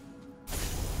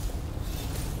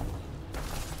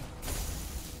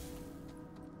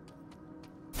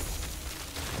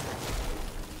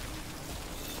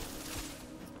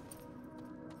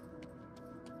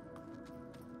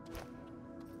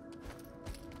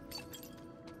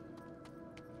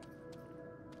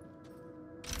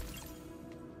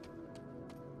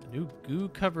 New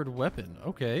goo-covered weapon.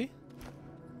 Okay.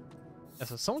 Yeah,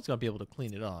 so someone's gonna be able to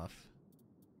clean it off.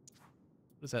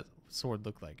 What does that sword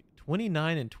look like?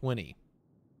 29 and 20.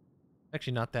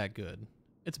 Actually, not that good.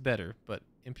 It's better, but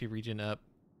MP regen up.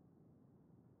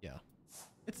 Yeah,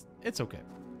 it's okay.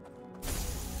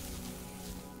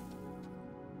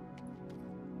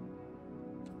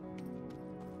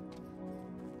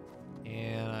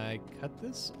 Can I cut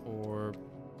this or?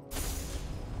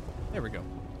 There we go.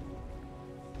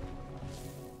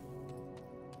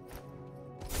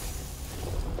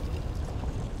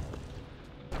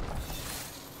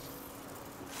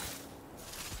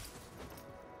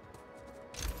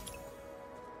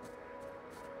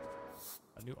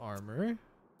 A new armor.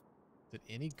 Is it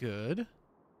any good?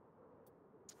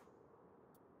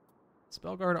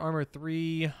 Spellguard armor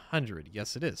 300.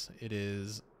 Yes, it is. It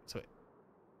is. So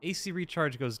AC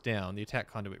recharge goes down. The attack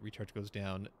conduit recharge goes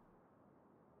down.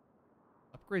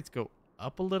 Upgrades go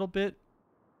up a little bit.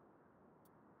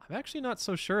 I'm actually not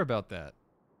so sure about that.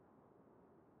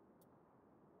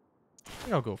 I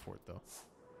think I'll go for it, though.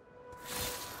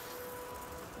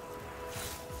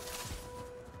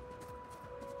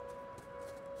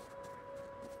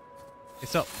 Okay,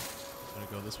 so I'm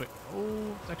gonna go this way.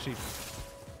 Oh, it's actually...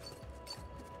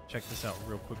 Check this out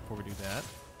real quick before we do that.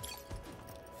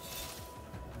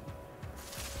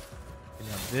 And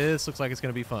now this looks like it's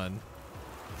gonna be fun.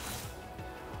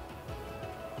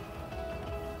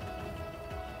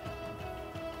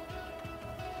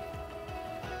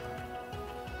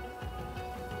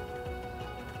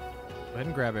 Go ahead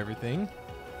and grab everything.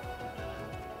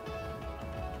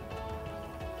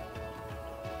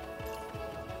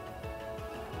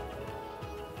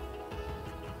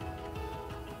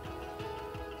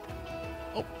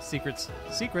 Oh, secrets.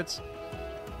 Secrets.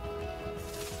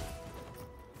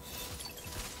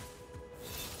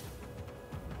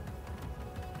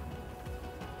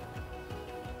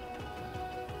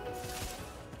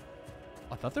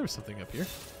 I thought there was something up here.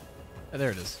 Oh,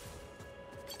 there it is.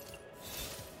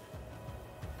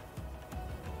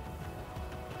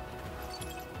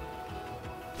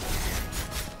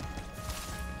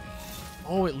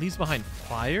 Oh, it leaves behind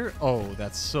fire? Oh,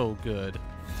 that's so good.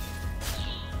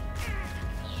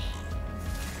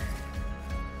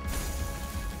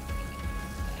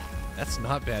 That's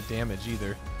not bad damage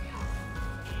either.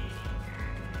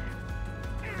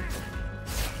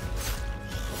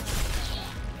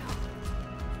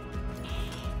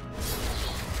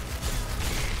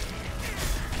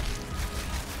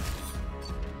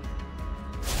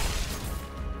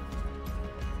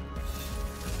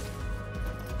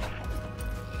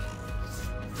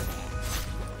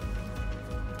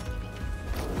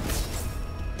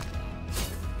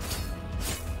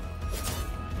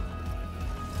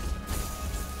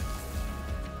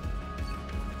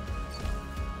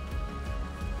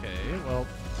 Well,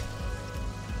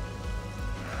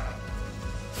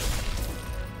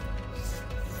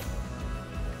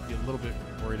 be a little bit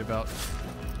worried about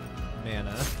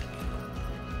mana.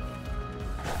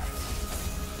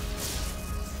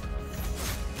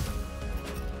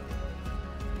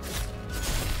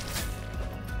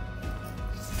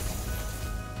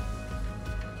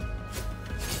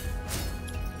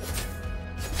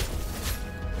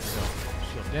 There we go.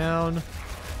 Shield down.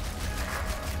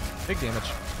 Big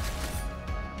damage.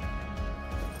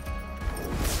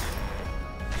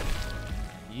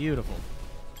 Beautiful.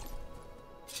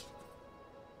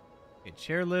 Okay,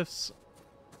 chair lifts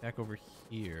back over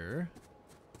here.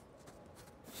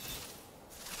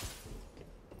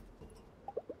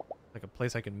 Like a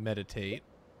place I can meditate.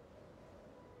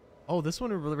 Oh, this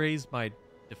one will raise my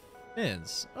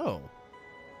defense. Oh.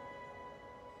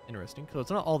 Interesting. So it's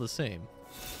not all the same.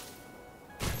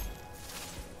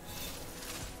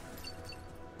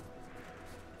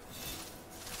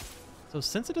 So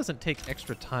since it doesn't take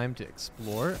extra time to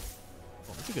explore,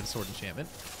 well, that's a good sword enchantment.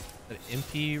 An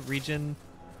MP regen,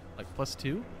 like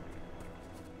 +2.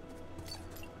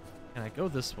 Can I go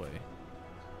this way?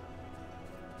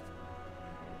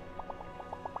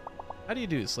 How do you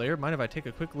do, Slayer? Mind if I take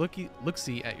a quick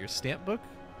look-see at your stamp book?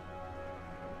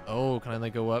 Oh, can I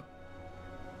go up?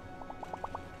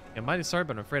 I'm mighty sorry,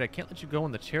 but I'm afraid I can't let you go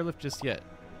on the chairlift just yet.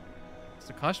 It's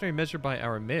a cautionary measure by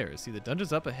our mayor. See, the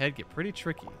dungeons up ahead get pretty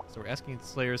tricky, so we're asking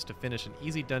Slayers to finish an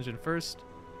easy dungeon first.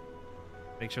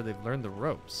 Make sure they've learned the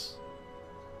ropes.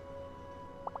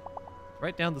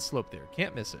 Right down the slope there.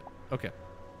 Can't miss it. Okay.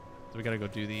 So we gotta go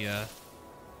do the,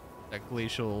 that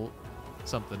glacial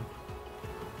something.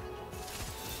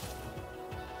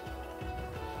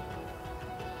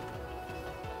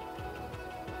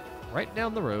 Right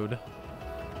down the road.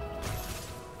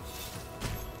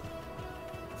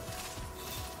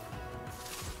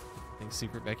 Anything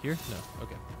secret back here? No.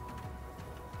 Okay.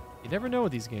 You never know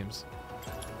with these games.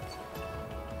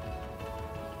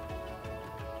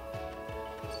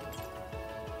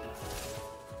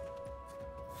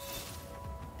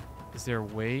 Is there a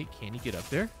way? Can you get up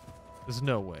there? There's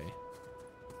no way.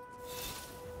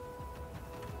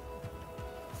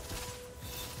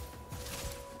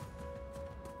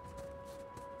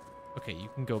 Okay, you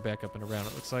can go back up and around,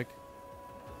 it looks like.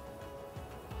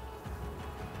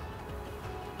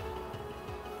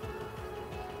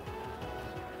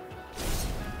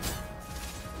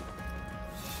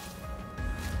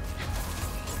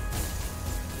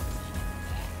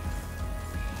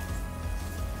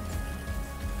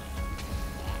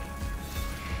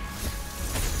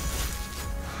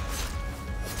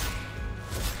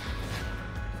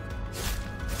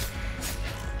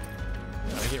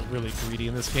 I get really greedy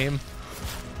in this game.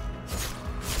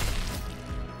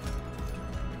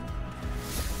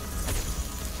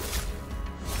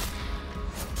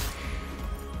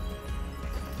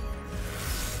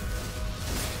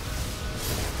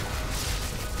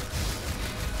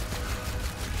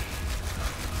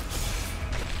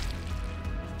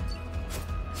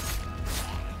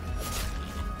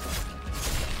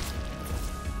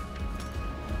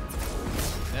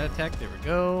 That attack, there we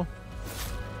go.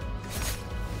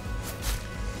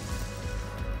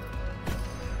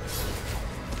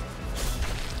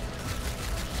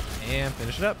 And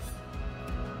finish it up.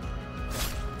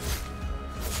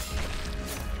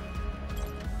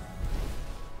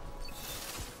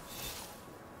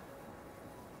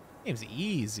 Game's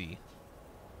easy.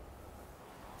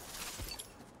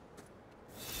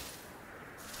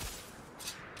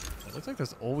 It looks like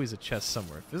there's always a chest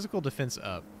somewhere. Physical defense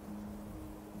up.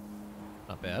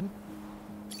 Not bad.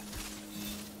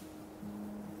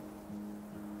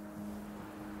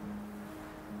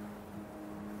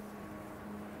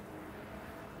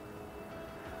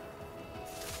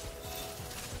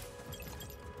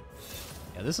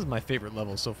 Yeah, this is my favorite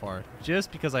level so far,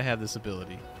 just because I have this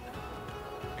ability.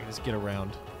 I can just get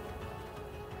around.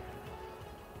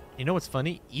 You know what's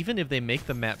funny? Even if they make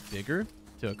the map bigger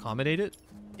to accommodate it,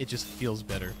 it just feels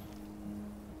better.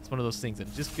 It's one of those things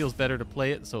that just feels better to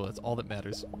play it, so that's all that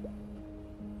matters.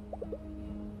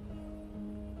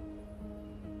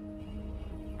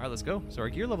 Alright, let's go. So our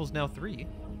gear level's now 3.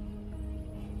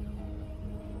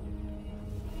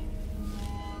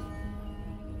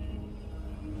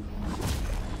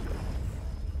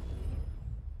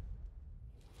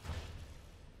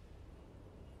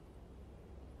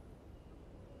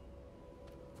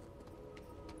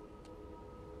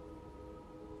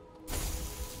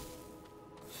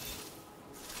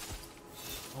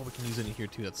 Oh, we can use it in here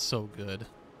too. That's so good.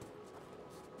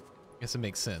 Guess it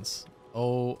makes sense.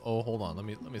 Oh, hold on. Let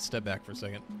me step back for a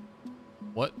second.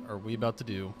 What are we about to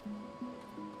do?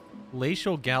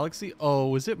 Glacial Galaxy?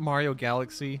 Oh, is it Mario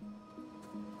Galaxy?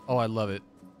 Oh, I love it.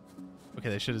 Okay,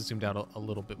 they should have zoomed out a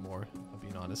little bit more, if I'm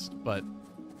being honest. But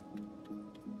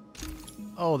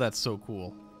oh, that's so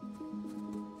cool.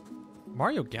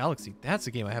 Mario Galaxy, that's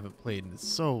a game I haven't played in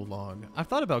so long. I've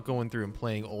thought about going through and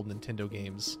playing old Nintendo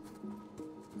games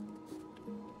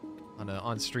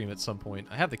on stream at some point.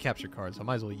 I have the capture card, so I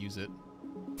might as well use it.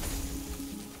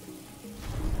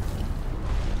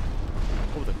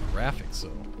 Oh, the graphics,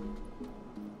 though.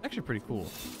 Actually pretty cool.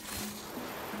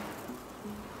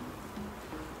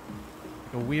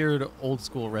 Like a weird,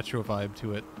 old-school retro vibe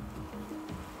to it.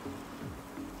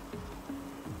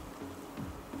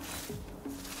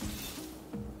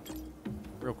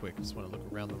 Real quick, just want to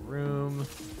look around the room.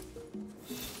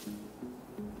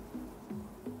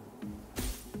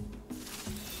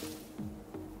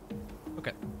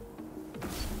 Okay.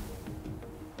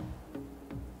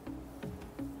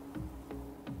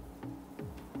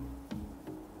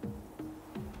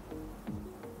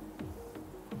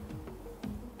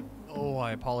 Oh,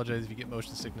 I apologize if you get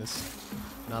motion sickness.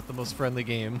 Not the most friendly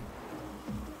game.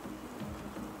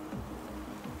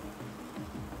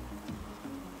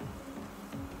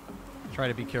 Try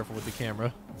to be careful with the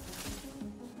camera.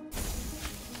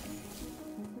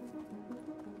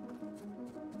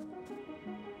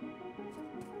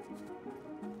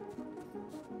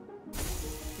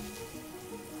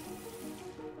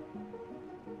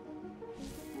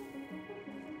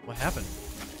 What happened?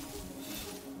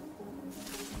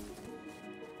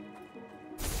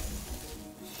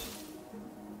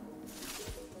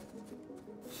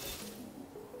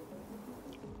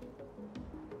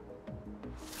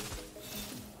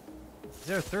 Is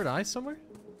there a third eye somewhere?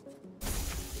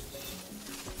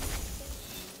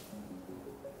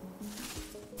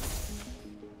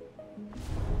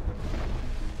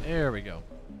 There we go.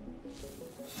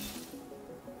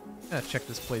 Gonna check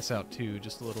this place out too,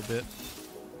 just a little bit.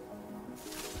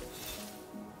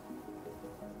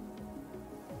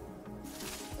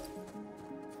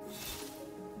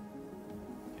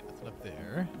 Okay, nothing up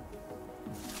there.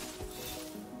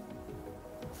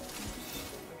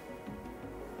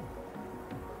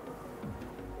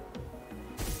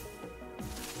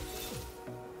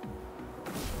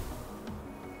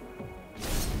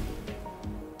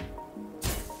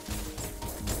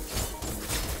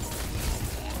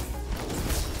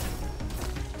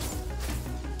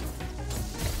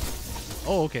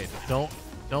 Oh, okay.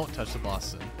 Don't touch the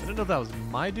boss then. I don't know if that was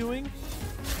my doing,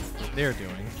 or they're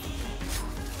doing.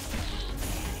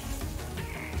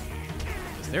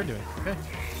 Yes, they're doing. Okay.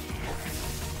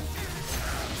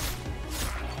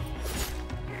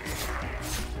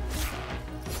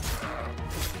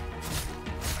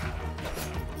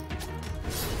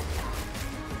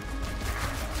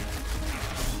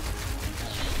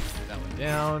 That one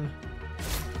down.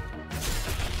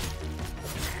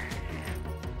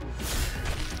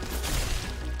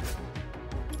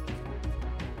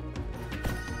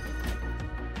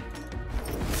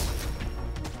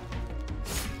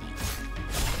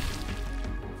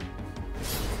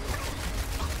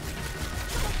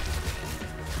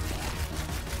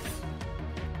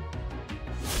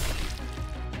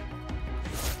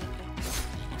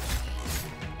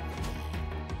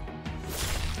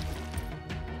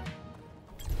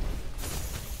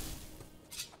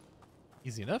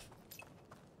 Easy enough.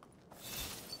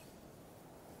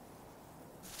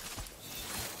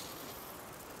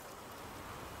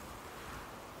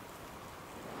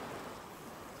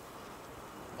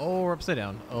 Oh, we're upside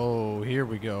down. Oh, here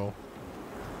we go.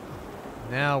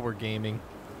 Now we're gaming.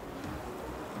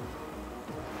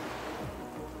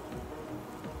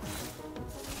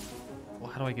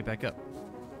 Well, how do I get back up?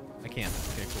 I can't.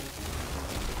 Okay, cool.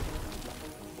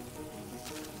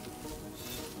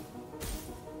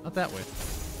 Not that way.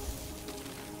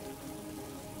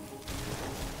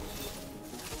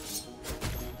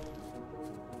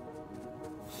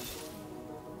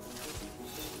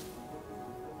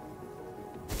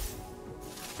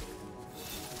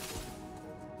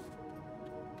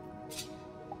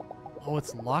 Oh,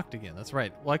 it's locked again. That's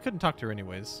right. Well, I couldn't talk to her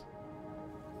anyways.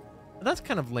 That's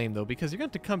kind of lame, though, because you're going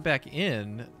to have to come back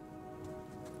in.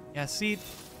 Yeah, see,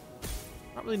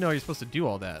 I don't really know how you're supposed to do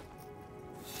all that.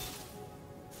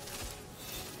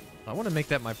 I want to make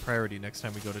that my priority next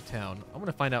time we go to town. I want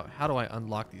to find out, how do I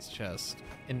unlock these chests?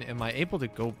 And am I able to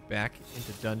go back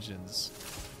into dungeons?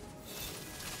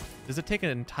 Does it take an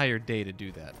entire day to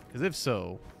do that? Because if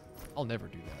so, I'll never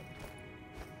do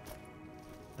that.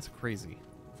 That's crazy.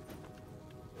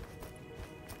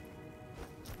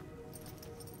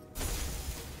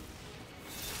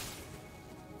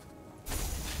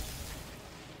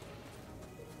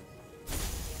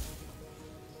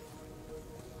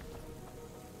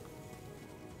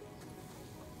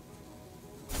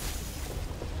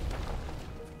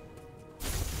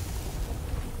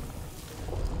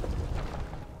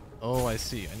 Oh, I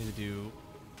see. I need to do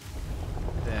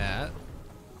that.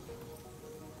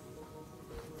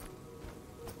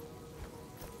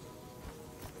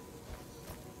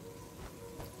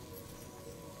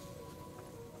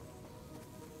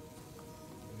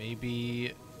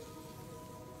 Maybe...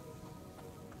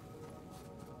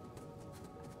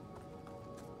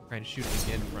 try and shoot it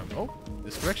again from... oh,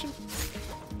 this direction?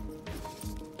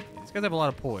 Yeah, these guys have a lot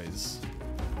of poise.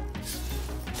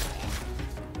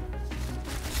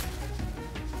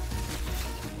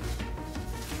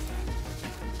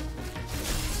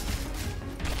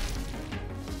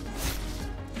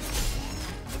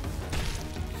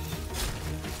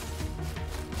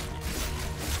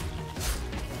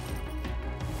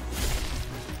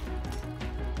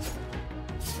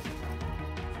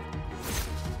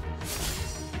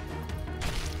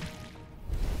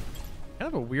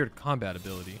 Kind of a weird combat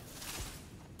ability.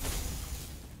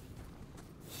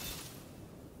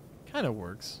 Kind of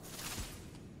works.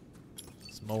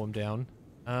 Let's mow him down.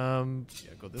 Yeah,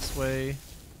 go this way. It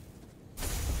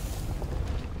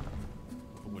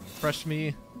wouldn't crush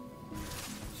me.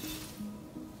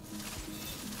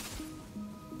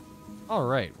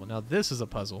 Alright, well now this is a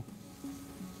puzzle.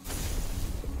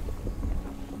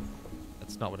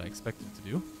 That's not what I expected to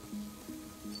do.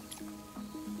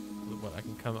 What, I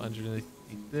can come underneath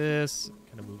this,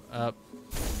 kind of move up.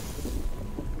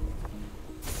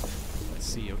 Let's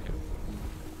see, okay.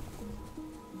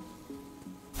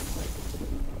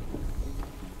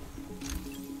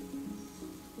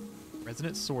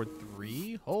 Resonant Sword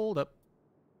 3? Hold up.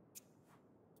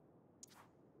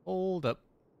 Hold up.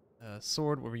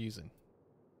 Sword, what we're using?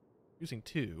 Using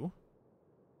 2.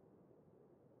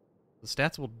 The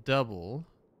stats will double.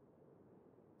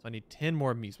 So I need 10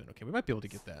 more amusement. Okay, we might be able to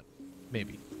get that.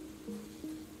 Maybe.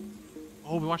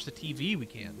 Oh, we watch the TV, we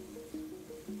can.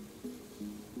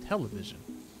 Television.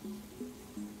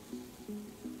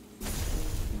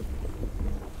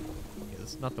 Okay,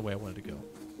 this is not the way I wanted to go.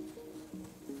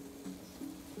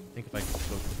 I think if I could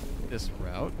go this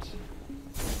route.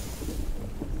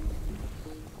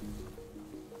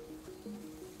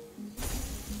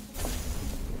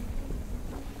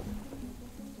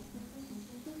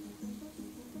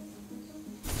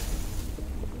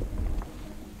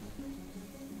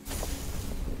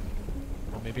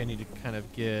 Maybe I need to kind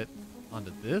of get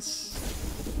onto this.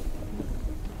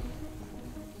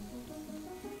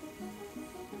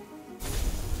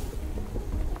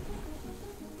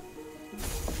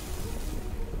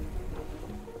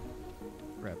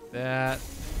 Grab that.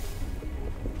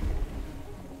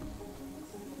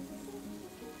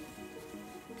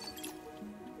 This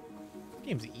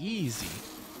game's easy.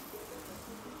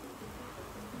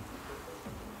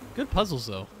 Good puzzles,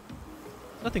 though.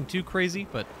 Nothing too crazy,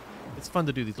 but it's fun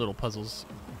to do these little puzzles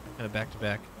kind of back to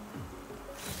back.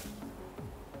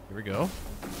 Here we go.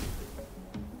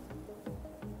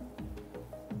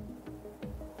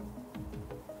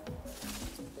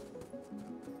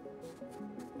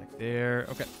 Back there.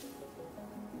 Okay.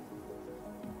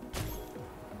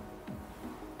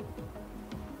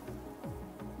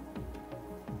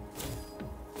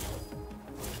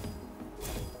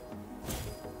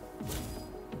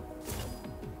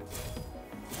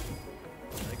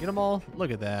 Get them all?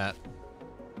 Look at that.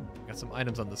 Got some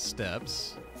items on the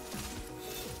steps.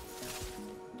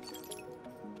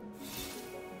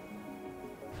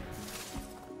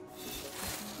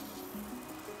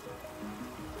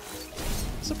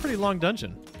 It's a pretty long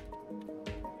dungeon.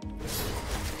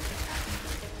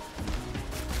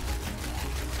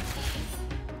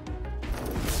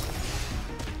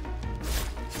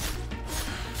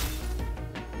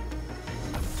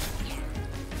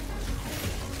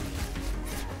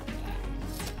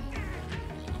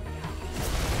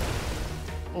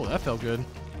 Oh, that felt good.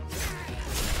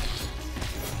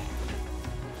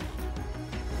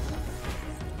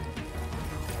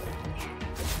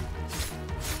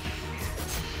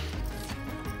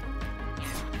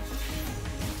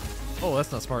 Oh,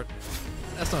 that's not smart.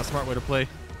 That's not a smart way to play.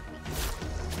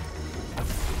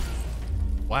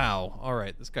 Wow. All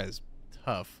right, this guy's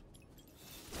tough.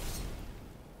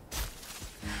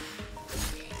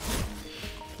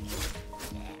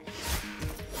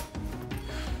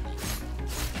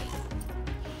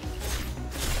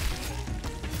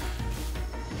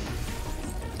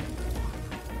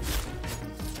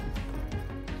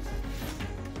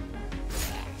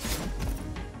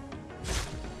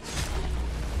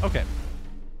 Okay.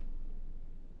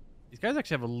 These guys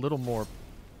actually have a little more...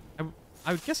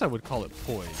 I would guess I would call it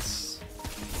poise.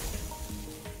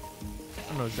 I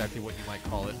don't know exactly what you might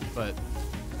call it, but...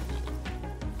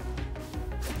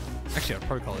 Actually, I'd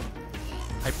probably call it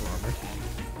hyper armor.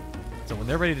 So when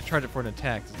they're ready to charge it for an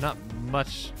attack, there's not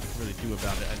much I can really do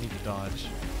about it. I need to dodge.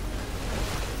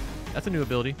 That's a new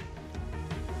ability.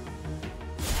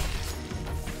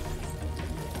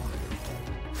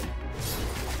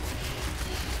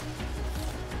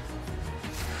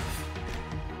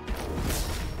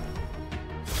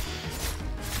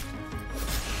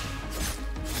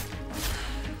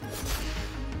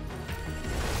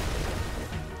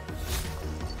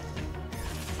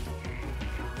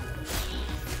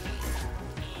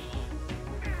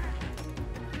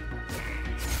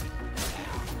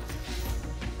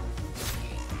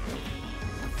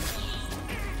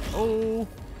 Oh,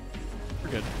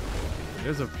 we're good.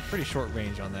 There's a pretty short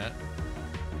range on that.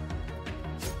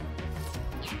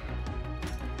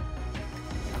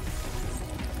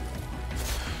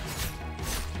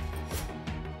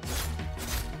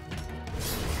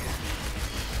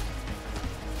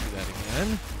 Do that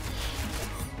again.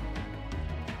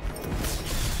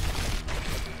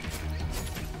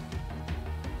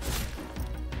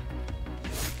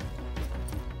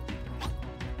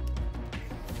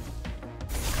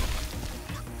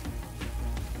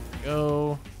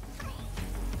 Go.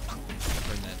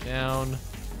 Burn that down.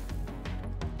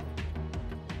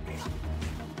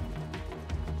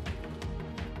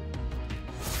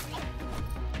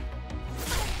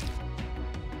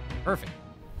 Perfect.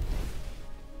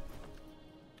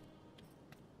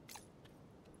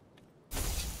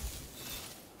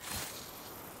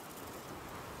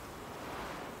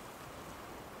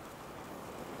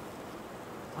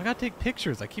 I gotta take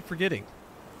pictures. I keep forgetting.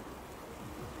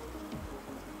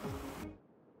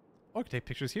 Oh, I can take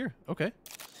pictures here. Okay.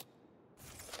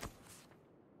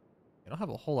 I don't have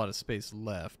a whole lot of space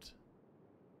left.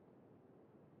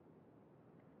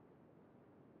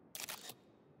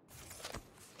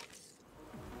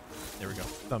 There we go.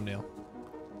 Thumbnail.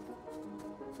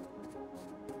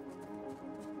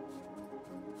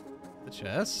 The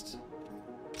chest.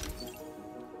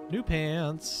 New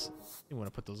pants. You want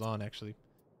to put those on, actually.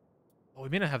 Oh, we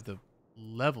may not have the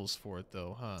levels for it,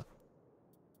 though, huh?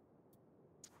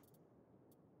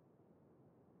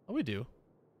 Oh, we do.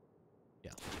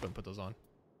 Yeah, let's go ahead and put those on.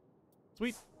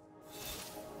 Sweet.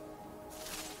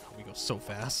 We go so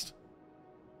fast.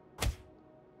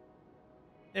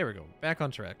 There we go. Back on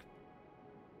track.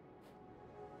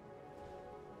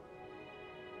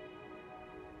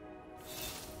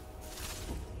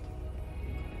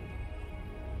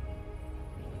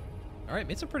 Alright,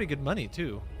 made some pretty good money,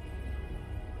 too.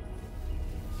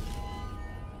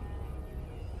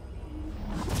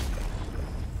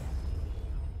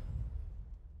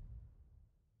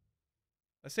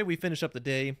 I say we finish up the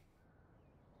day.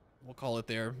 We'll call it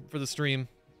there for the stream.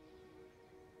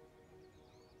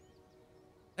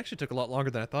 Actually took a lot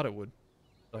longer than I thought it would.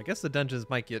 So I guess the dungeons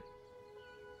might get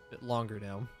a bit longer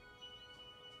now.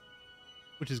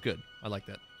 Which is good. I like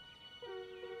that.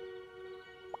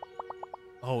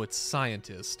 Oh, it's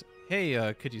scientist.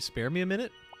 Hey, could you spare me a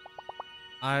minute?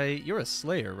 You're a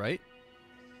slayer, right?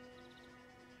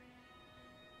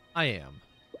 I am.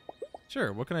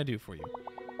 Sure, what can I do for you?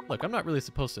 Look, I'm not really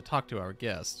supposed to talk to our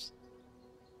guests.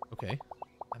 Okay.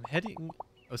 I'm heading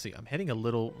a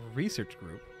little research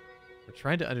group. We're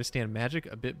trying to understand magic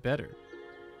a bit better.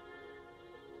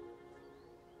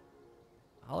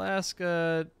 I'll ask,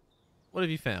 what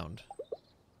have you found?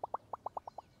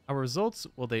 Our results,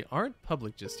 well, they aren't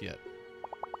public just yet.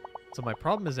 So my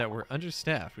problem is that we're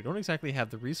understaffed. We don't exactly have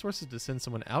the resources to send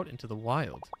someone out into the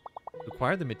wild. We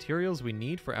acquire the materials we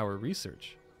need for our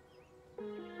research.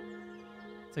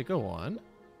 So go on,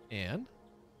 and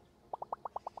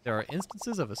there are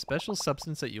instances of a special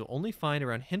substance that you'll only find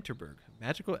around Hinterburg,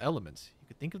 magical elements. You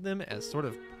could think of them as sort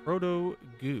of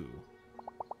proto-goo.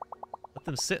 Let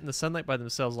them sit in the sunlight by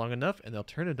themselves long enough and they'll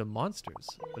turn into monsters.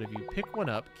 But if you pick one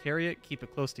up, carry it, keep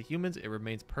it close to humans, it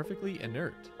remains perfectly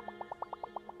inert.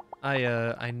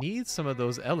 I need some of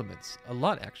those elements. A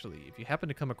lot, actually. If you happen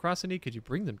to come across any, could you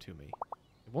bring them to me?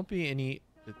 It won't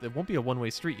be a one-way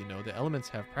street, you know. The elements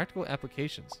have practical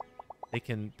applications. They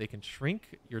can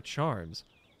shrink your charms.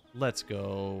 Let's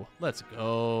go. Let's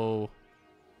go.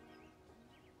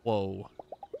 Whoa.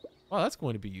 Wow, that's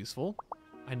going to be useful.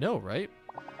 I know, right?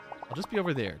 I'll just be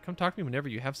over there. Come talk to me whenever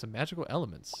you have some magical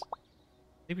elements. I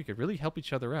think we could really help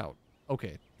each other out.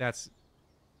 Okay, that's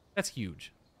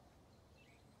huge.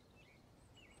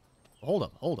 Hold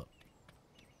up.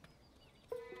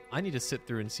 I need to sit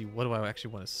through and see what do I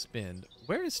actually want to spend.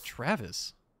 Where is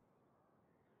Travis?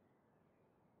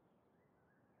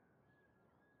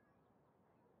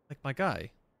 Like my guy.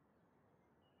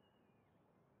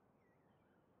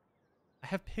 I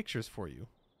have pictures for you.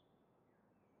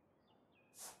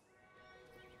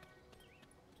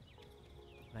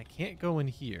 And I can't go in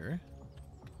here.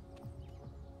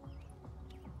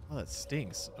 Oh, that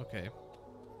stinks. Okay.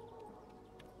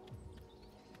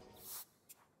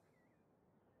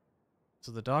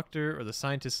 So the doctor or the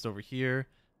scientist is over here.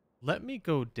 Let me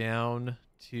go down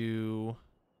to...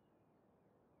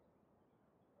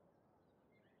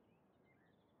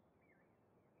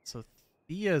 So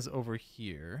Thea's over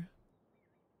here.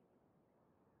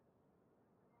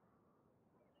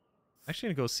 I'm actually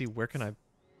going to go see where can I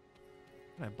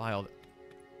buy all that?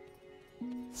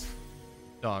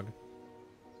 Dog.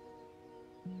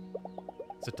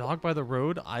 It's a dog by the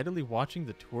road, idly watching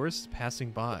the tourists passing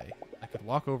by. I could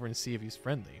walk over and see if he's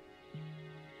friendly.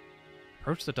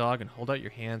 Approach the dog and hold out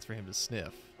your hands for him to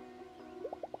sniff.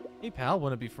 Hey pal,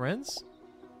 wanna be friends?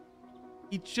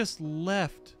 He just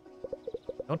left.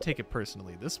 Don't take it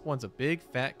personally. This one's a big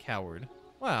fat coward.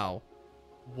 Wow.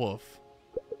 Woof.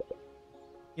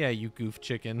 Yeah, you goof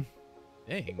chicken.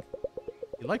 Dang.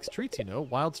 He likes treats, you know.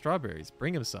 Wild strawberries.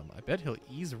 Bring him some. I bet he'll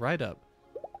ease right up.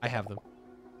 I have them.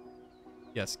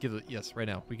 Yes, yes, right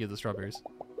now. We give the strawberries.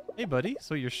 Hey, buddy.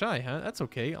 So you're shy, huh? That's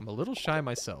okay. I'm a little shy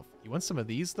myself. You want some of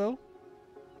these, though?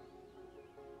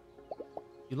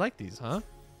 You like these, huh?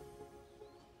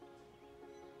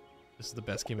 This is the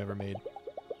best game ever made.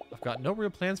 I've got no real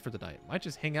plans for the night. Might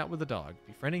just hang out with the dog.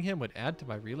 Befriending him would add to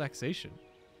my relaxation.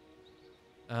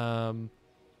 What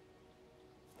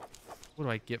do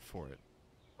I get for it?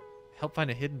 Help find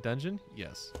a hidden dungeon?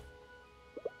 Yes.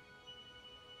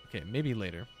 Okay, maybe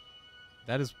later.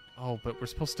 That is... Oh, but we're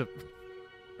supposed to...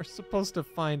 We're supposed to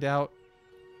find out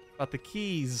about the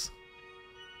keys.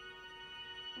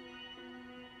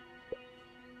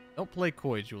 Don't play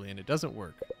coy, Julian. It doesn't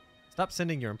work. Stop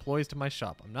sending your employees to my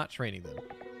shop. I'm not training them.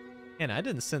 And I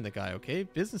didn't send the guy, okay?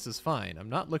 Business is fine. I'm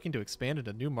not looking to expand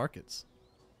into new markets.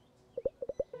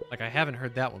 Like, I haven't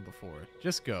heard that one before.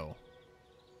 Just go.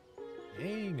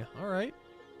 Dang, alright.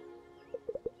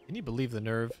 Can you believe the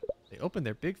nerve? They opened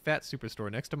their big fat superstore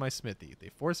next to my smithy. They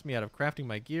forced me out of crafting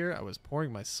my gear. I was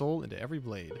pouring my soul into every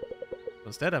blade.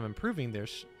 Instead, I'm improving their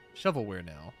shovelware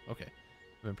now. Okay.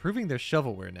 I'm improving their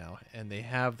shovelware now, and they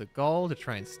have the gall to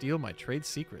try and steal my trade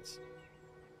secrets.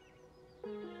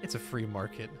 It's a free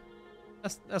market.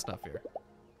 That's not fair.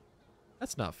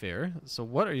 That's not fair. So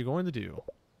what are you going to do?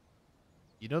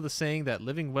 You know the saying that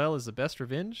living well is the best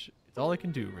revenge? It's all I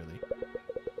can do, really.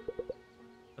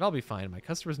 But I'll be fine. My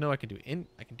customers know I can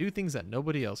do things that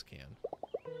nobody else can.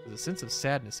 There's a sense of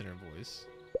sadness in her voice.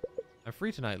 I'm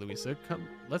free tonight, Louisa. Come,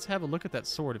 let's have a look at that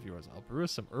sword of yours. I'll brew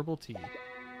us some herbal tea.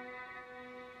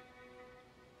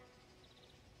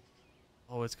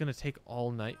 Oh, it's going to take all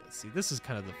night. See, this is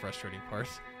kind of the frustrating part.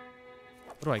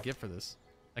 What do I get for this?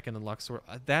 I can unlock sword.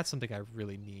 That's something I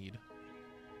really need.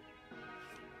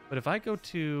 But if I go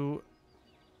to...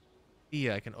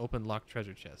 Yeah, I can open locked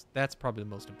treasure chest. That's probably the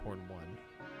most important one.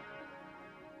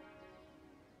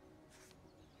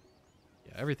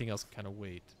 Yeah, everything else can kind of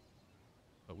wait.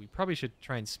 But we probably should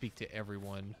try and speak to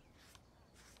everyone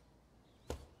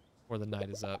before the night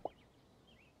is up.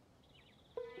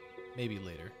 Maybe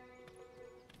later.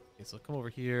 Okay, so come over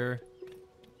here.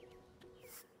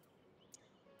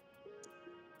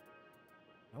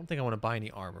 I don't think I want to buy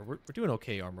any armor. We're doing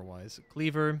okay armor-wise.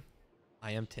 Cleaver,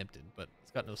 I am tempted, but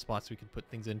it's got no spots we can put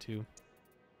things into.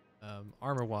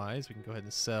 Armor-wise, we can go ahead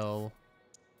and sell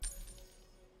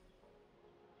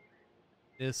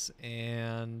this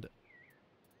and...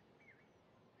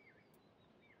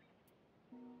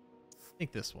 I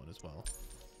think this one as well.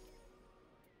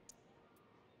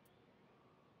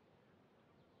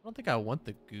 I don't think I want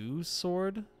the goo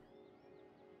sword.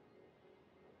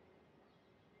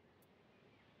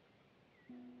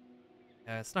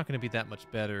 It's not going to be that much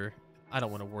better. I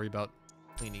don't want to worry about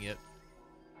cleaning it.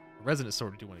 The resonant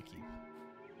sword I do want to keep.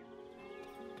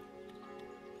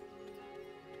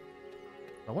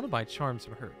 I want to buy charms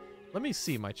from her. Let me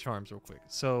see my charms real quick.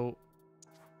 So,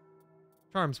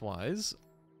 charms-wise,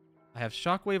 I have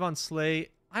Shockwave on Slay.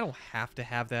 I don't have to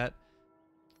have that.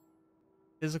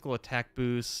 Physical attack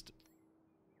boost.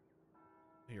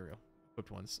 Here we go.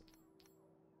 Equipped ones.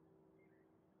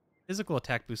 Physical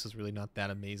attack boost is really not that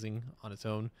amazing on its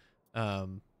own.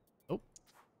 Oh.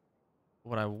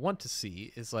 What I want to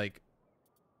see is like...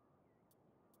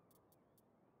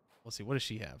 Let's see, what does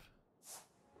she have?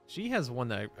 She has one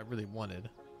that I really wanted.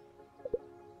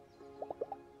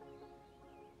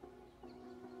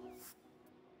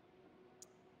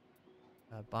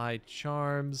 Buy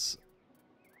charms.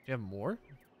 Do you have more?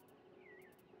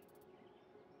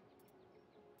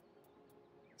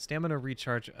 Stamina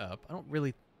recharge up. I don't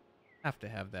really have to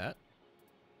have that.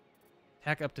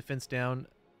 Attack up, defense down.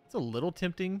 It's a little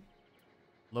tempting.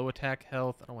 Low attack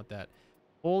health. I don't want that.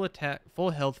 Full attack,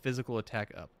 full health, physical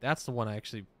attack up. That's the one I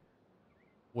actually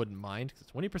wouldn't mind,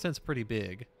 because 20% is pretty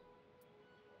big.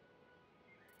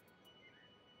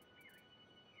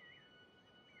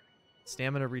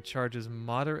 Stamina recharges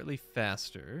moderately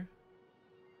faster.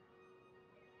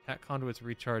 Attack conduits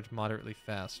recharge moderately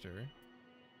faster.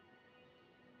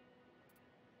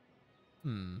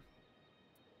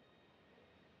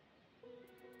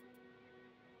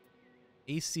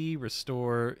 AC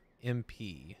restore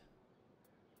MP.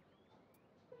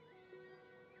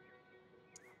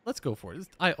 Let's go for it.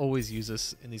 I always use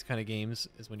this in these kind of games,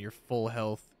 is when you're full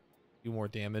health, do more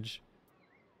damage.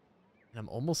 And I'm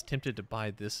almost tempted to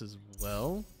buy this as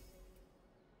well.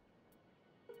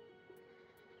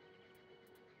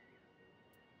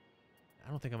 I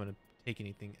don't think I'm going to take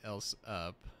anything else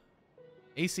up.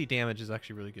 AC damage is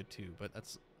actually really good too, but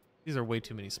these are way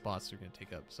too many spots they're going to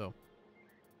take up, so...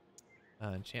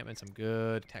 enchantments, I'm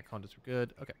good. Attack conduits are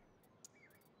good. Okay.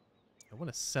 I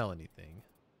want to sell anything.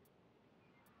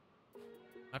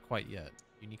 Not quite yet.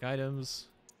 Unique items.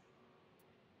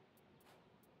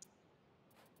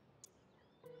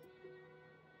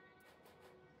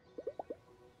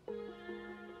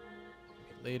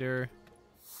 Later.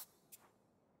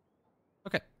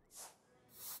 Okay.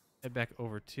 Head back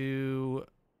over to...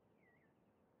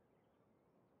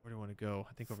 Where do I want to go?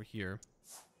 I think over here.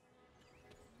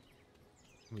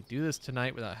 Can we do this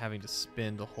tonight without having to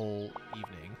spend the whole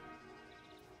evening?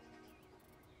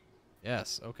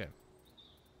 Yes, okay.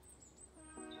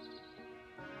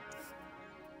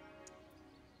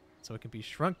 So it can be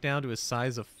shrunk down to a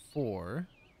size of 4.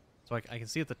 So I can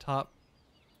see at the top.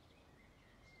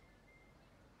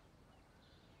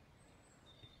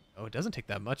 Oh, it doesn't take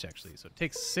that much, actually. So it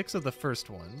takes 6 of the first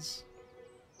ones.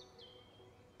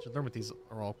 I should learn what these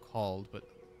are all called, but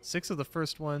 6 of the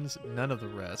first ones, none of the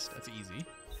rest. That's easy.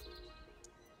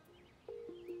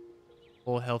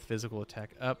 Full health, physical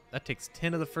attack up. That takes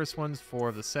 10 of the first ones, 4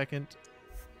 of the second.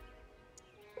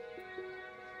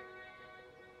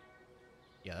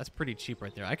 Yeah, that's pretty cheap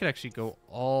right there. I could actually go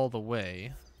all the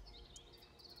way.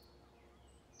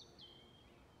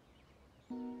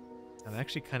 I'm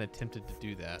actually kind of tempted to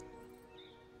do that.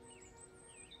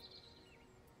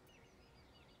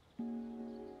 And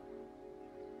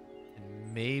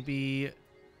maybe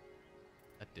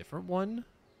a different one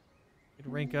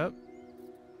could rank up.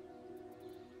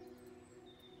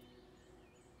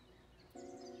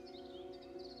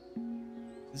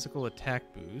 Physical attack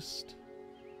boost.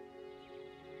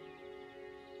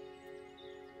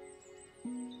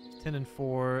 10 and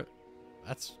 4.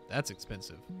 That's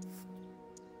expensive.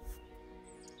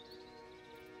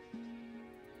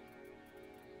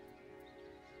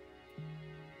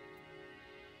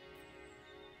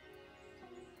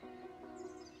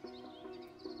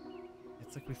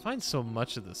 It's like we find so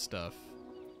much of this stuff.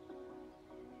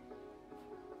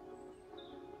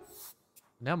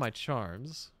 Now my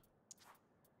charms.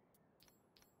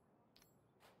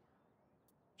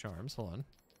 Charms, hold on.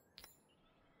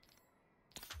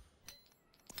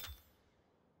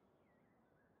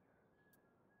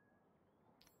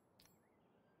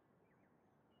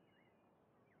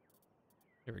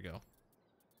 Here we go.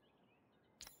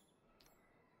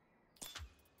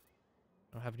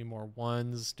 I don't have any more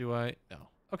ones, do I? No.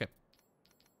 Okay.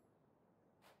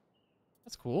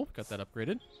 That's cool. Got that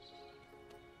upgraded.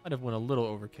 Might have went a little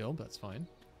overkill, but that's fine.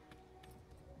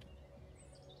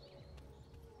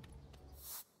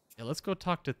 Yeah, let's go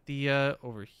talk to Thea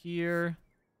over here.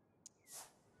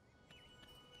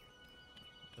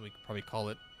 Then we could probably call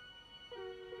it.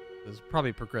 This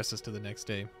probably progresses to the next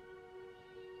day.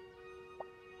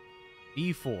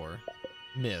 B4.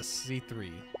 Miss.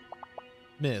 C3.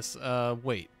 Miss.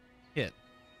 Wait. Hit.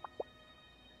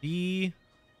 B4.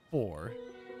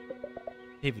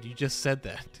 David, you just said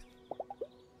that.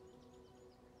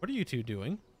 What are you two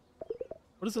doing?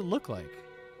 What does it look like?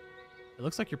 It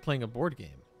looks like you're playing a board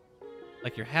game.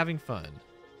 Like you're having fun.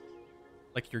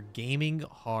 Like you're gaming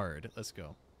hard. Let's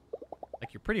go.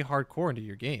 Like you're pretty hardcore into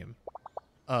your game.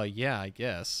 Yeah, I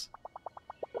guess.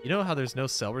 You know how there's no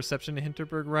cell reception in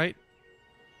Hinterburg, right?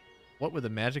 What with the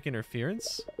magic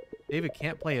interference? David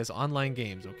can't play his online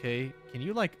games, okay? Can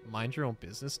you, like, mind your own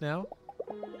business now?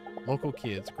 Local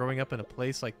kids growing up in a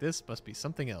place like this must be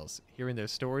something else. Hearing their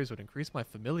stories would increase my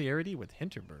familiarity with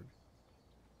Hinterburg.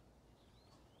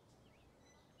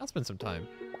 I'll spend some time.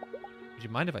 Would you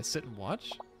mind if I sit and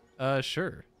watch?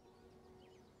 Sure.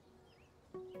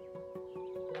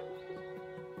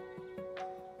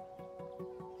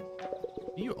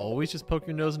 Do you always just poke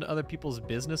your nose into other people's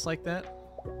business like that?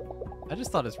 I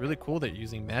just thought it's really cool that you're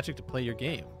using magic to play your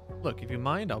game. Look, if you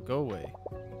mind, I'll go away.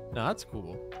 No, that's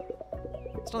cool.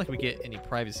 It's not like we get any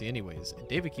privacy anyways, and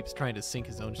David keeps trying to sink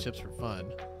his own ships for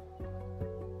fun.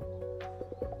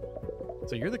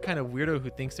 So you're the kind of weirdo who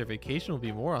thinks their vacation will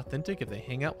be more authentic if they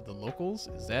hang out with the locals?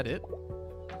 Is that it?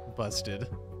 Busted.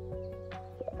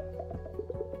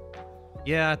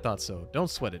 Yeah, I thought so. Don't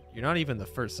sweat it. You're not even the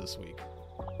first this week.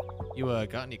 You,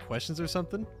 got any questions or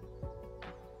something?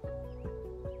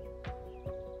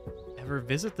 Ever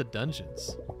visit the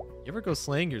dungeons? You ever go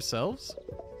slaying yourselves?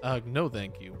 No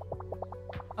thank you.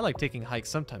 I like taking hikes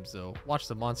sometimes though. Watch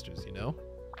the monsters, you know?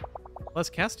 Plus,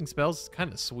 casting spells is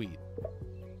kind of sweet.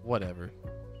 Whatever.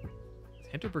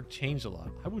 Hinterburg changed a lot.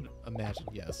 I would imagine,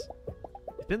 yes.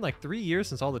 It's been like 3 years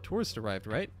since all the tourists arrived,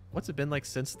 right? What's it been like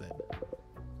since then?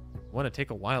 Want to take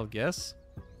a wild guess?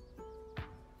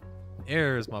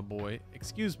 Errors, my boy.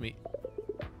 Excuse me.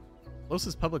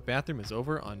 Closest public bathroom is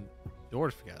over on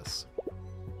Dorfgas.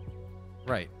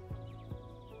 Right.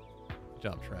 Good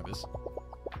job, Travis.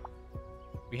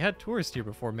 We had tourists here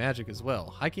before magic as well.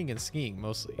 Hiking and skiing,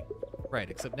 mostly. Right,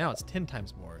 except now it's 10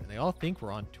 times more, and they all think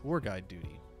we're on tour guide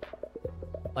duty.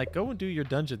 Like, go and do your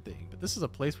dungeon thing, but this is a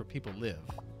place where people live.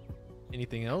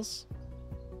 Anything else?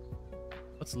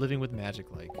 What's living with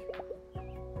magic like?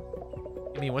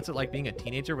 You mean, what's it like being a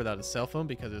teenager without a cell phone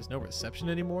because there's no reception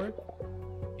anymore?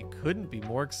 It couldn't be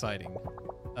more exciting.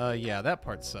 Yeah, that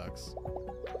part sucks.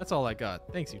 That's all I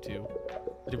got. Thanks, you two.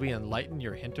 Did we enlighten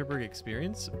your Hinterburg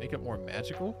experience? Make it more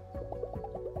magical?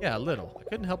 Yeah, a little. I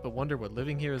couldn't help but wonder what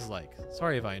living here is like.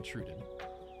 Sorry if I intruded.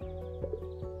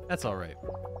 That's alright.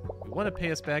 If you want to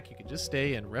pay us back, you can just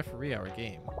stay and referee our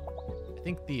game. I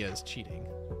think Thea is cheating.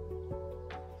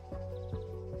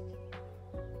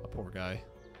 A poor guy.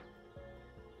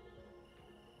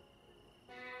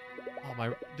 Oh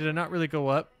my, did it not really go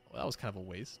up? Well, that was kind of a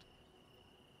waste.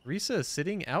 Teresa is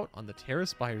sitting out on the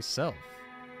terrace by herself.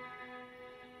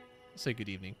 I'll say good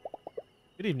evening.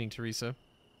 Good evening, Teresa.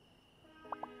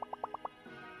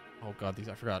 Oh god, these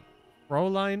I forgot.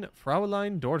 Fraulein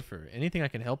Dorfer. Anything I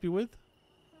can help you with?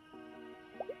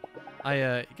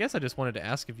 I guess I just wanted to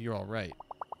ask if you're all right.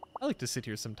 I like to sit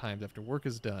here sometimes after work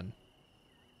is done.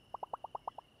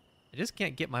 I just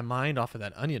can't get my mind off of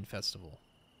that onion festival.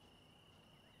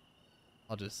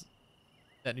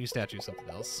 That new statue is something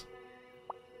else.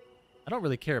 I don't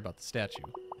really care about the statue.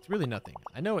 It's really nothing.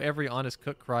 I know every honest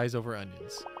cook cries over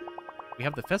onions. We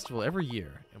have the festival every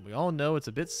year, and we all know it's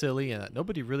a bit silly and that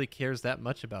nobody really cares that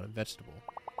much about a vegetable.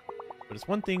 But it's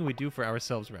one thing we do for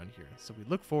ourselves around here, so we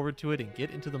look forward to it and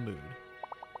get into the mood.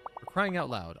 For crying out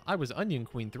loud, I was Onion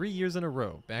Queen 3 years in a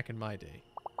row, back in my day.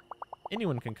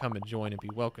 Anyone can come and join and be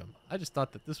welcome. I just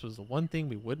thought that this was the one thing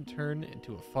we wouldn't turn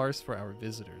into a farce for our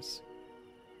visitors.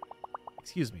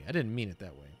 Excuse me, I didn't mean it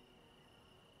that way.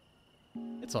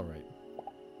 It's alright.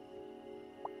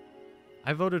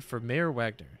 I voted for Mayor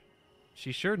Wagner.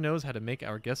 She sure knows how to make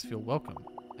our guests feel welcome.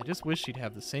 I just wish she'd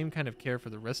have the same kind of care for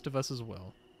the rest of us as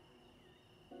well.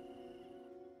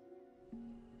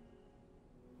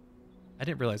 I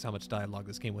didn't realize how much dialogue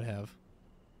this game would have.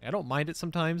 I don't mind it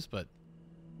sometimes, but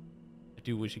I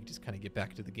do wish you could just kind of get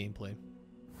back to the gameplay.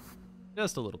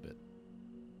 Just a little bit.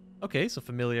 Okay, so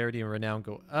familiarity and renown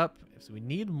go up. So we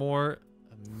need more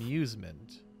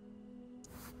amusement.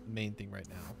 The main thing right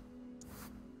now.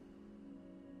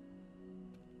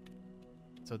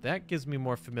 So that gives me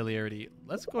more familiarity.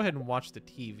 Let's go ahead and watch the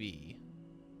TV.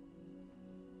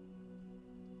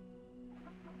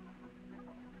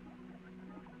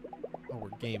 Oh, we're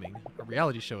gaming. A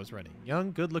reality show is running.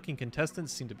 Young, good-looking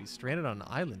contestants seem to be stranded on an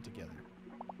island together.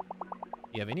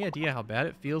 Do you have any idea how bad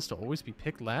it feels to always be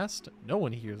picked last? No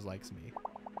one here likes me.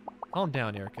 Calm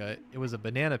down, Erica. It was a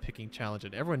banana picking challenge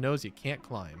and everyone knows you can't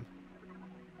climb.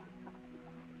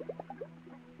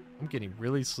 I'm getting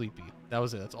really sleepy. That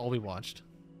was it. That's all we watched.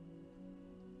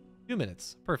 2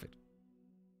 minutes. Perfect.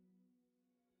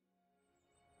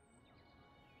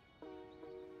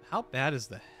 How bad is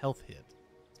the health hit?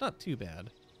 It's not too bad.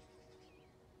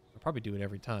 I'll probably do it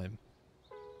every time.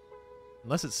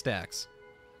 Unless it stacks.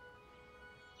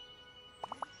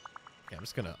 Okay, I'm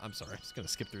sorry. I'm just gonna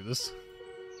skip through this.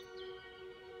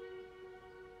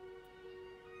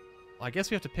 Well, I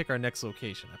guess we have to pick our next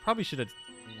location. I probably should have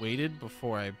waited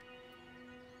before I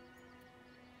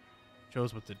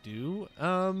chose what to do.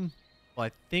 Well,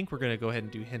 I think we're gonna go ahead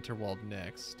and do Hinterburg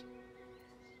next.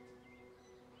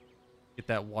 Get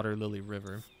that Water Lily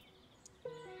River.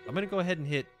 I'm gonna go ahead and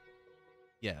hit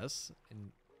yes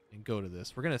and go to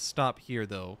this. We're gonna stop here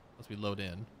though once we load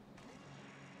in.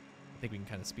 I think we can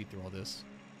kind of speed through all this.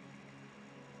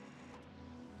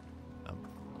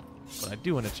 But I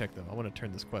do want to check though. I want to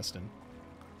turn this quest in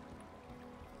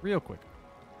real quick.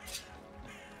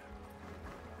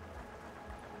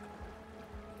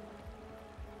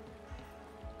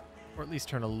 Or at least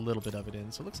turn a little bit of it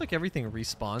in. So it looks like everything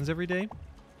respawns every day.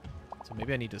 So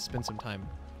maybe I need to spend some time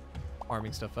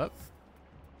farming stuff up.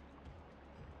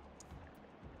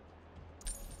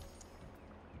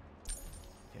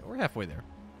 Okay, we're halfway there.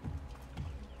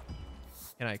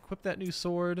 Can I equip that new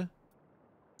sword?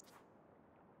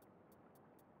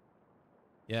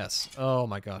 Yes. Oh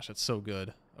my gosh, that's so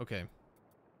good. Okay.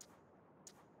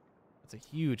 That's a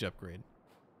huge upgrade.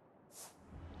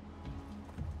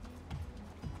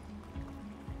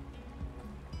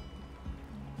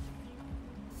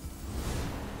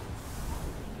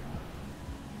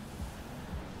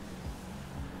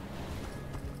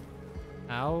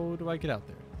 How do I get out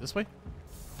there? This way?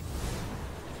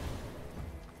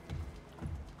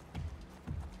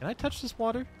 Can I touch this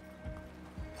water?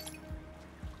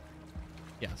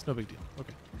 Yeah, it's no big deal.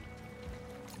 Okay.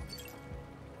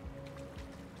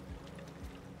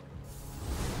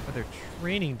 Are there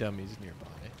training dummies nearby?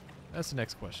 That's the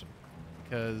next question.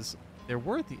 Because there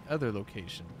were at the other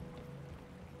location.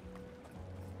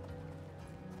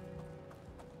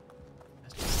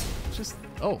 It's just...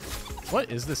 Oh, what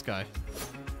is this guy?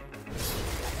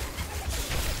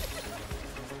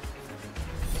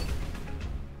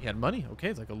 He had money. Okay,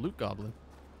 it's like a loot goblin.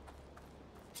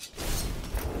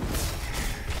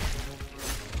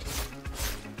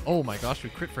 Oh my gosh, we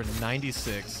crit for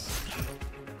 96.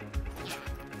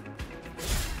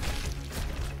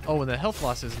 Oh, and the health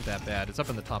loss isn't that bad. It's up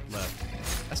in the top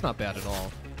left. That's not bad at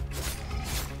all.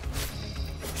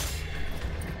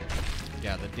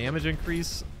 Yeah, the damage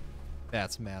increase,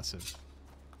 that's massive.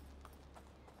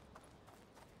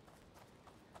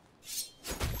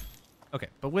 Okay,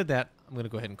 but with that, I'm going to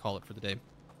go ahead and call it for the day.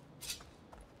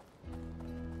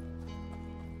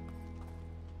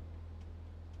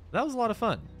 That was a lot of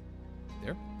fun.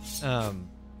 There.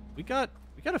 We got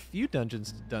a few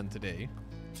dungeons done today.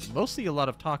 Mostly a lot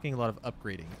of talking, a lot of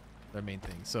upgrading. their main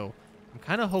thing. So I'm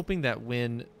kind of hoping that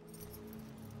when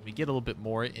we get a little bit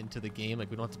more into the game, like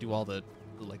we don't have to do all the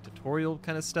like tutorial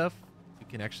kind of stuff, we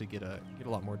can actually get a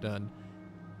lot more done.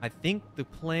 I think the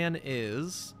plan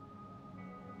is,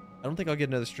 I don't think I'll get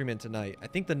another stream in tonight. I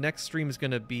think the next stream is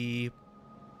going to be,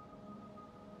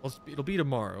 well, it'll be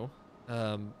tomorrow.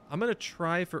 I'm going to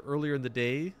try for earlier in the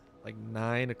day, like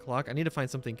 9 o'clock. I need to find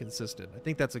something consistent. I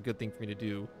think that's a good thing for me to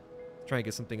do. Try and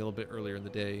get something a little bit earlier in the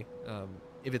day.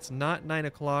 If it's not 9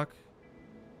 o'clock,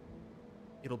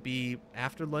 it'll be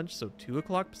after lunch, so 2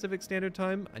 o'clock Pacific Standard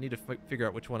Time. I need to figure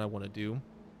out which one I want to do.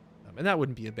 And that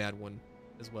wouldn't be a bad one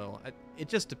as well. It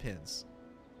just depends.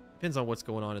 Depends on what's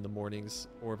going on in the mornings,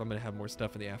 or if I'm going to have more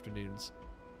stuff in the afternoons.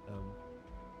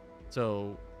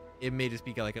 So it may just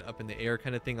be like an up in the air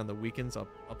kind of thing on the weekends. I'll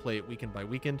play it weekend by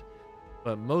weekend.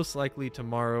 But most likely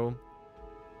tomorrow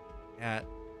at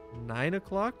 9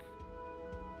 o'clock.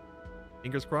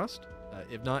 Fingers crossed.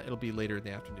 If not, it'll be later in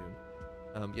the afternoon.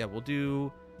 Yeah, we'll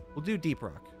do Deep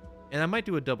Rock. And I might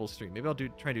do a double stream. Maybe I'll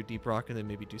try and do Deep Rock and then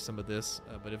maybe do some of this.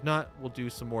 But if not, we'll do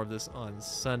some more of this on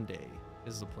Sunday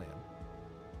is the plan.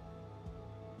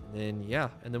 And then, yeah.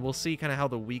 And then we'll see kind of how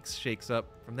the weeks shakes up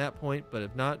from that point. But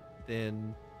if not,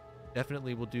 then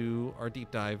definitely we'll do our deep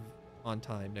dive on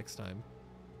time next time.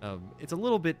 It's a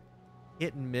little bit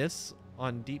hit and miss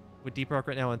with Deep Rock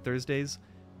right now on Thursdays.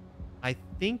 I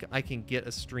think I can get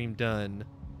a stream done,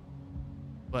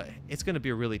 but it's going to be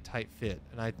a really tight fit.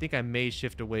 And I think I may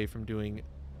shift away from doing...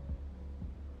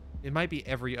 It might be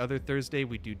every other Thursday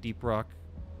we do Deep Rock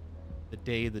the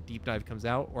day the deep dive comes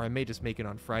out, or I may just make it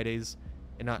on Fridays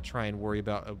and not try and worry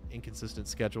about an inconsistent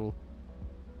schedule.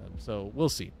 So we'll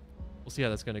see. We'll see how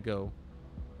that's going to go.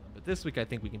 But this week I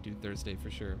think we can do Thursday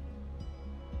for sure.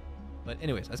 But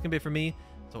anyways, that's going to be it for me.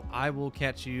 So I will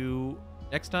catch you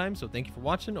next time. So thank you for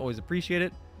watching. Always appreciate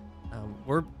it.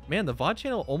 Man, the VOD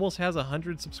channel almost has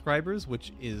 100 subscribers,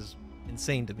 which is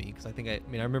insane to me, because I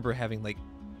remember having like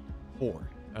 4.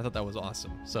 I thought that was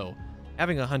awesome. So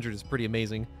having 100 is pretty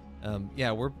amazing.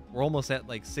 Yeah, we're almost at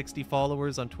like 60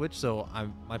 followers on Twitch. So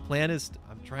my plan is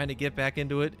I'm trying to get back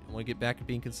into it. I want to get back to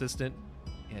being consistent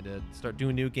and start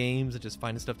doing new games and just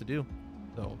finding stuff to do.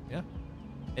 So yeah.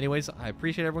 Anyways, I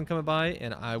appreciate everyone coming by,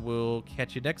 and I will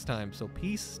catch you next time. So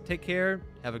peace, take care,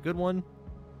 have a good one.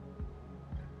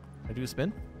 Can I do a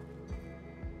spin?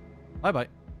 Bye-bye.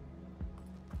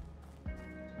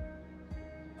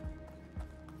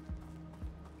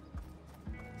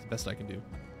 It's the best I can do.